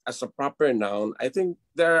it as a proper noun, I think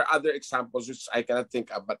there are other examples which I cannot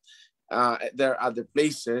think of, but there are other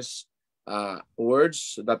places,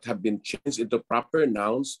 words that have been changed into proper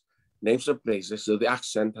nouns, names of places, so the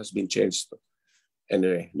accent has been changed.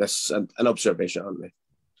 Anyway, that's an observation only.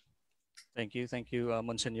 Thank you,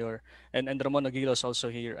 Monsignor. And Ramon Aguilos also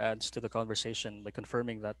here adds to the conversation by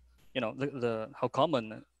confirming that the how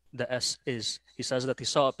common the S is. He says that he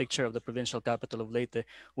saw a picture of the provincial capital of Leyte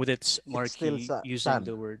with its marquee using San.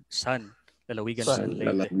 the word San, Lalawigan San. San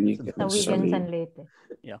Leyte. Lalawigan San Leyte.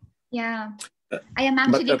 Yeah. I am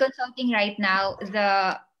actually consulting right now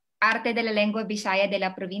the Arte de la Lengua Bisaya de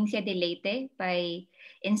la Provincia de Leyte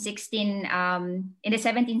in the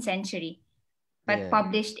 17th century, but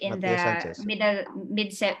published in the mid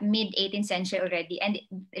 18th century already. And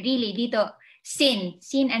really dito sin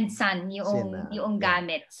and sun yung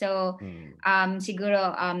gamit. So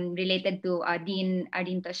siguro related to Dean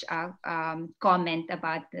Arinto's comment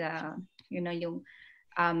about yung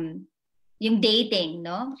dating,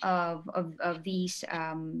 no, of these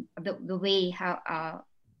the way how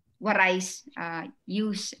Warais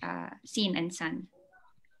use sin and sun.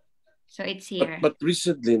 So it's here. But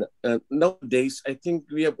recently, nowadays, I think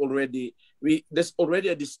there's already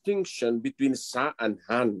a distinction between sa and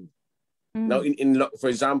han. Now, for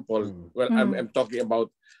example, I'm talking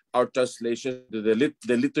about our translation to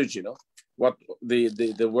the liturgy, no? What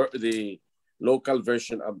the local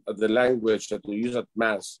version of the language that we use at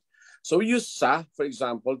Mass. So we use sa, for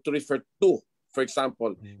example, to refer to, for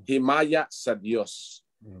example, himaya sa Diyos.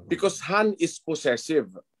 Because han is possessive.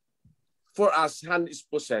 For us, han is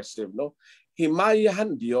possessive, no? Himaya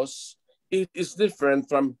han Diyos, it is different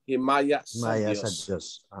from himaya sa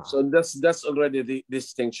Diyos. So that's already the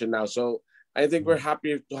distinction now. So I think we're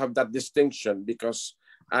happy to have that distinction because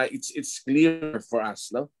it's clear for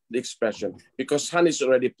us, no? The expression. Because han is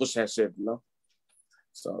already possessive, no?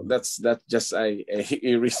 So that's just a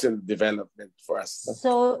recent development for us.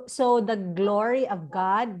 So the glory of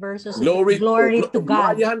God versus glory to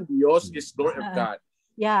God. Himaya Diyos is glory of God.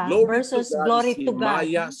 Yeah, glory versus to God glory is to God.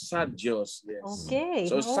 Himaya sa Diyos. Yes. Okay.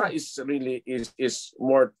 So sa is really is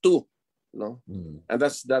more to, no? And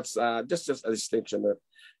that's just a distinction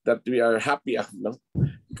that we are happy of, no?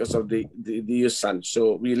 Because of the use san.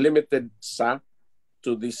 So we limited sa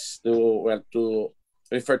to this to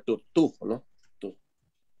refer to, no?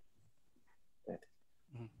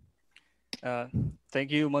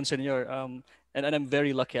 Thank you, Monsignor. And I'm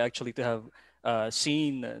very lucky actually to have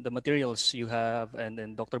seen the materials you have, and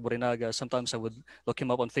then Dr. Borrinaga. Sometimes I would look him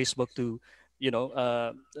up on Facebook to,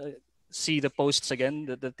 see the posts again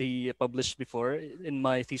that he published before. In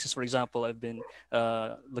my thesis, for example, I've been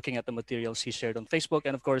looking at the materials he shared on Facebook,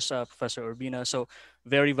 and of course, Professor Urbina. So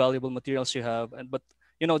very valuable materials you have, but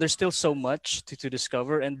there's still so much to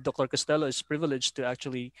discover, and Dr. Costelo is privileged to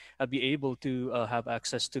actually be able to have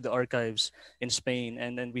access to the archives in Spain,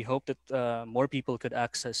 and then we hope that more people could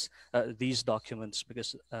access these documents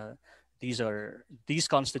because these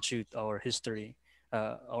constitute our history,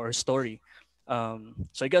 our story.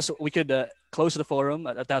 So I guess we could close the forum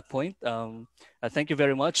at that point. Thank you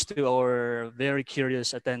very much to our very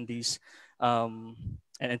curious attendees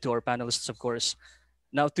and to our panelists, of course.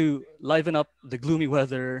 Now to liven up the gloomy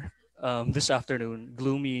weather this afternoon,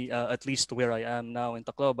 gloomy at least where I am now in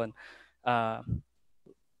Tacloban,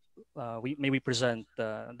 we present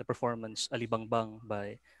the performance Alibangbang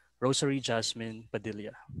by Rosary Jasmine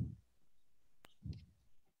Padilla.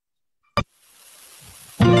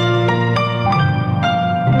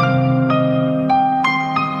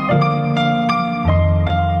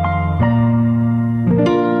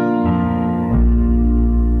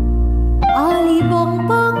 Hãy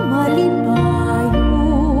subscribe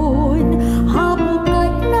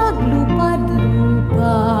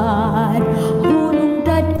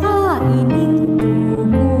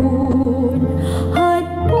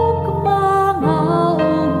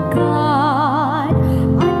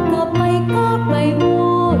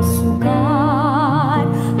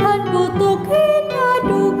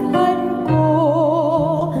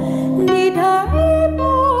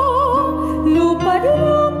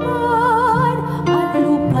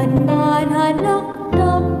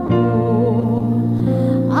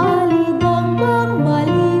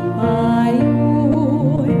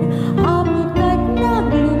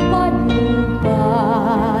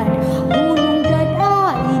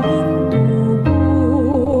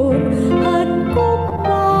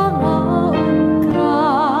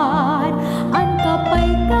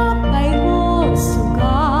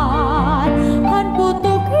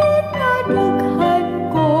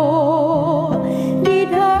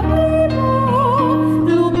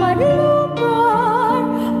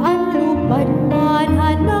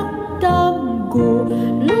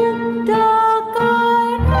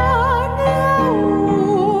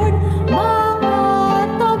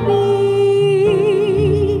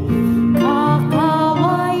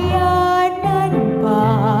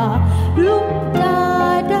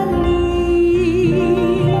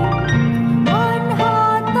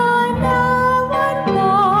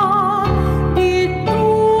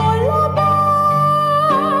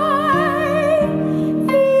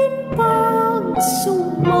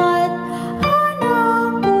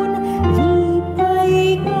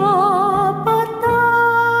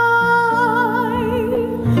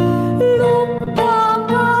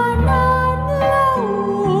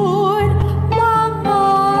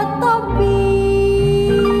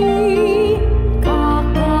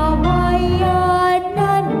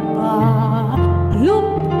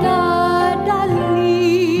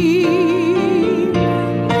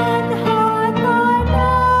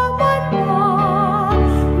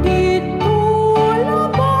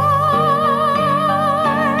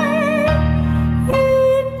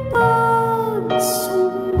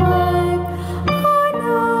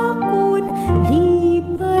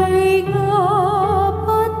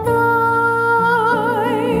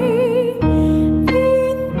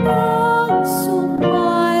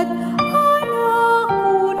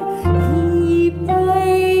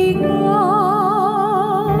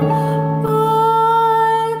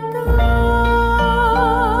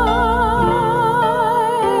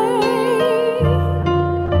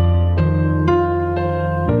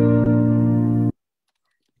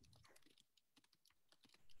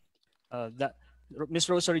That Miss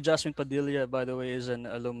Rosary Jasmine Padilla, by the way, is an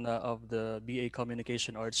alumna of the BA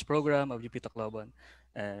Communication Arts program of UP Tacloban,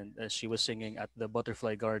 and she was singing at the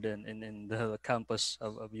Butterfly Garden in the campus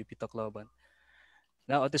of UP Tacloban.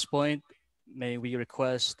 Now, at this point, may we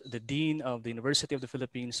request the Dean of the University of the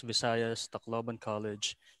Philippines, Visayas, Tacloban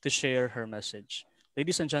College, to share her message.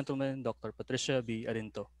 Ladies and gentlemen, Dr. Patricia B.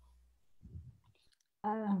 Arinto.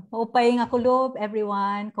 Maupayong akulob,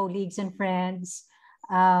 everyone, colleagues and friends.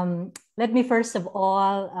 Let me first of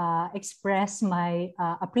all express my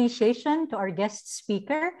appreciation to our guest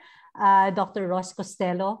speaker, Dr. Ros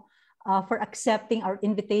Costelo, for accepting our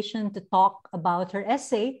invitation to talk about her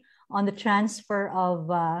essay on the transfer of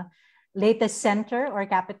Leyte Center or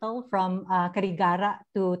capital from Carigara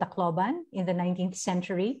to Tacloban in the 19th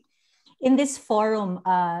century. In this forum,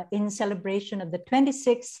 in celebration of the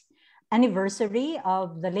 26th anniversary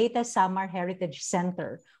of the Leyte Samar Heritage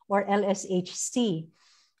Center, or LSHC.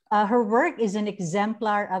 Her work is an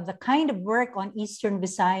exemplar of the kind of work on Eastern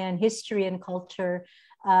Visayan history and culture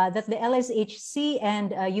that the LSHC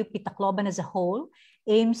and UP Tacloban as a whole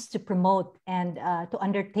aims to promote and to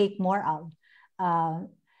undertake more of.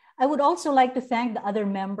 I would also like to thank the other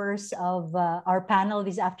members of our panel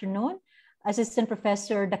this afternoon, Assistant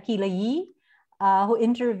Professor Dakila Kim, who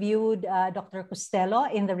interviewed Dr.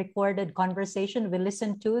 Costelo in the recorded conversation we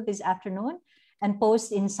listened to this afternoon and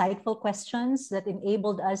posed insightful questions that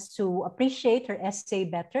enabled us to appreciate her essay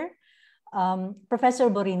better. Professor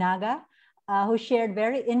Borrinaga, who shared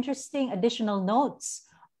very interesting additional notes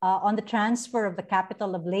on the transfer of the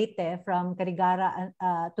capital of Leyte from Carigara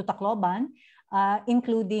to Tacloban,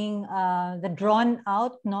 including the drawn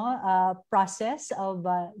out process of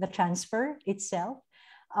the transfer itself.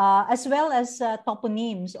 As well as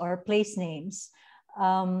toponyms or place names.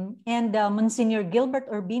 And Monsignor Gilbert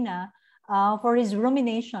Urbina for his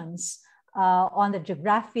ruminations on the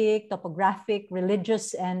geographic, topographic,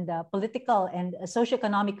 religious, and political and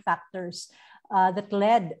socioeconomic factors that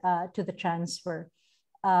led to the transfer.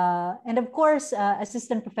 And of course,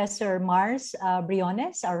 Assistant Professor Mars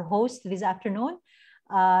Briones, our host this afternoon,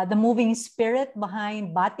 the moving spirit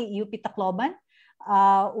behind Bati UP Tacloban,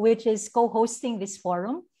 which is co-hosting this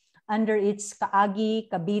forum under its Kaagi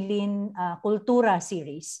Kabilin Kultura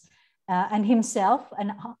series, and himself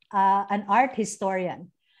an art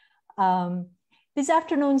historian. This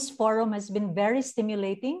afternoon's forum has been very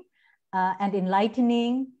stimulating and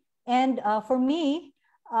enlightening, and for me,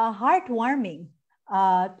 heartwarming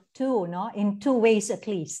too, in two ways at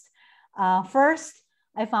least. First,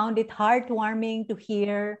 I found it heartwarming to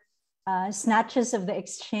hear snatches of the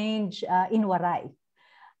exchange in Waray.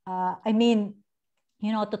 I mean,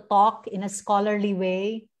 to talk in a scholarly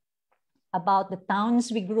way about the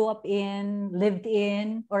towns we grew up in, lived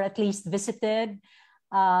in, or at least visited,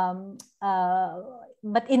 but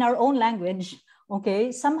in our own language,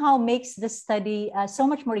 okay, somehow makes the study so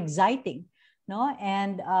much more exciting,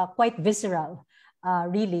 and quite visceral,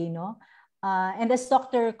 really, and as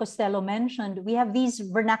Dr. Costelo mentioned, we have these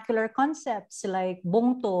vernacular concepts like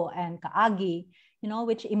Bongto and Kaagi,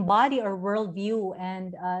 which embody our worldview,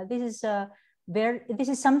 and this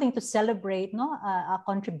is something to celebrate, a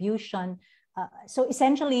contribution. So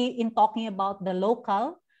essentially, in talking about the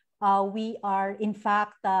local, we are in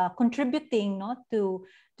fact contributing, to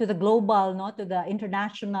the global, to the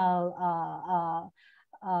international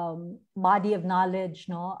body of knowledge,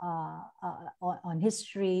 on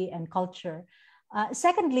history and culture.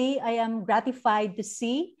 Secondly, I am gratified to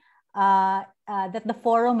see that the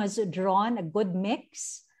forum has drawn a good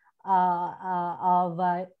mix of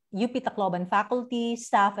UP Tacloban faculty,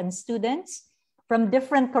 staff, and students from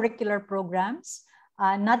different curricular programs,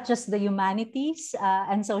 not just the humanities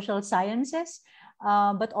and social sciences,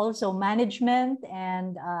 but also management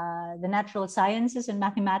and the natural sciences and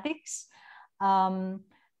mathematics.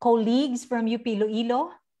 Colleagues from UP Iloilo,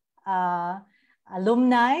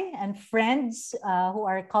 alumni and friends who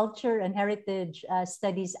are culture and heritage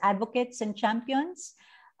studies advocates and champions,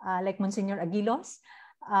 like Monsignor Aguilos,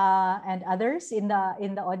 and others in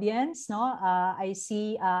the audience. I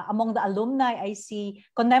see among the alumni, I see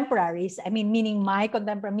contemporaries. I mean, meaning my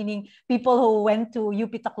contemporary, meaning people who went to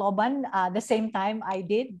UP Tacloban the same time I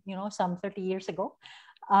did, some 30 years ago.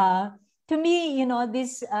 To me,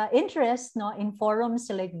 this interest in forums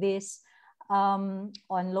like this on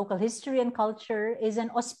local history and culture is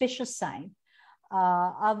an auspicious sign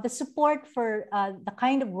of the support for the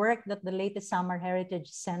kind of work that the Leyte Samar Heritage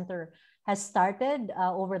Center has started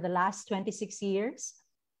over the last 26 years,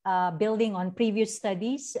 building on previous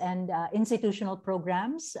studies and institutional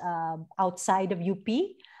programs outside of UP,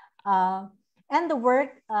 and the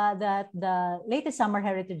work that the Leyte Samar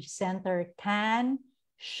Heritage Center can,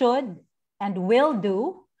 should, and will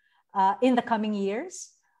do in the coming years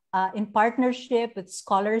in partnership with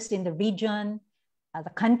scholars in the region, the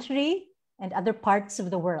country, and other parts of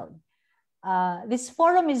the world. This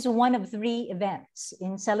forum is one of 3 events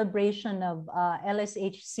in celebration of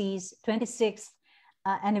LSHC's 26th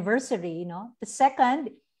anniversary. The second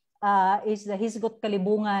is the Hisgot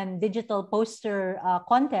Kalibungan digital poster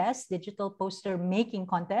contest, digital poster making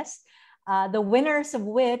contest, the winners of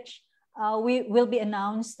which will be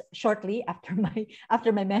announced shortly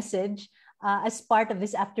after my message as part of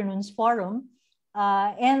this afternoon's forum.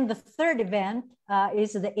 And the third event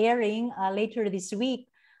is the airing later this week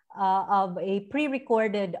of a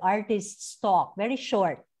pre-recorded artist's talk, very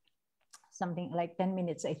short, something like 10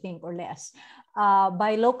 minutes, I think, or less,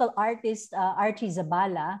 by local artist Archie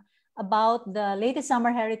Zabala about the Leyte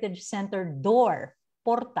Samar Heritage Center door,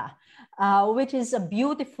 Porta, which is a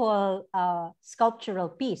beautiful sculptural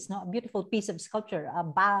piece, a beautiful piece of sculpture, a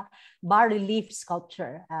bas-relief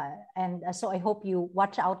sculpture. And so I hope you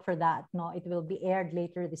watch out for that. It will be aired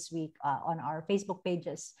later this week on our Facebook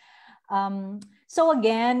pages. So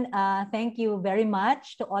again, thank you very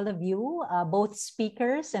much to all of you, both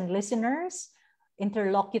speakers and listeners,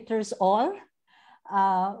 interlocutors all,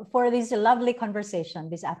 for this lovely conversation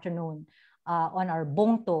this afternoon on our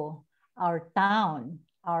Bongto, our town,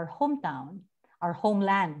 our hometown, our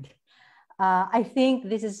homeland. I think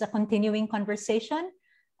this is a continuing conversation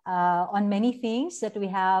on many things that we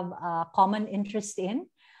have common interest in,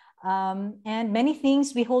 and many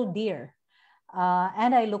things we hold dear.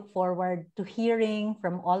 And I look forward to hearing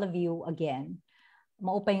from all of you again.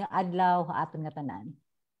 Maupay nga adlaw sa aton nga tanan.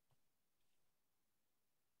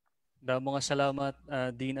 Mga salamat,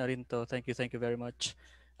 Dean Arinto. Thank you very much.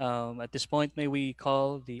 At this point, may we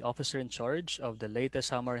call the officer in charge of the Leyte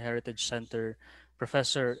Samar Heritage Center,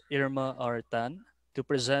 Professor Irma R. Tan, to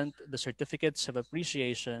present the certificates of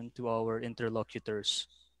appreciation to our interlocutors.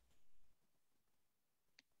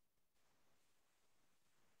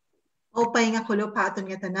 Opay nga kulo pa aton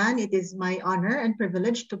nga tanan, it is my honor and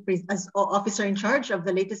privilege to as officer in charge of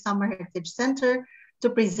the Leyte Samar Heritage Center to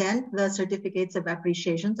present the certificates of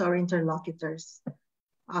appreciation to our interlocutors.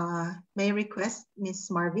 May I request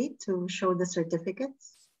Ms. Marvy to show the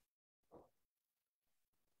certificates?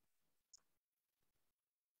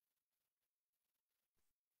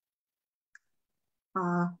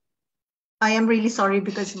 I am really sorry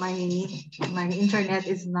because my internet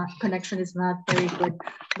connection is not very good,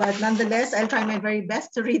 but nonetheless, I'll try my very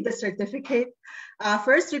best to read the certificate.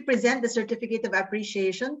 First, we present the certificate of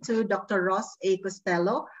appreciation to Dr. Ros A.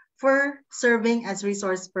 Costelo for serving as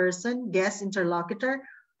resource person, guest interlocutor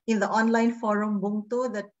in the online forum Bongto,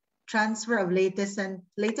 the transfer of Leyte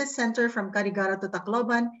Center from Carigara to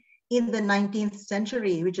Tacloban in the 19th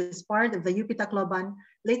century, which is part of the UP Tacloban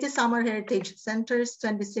Leyte Samar Heritage Center's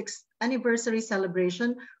 26th anniversary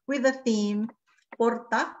celebration with the theme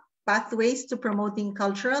Porta, Pathways to Promoting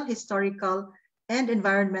Cultural, Historical, and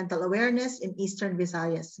Environmental Awareness in Eastern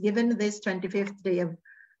Visayas. Given this 25th day of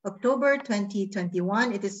October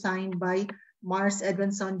 2021, it is signed by Mars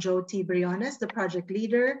Edwinson Joe T. Briones, the project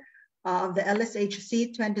leader of the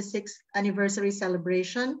LSHC 26th anniversary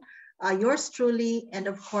celebration. Yours truly, and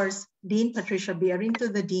of course, Dean Patricia B.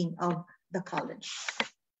 Arinto, the Dean of the college.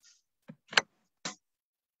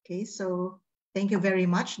 Okay, so thank you very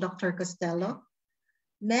much, Dr. Costelo.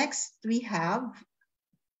 Next, we have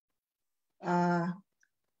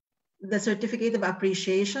the certificate of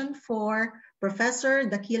appreciation for Professor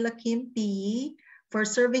Dakila Kim P for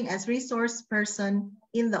serving as resource person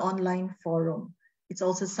in the online forum. It's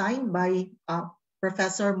also signed by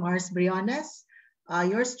Professor Mars Briones,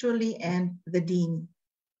 yours truly, and the Dean.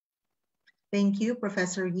 Thank you,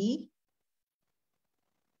 Professor Yi.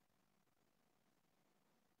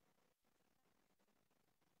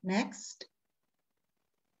 Next.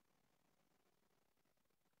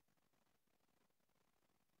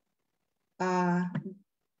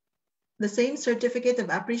 The same certificate of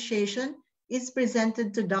appreciation is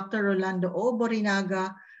presented to Dr. Rolando O.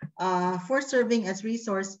 Borrinaga for serving as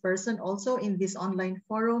resource person also in this online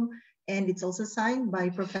forum, and it's also signed by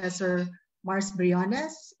Professor Mars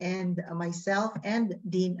Briones and myself and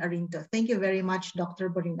Dean Arinto. Thank you very much, Dr.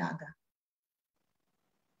 Borrinaga.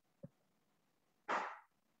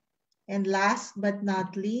 And last but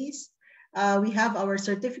not least, we have our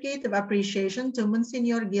certificate of appreciation to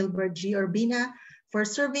Monsignor Gilbert G. Urbina for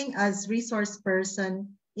serving as resource person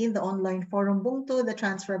in the online forum Bongto, the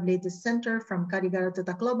transfer of Leyte Center from Carigara to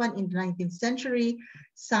Tacloban in the 19th century,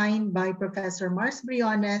 signed by Professor Mars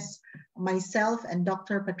Briones, myself, and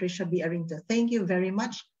Dr. Patricia B. Arinto. Thank you very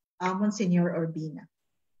much, Monsignor Urbina.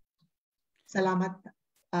 Salamat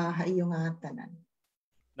sa iyong tanan.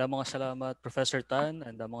 Damang salamat, Professor Tan,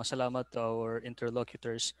 and damang salamat to our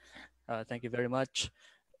interlocutors. Thank you very much.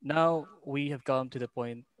 Now we have come to the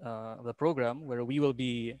point of the program where we will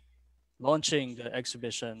be launching the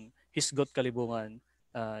exhibition Hisgot Kalibungan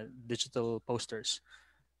digital posters.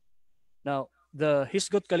 Now, the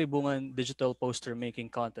Hisgot Kalibungan digital poster making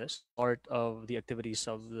contest, part of the activities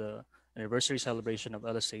of the anniversary celebration of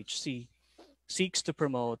LSHC, seeks to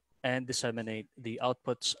promote and disseminate the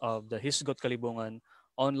outputs of the Hisgot Kalibungan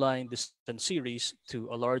online discussion series to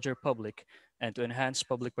a larger public and to enhance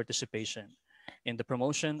public participation in the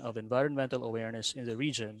promotion of environmental awareness in the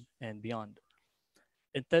region and beyond.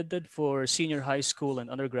 Intended for senior high school and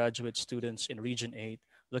undergraduate students in Region 8,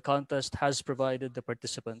 the contest has provided the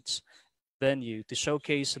participants venue to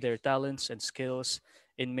showcase their talents and skills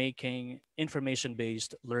in making information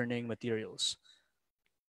based learning materials.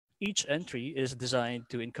 Each entry is designed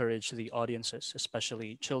to encourage the audiences,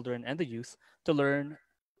 especially children and the youth, to learn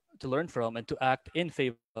from and to act in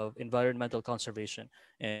favor of environmental conservation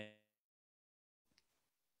and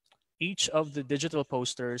each of the digital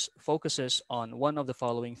posters focuses on one of the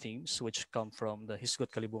following themes, which come from the Hisgot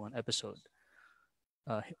Kalibungan episode: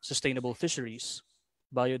 sustainable fisheries,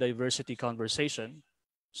 biodiversity conversation,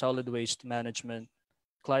 solid waste management,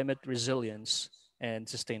 climate resilience, and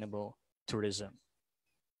sustainable tourism.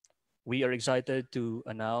 We are excited to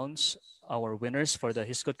announce our winners for the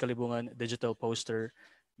Hisgot Kalibungan digital poster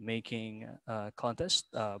making contest.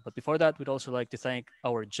 But before that, we'd also like to thank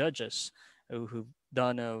our judges who've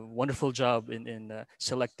done a wonderful job in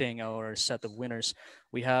selecting our set of winners.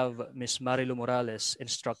 We have Ms. Marilu Morales,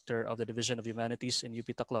 instructor of the Division of Humanities in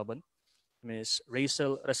UP Tacloban, Ms.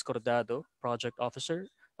 Rachel Rescordado, project officer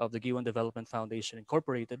of the Giwan Development Foundation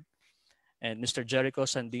Incorporated, and Mr. Jericho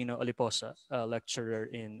Sandino Aliposa, a lecturer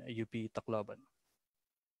in UP Tacloban.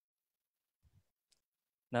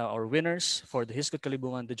 Now, our winners for the Hisgot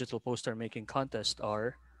Kalibungan digital poster making contest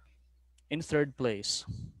are: in third place,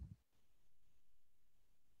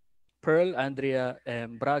 Pearl Andrea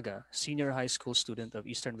M. Braga, senior high school student of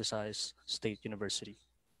Eastern Visayas State University.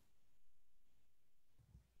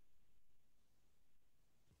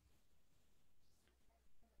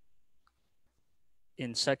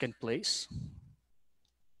 In second place,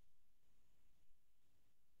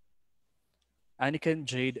 Aniken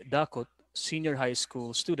Jade Dakot, senior high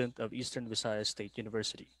school student of Eastern Visayas State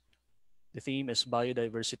University. The theme is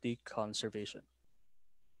biodiversity conservation.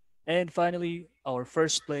 And finally, our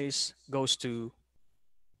first place goes to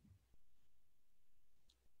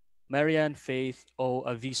Marianne Faith O.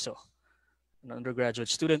 Aviso, an undergraduate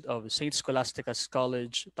student of St. Scholastica's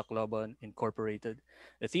College, Tacloban Incorporated.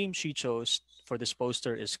 The theme she chose for this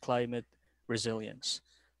poster is climate resilience.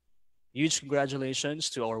 Huge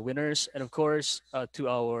congratulations to our winners and, of course, to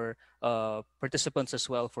our participants as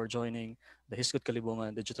well for joining the Hisgot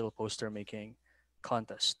Kalibungan digital poster making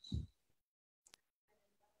contest.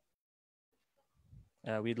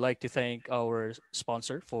 We'd like to thank our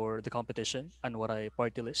sponsor for the competition, Anwaray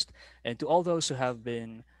Party List, and to all those who have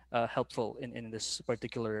been helpful in this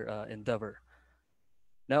particular endeavor.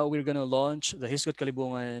 Now we're going to launch the Hisgot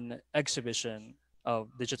Kalibungan exhibition of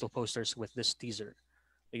digital posters with this teaser.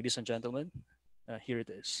 Ladies and gentlemen, here it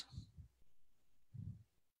is.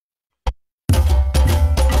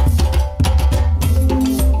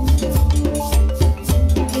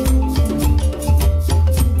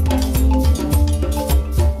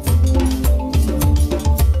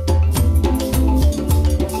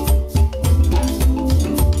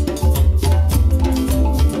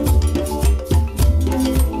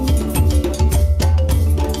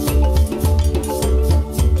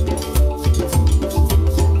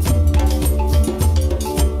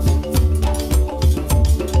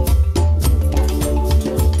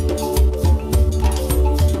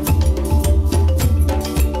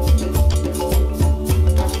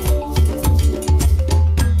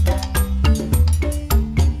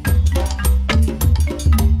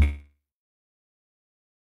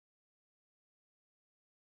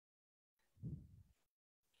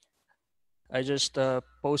 I just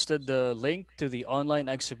posted the link to the online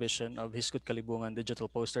exhibition of Hisgut Kalibungan digital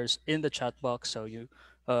posters in the chat box, so you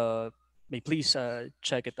may please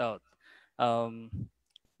check it out. Um,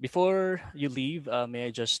 Before you leave, may I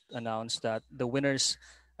just announce that the winners,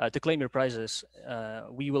 to claim your prizes,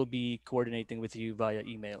 we will be coordinating with you via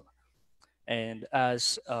email. And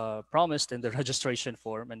as promised in the registration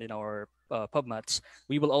form and in our PubMats,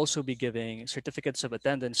 we will also be giving certificates of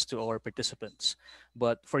attendance to our participants.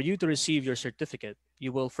 But for you to receive your certificate,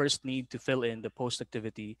 you will first need to fill in the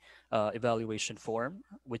post-activity evaluation form,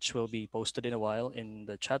 which will be posted in a while in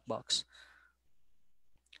the chat box.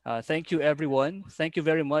 Thank you, everyone. Thank you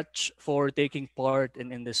very much for taking part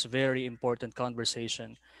in this very important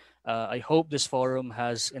conversation. I hope this forum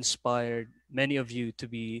has inspired many of you to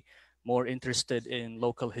be more interested in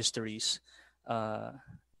local histories. Uh,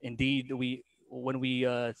 Indeed, when we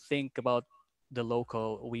think about the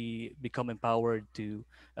local, we become empowered to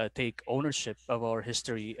take ownership of our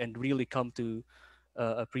history and really come to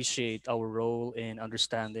appreciate our role in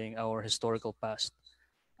understanding our historical past,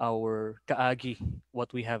 our kaagi,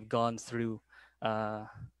 what we have gone through.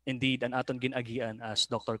 Indeed, an aton ginagian, as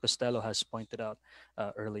Dr. Costelo has pointed out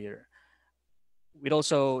earlier. We'd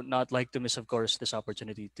also not like to miss, of course, this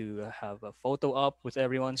opportunity to have a photo up with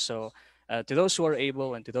everyone. So, to those who are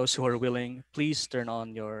able and to those who are willing, please turn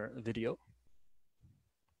on your video.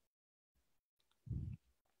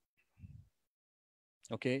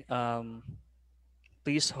 Okay.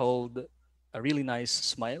 Please hold a really nice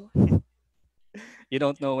smile. You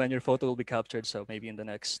don't know when your photo will be captured, so maybe in the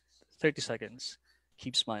next 30 seconds,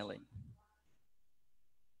 keep smiling.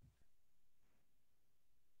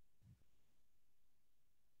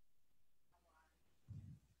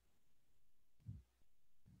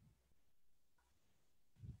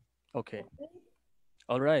 Okay.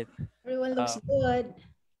 All right. Everyone looks Uh, good.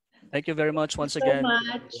 Thank you very much Thank once you so again to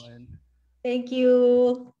much. everyone. Thank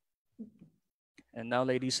you. And now,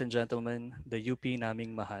 ladies and gentlemen, the UP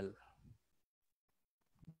naming mahal.